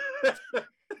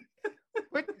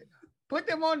 Put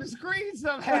them on the screen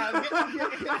somehow.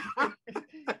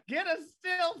 Get a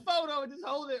still photo and just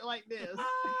hold it like this.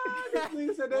 This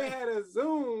nigga said they had a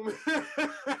Zoom.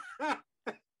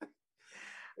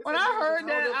 When I heard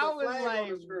that, I was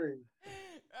like,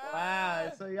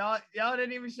 wow. So y'all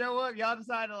didn't even show up. Y'all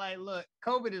decided like, look,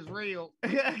 COVID is real.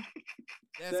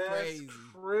 That's crazy.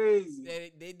 Crazy.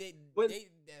 That's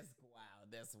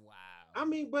wild. That's wild. I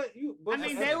mean,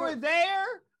 they were there,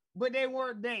 but they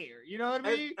weren't there. You know what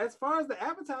I mean? As far as the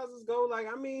advertisers go, like,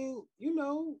 I mean, you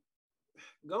know,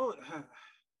 going.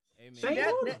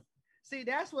 See,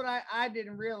 that's what I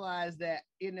didn't realize, that,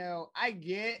 you know, I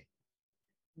get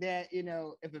that, you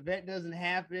know, if an event doesn't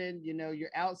happen, you know, you're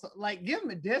out. So, like, give them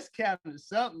a discount or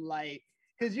something, like,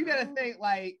 because you got to think,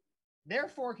 like, they're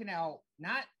forking out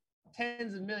not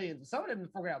tens of millions, some of them are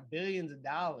forking out billions of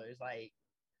dollars, like,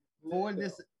 for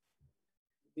this,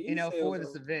 you know, for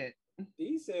this event.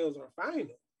 These sales are final.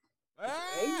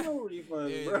 Ain't no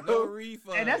refund, bro. No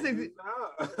refund. And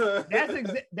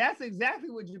that's exactly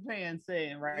what Japan's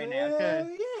saying right now.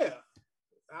 Yeah,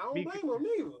 I don't blame them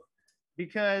either.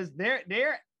 Because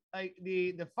they're like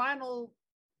the final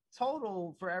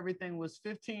total for everything was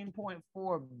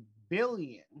 15.4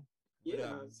 billion.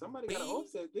 Yeah, somebody gotta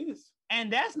offset this.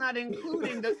 And that's not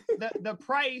including the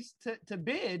price to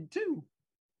bid too.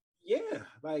 Yeah,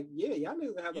 like y'all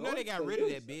niggas have. You know they got rid of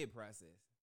that bid process.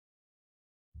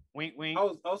 Wink, wink.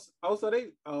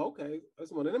 Okay.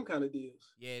 That's one of them kind of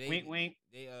deals. Yeah, wink, wink.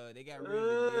 They got rid of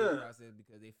the bid process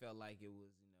because they felt like it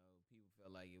was, you know, people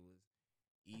felt like it was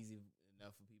easy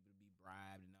enough for people to be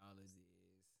bribed and all this is.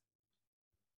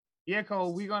 Yeah,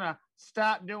 Cole, we're gonna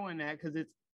stop doing that because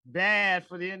it's bad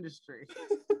for the industry.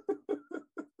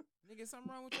 Nigga, something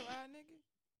wrong with your eye,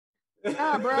 nigga?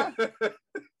 Nah, bro.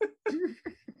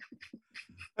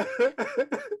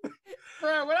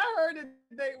 Bro, when I heard it,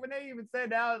 when they even said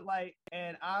that, I was like,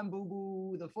 and I'm Boo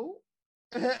Boo the fool.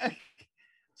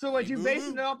 So what, you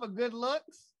basing it off of good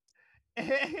looks?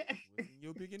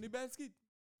 You're picking the basket.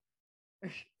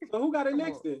 So who got it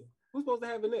next then? Who's supposed to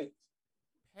have it next?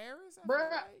 Paris, bro.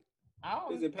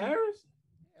 Is it Paris?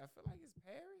 Yeah, I feel like it's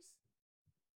Paris.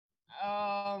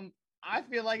 I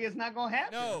feel like it's not gonna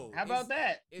happen. No, how about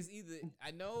that? It's either,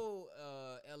 I know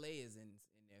LA is in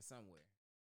there somewhere.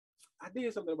 I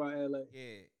did something about LA.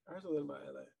 Yeah, I heard something about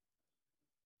LA.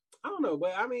 I don't know,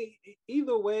 but I mean,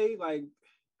 either way, like,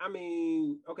 I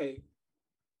mean, okay,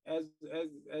 as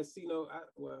Cino,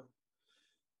 well,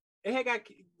 it had got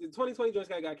the 2020 just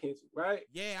got canceled, right?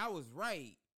 Yeah, I was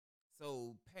right.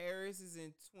 So Paris is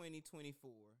in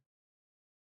 2024.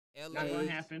 LA, not gonna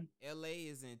happen. LA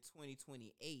is in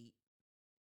 2028.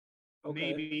 Okay.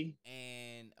 Maybe.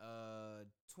 And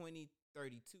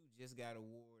 2032 just got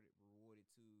rewarded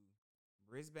to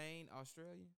Brisbane,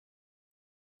 Australia.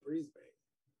 Brisbane.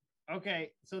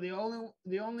 Okay, so the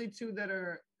only two that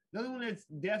are, the only one that's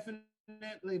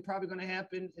definitely probably going to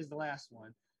happen is the last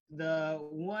one. The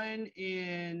one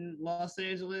in Los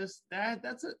Angeles,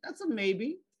 that's a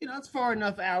maybe. You know, it's far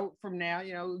enough out from now.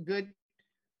 You know, good,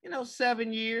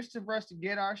 7 years for us to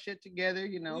get our shit together.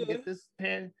 You know, get this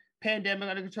pandemic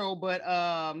under control. But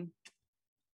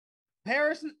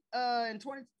Paris in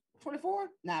 2024,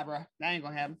 nah, bro, that ain't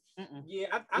gonna happen. Yeah,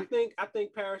 I think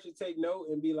Paris should take note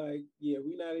and be like, yeah,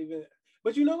 we not even.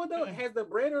 But you know what though? Has the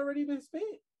bread already been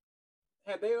spent?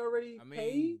 Have they already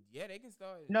paid? Yeah, they can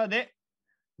start. No, they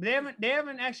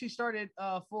haven't actually started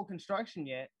full construction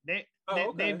yet.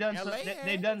 They've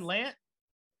done land.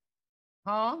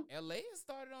 Huh? LA has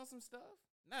started on some stuff.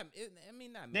 Not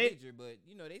major, but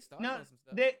they started on some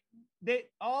stuff.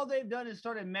 All they've done is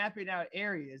started mapping out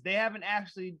areas. They haven't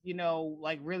actually,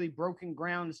 like really broken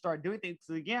ground and start doing things.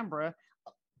 So again, bro,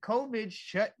 COVID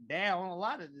shut down a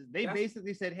lot of this. They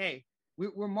basically said, "Hey,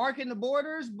 we're marking the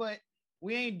borders, but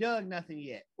we ain't dug nothing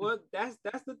yet." Well, that's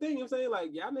the thing. I'm saying,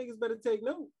 like, y'all niggas better take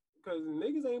note because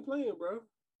niggas ain't playing, bro.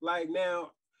 Like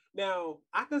now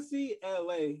I can see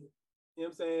LA. You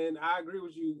know what I'm saying? I agree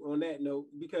with you on that note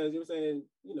because, you know what I'm saying,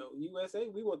 USA,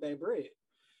 we want that bread.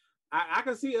 I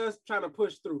can see us trying to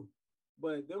push through.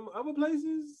 But them other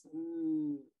places,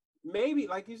 maybe,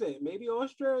 like you said, maybe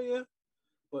Australia,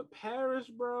 but Paris,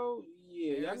 bro,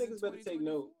 yeah, y'all niggas better take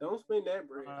note. Don't spend that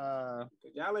bread.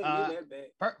 Y'all ain't getting that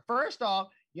back. First off,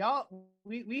 y'all,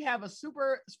 we have a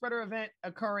super spreader event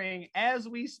occurring as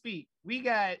we speak. We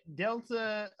got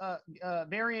Delta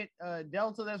variant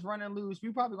Delta that's running loose.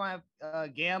 We probably gonna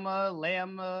have Gamma,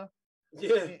 Lambda.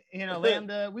 Yeah,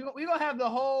 Lambda. We gonna have the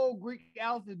whole Greek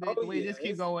alphabet the way this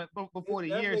keep going before the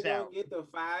year's out. Get the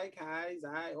Phi, Chi,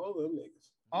 Xi, all them niggas.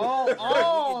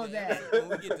 All that. When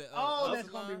we get to, all that's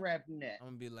gonna be wrapped in that. I'm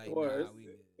gonna be like,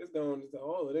 it's going to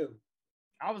all of them.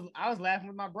 I was laughing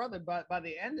with my brother, but by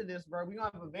the end of this, bro, we gonna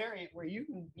have a variant where you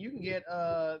can get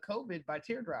COVID by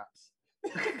teardrops.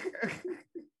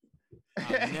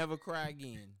 I'll never cry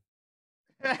again.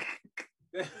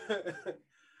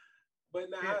 But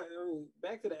now, I mean,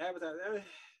 back to the advertising.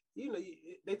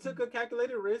 They took a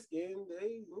calculated risk, and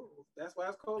that's why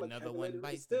it's called another one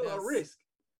bites. Still a risk.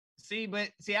 See,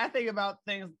 I think about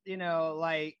things,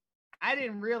 like I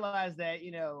didn't realize that,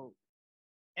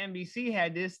 NBC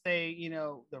had this thing,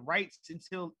 the rights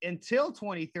until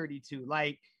 2032.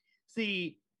 Like,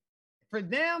 see, for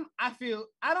them, I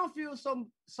don't feel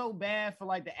so bad for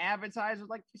like the advertisers.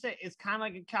 Like you said, it's kind of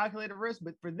like a calculated risk,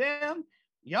 but for them,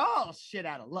 y'all shit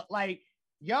out of luck. Like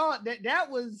y'all,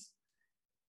 that was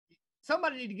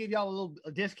somebody need to give y'all a little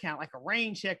discount, like a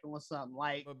rain check or something.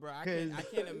 Like, but bro, I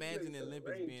can't imagine the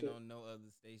Olympics being on no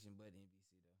other station but NBC though.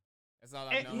 That's all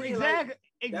I know.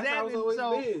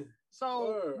 Exactly.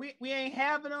 So we ain't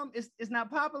having them. It's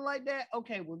not popping like that.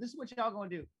 Okay, well, this is what y'all gonna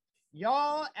do.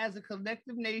 Y'all, as a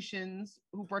collective nations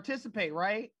who participate,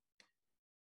 right?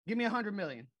 Give me 100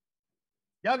 million.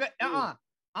 Y'all got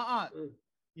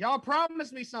Y'all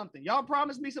promised me something. Y'all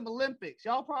promised me some Olympics.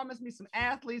 Y'all promised me some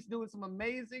athletes doing some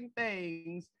amazing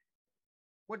things.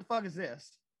 What the fuck is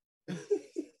this?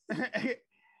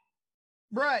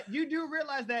 Bruh, you do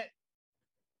realize that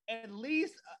at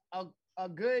least a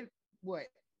good,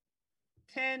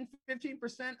 10,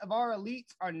 15% of our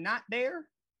elites are not there?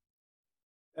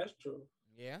 That's true.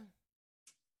 Yeah.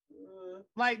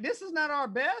 Like, this is not our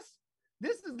best.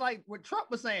 This is like what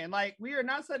Trump was saying. Like, we are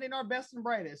not sending our best and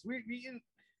brightest. We're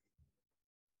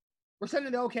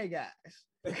sending the okay guys.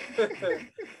 The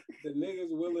niggas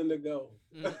willing to go.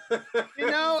 And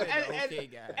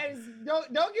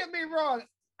don't get me wrong.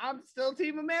 I'm still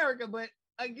Team America, but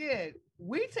again,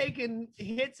 we taking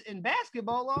hits in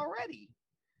basketball already.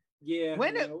 Yeah.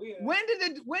 When did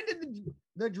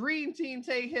the Dream Team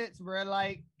take hits, bro?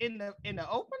 Like in the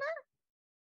opener?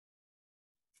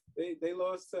 They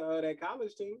lost to that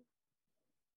college team.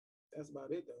 That's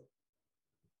about it though.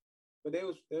 But they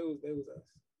was us.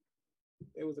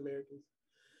 It was Americans.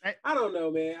 I don't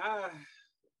know, man.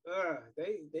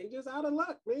 They just out of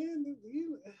luck, man.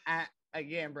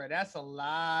 Again, bro, that's a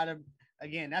lot of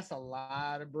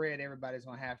bread everybody's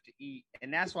gonna have to eat,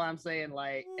 and that's why I'm saying,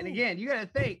 like, and again, you gotta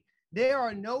think there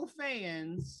are no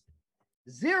fans,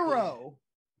 zero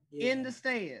in the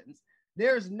stands.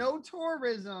 There's no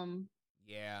tourism.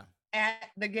 Yeah.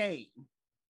 At the game.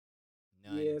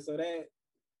 None. Yeah,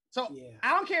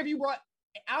 I don't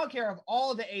care if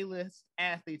all the A-list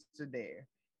athletes are there.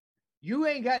 You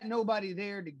ain't got nobody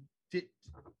there to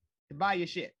buy your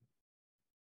shit.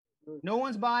 No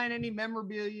one's buying any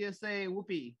memorabilia saying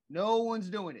whoopee. No one's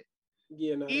doing it.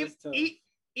 Yeah, no, that's tough.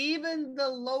 Even the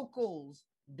locals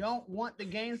don't want the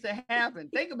games to happen.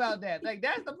 Think about that. Like,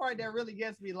 that's the part that really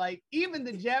gets me. Like, even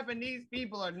the Japanese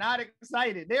people are not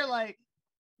excited. They're like,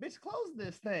 bitch, close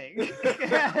this thing.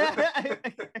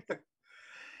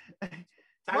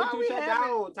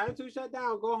 Time to shut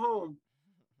down. Go home.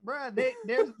 Bruh, they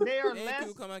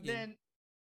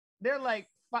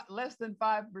are less than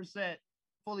 5%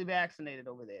 fully vaccinated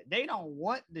over there. They don't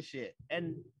want the shit.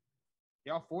 And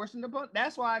y'all forcing the book.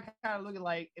 That's why I kind of look at,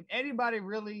 like, if anybody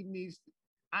really needs,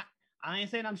 I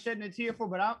ain't saying I'm shedding a tear for,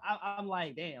 but I'm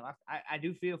like, damn, I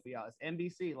do feel for y'all. It's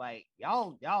NBC. Like,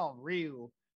 y'all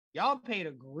real. Y'all paid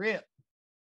a grip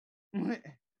to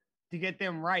get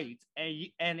them right,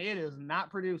 and it is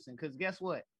not producing. Because guess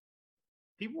what?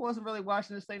 People wasn't really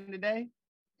watching this thing today.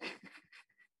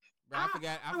 Bro, I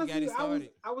forgot it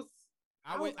started.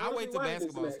 I wait till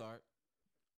basketball start.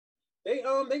 They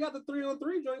got the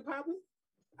 3-on-3 joint popping.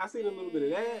 I seen a little bit of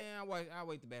that. I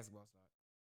wait till basketball start.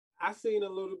 I seen a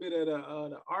little bit of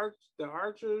the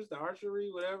archers, the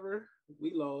archery, whatever.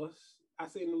 We lost. I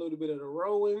seen a little bit of the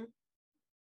rowing.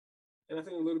 And I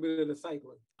seen a little bit of the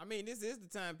cycling. I mean, this is the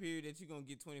time period that you're going to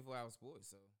get 24-hour sports,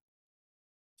 so.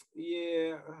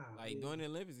 Yeah. During the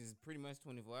Olympics, it's pretty much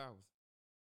 24 hours.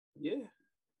 Yeah.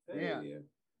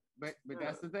 But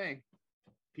that's the thing.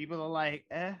 People are like,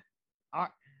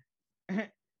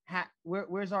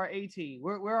 where's our A team?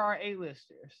 Where are our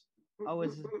A-listers?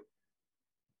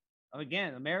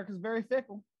 Again, America's very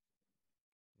fickle.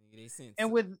 They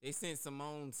sent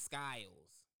Simone Skiles.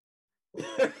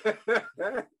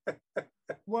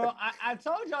 Well, I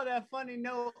told y'all that funny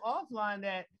note offline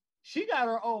that she got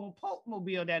her own Pope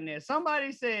mobile down there.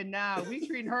 Somebody said, "Nah, we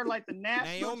treating her like the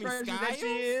national Naomi treasure that she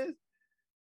Skiles? is."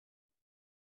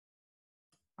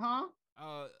 Huh?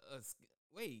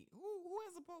 Wait, who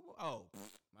has a Popo? Oh,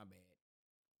 my bad.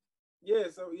 Yeah,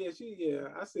 so I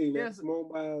seen that. Yes. Simone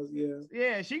Biles, yeah.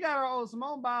 Yeah, she got her own.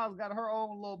 Simone Biles got her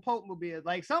own little Pope mobile.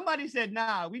 Like somebody said,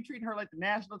 "Nah, we treating her like the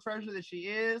national treasure that she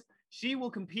is. She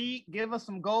will compete, give us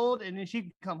some gold, and then she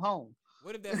can come home."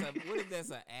 What if that's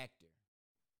an actor?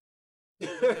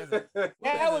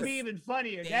 That would be even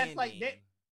funnier. That's like that.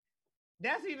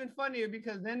 That's even funnier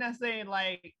because then that's saying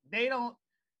like they don't.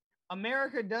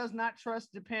 America does not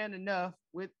trust Japan enough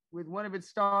with one of its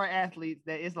star athletes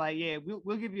that it's like, yeah,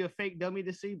 we'll give you a fake dummy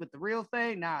to see, but the real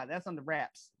thing, nah, that's on the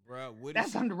wraps. Bro,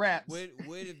 that's on the wraps. What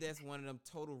if that's one of them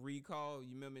Total Recall?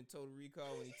 You remember in Total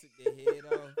Recall when he took their head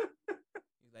off?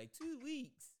 He's like 2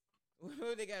 weeks.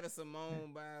 They got a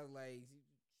Simone Biles like,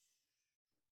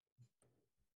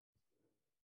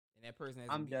 and that person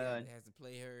has to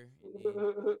play her.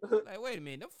 And like, wait a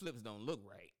minute, them flips don't look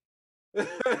right.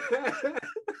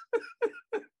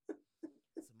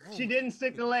 She didn't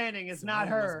stick the landing. It's not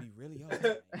her. Must be really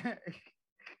hard.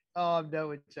 Oh, I'm done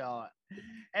with y'all.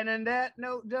 And on that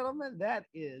note, gentlemen, that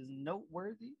is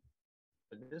noteworthy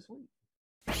for this week.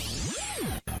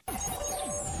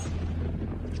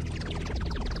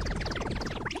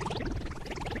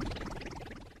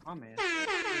 Oh man.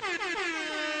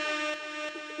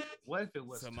 What if it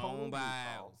was Simone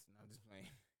Biles? No, I'm just playing.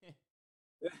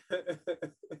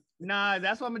 Nah,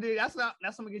 that's what I'm gonna do. That's what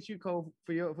I'm gonna get you, Cole,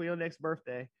 for your next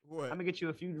birthday. What? I'm gonna get you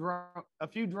a few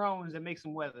drones and make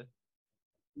some weather.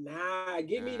 Nah,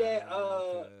 give me that.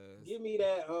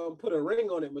 Put a ring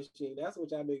on it machine. That's what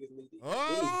y'all niggas need.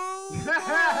 Oh,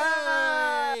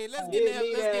 hey, let's get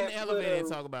in the elevator and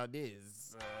talk about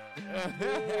this. Yeah,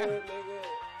 nigga,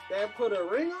 that put a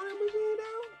ring on it machine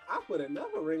though. I put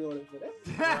another ring on it for that.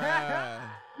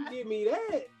 Give me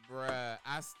that. Bruh,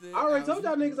 I already told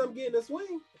y'all niggas I'm getting a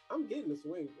swing. I'm getting a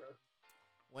swing, bro.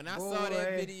 When I saw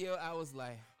that video, I was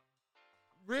like,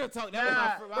 real talk. That was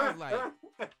my first. I was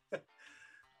like,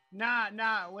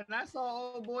 nah. When I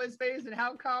saw old boy's face and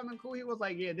how calm and cool he was,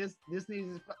 like, yeah, this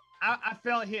needs. I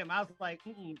felt him. I was like,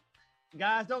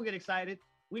 guys, don't get excited.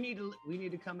 We need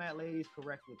to come at ladies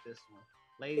correct with this one,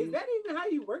 ladies. Is that even how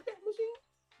you work that machine?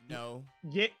 No.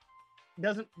 Yeah.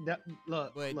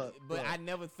 Look. I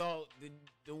never thought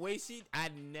the way I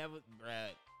never,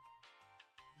 bruh.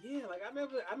 Yeah, like I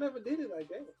never did it like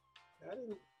that. I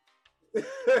didn't.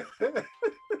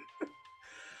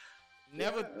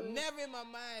 Never in my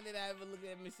mind did I ever look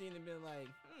at a machine and been like,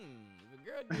 if a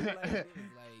girl did it like this,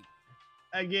 like.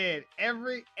 Again,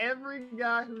 every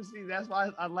guy who sees, that's why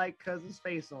I like Cousin's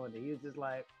face on it. He was just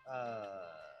like,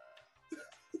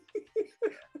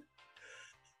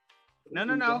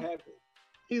 no.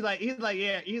 He's like,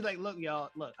 yeah. He's like, look, y'all,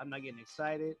 I'm not getting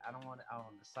excited. I don't want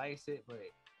to size it, but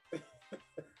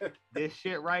this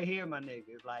shit right here, my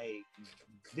nigga, like,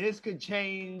 this could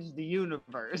change the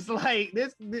universe. Like,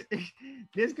 this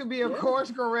could be a course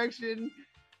correction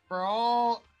for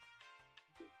all.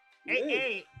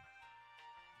 Hey.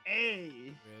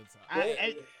 We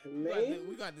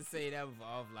got to say that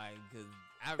offline because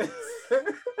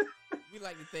we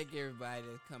like to thank everybody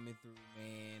that's coming through,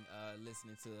 man,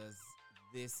 listening to us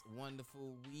this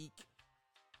wonderful week.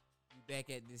 We back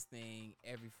at this thing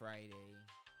every Friday.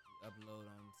 We upload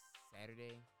on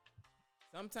Saturday.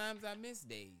 Sometimes I miss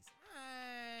days.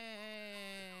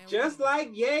 Just like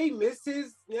Ye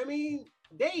misses,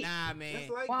 days. Nah, man.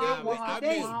 Just like I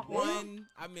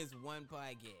missed one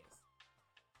podcast.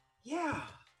 Yeah.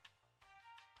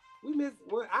 We missed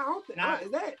one. I don't think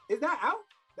is that out?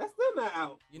 That's still not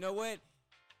out. You know what?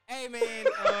 Hey man,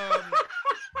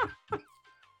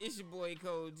 it's your boy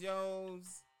Cole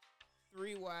Jones,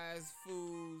 Three Wise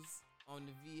Fools on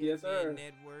the VFN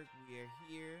Network. We are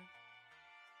here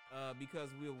because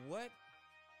we're what?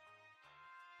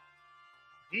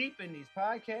 Deep in these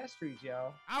podcast streets,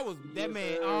 y'all. I was that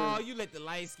man. Sir. Oh, you let the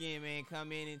light skinned man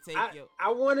come in and take your. I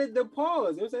wanted the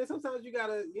pause. You know what I'm saying? Sometimes you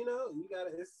gotta.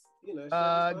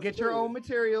 Get your own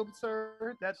material,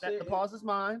 sir. That the pause is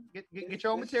mine. Get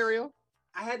your own material.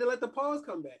 I had to let the pause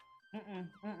come back.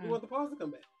 You want the pause to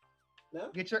come back?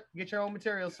 No. Get your own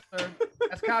material, sir.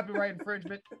 That's copyright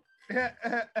infringement.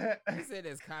 He said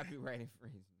that's copyright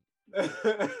infringement.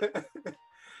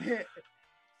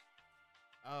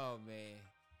 Oh man.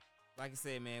 Like I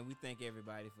said, man, we thank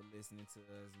everybody for listening to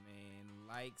us, man.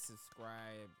 Like,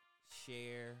 subscribe,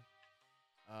 share.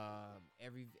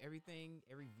 Everything,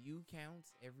 every view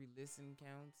counts, every listen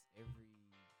counts, every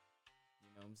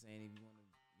know what I'm saying? If you want to,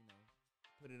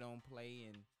 put it on play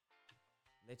and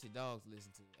let your dogs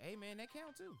listen to it. Hey, man, that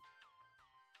count too.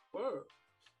 Word.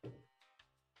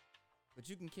 But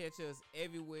you can catch us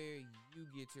everywhere you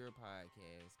get your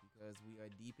podcast because we are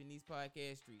deep in these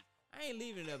podcast streets. I ain't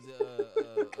leaving it up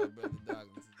to Brother Dog.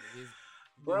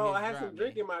 Bro, I have some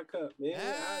drink in my cup, man.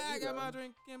 I got my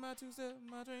drink in my 2 cents.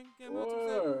 My drink in my 2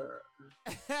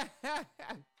 cents.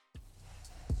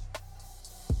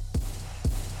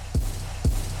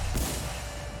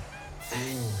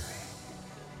 Angry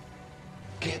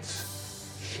gets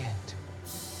shit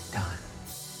done.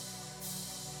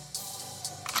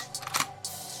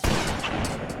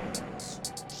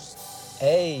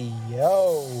 Hey,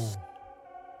 yo.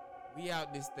 We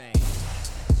out this thing.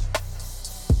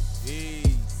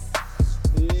 Peace.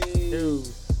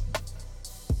 Peace.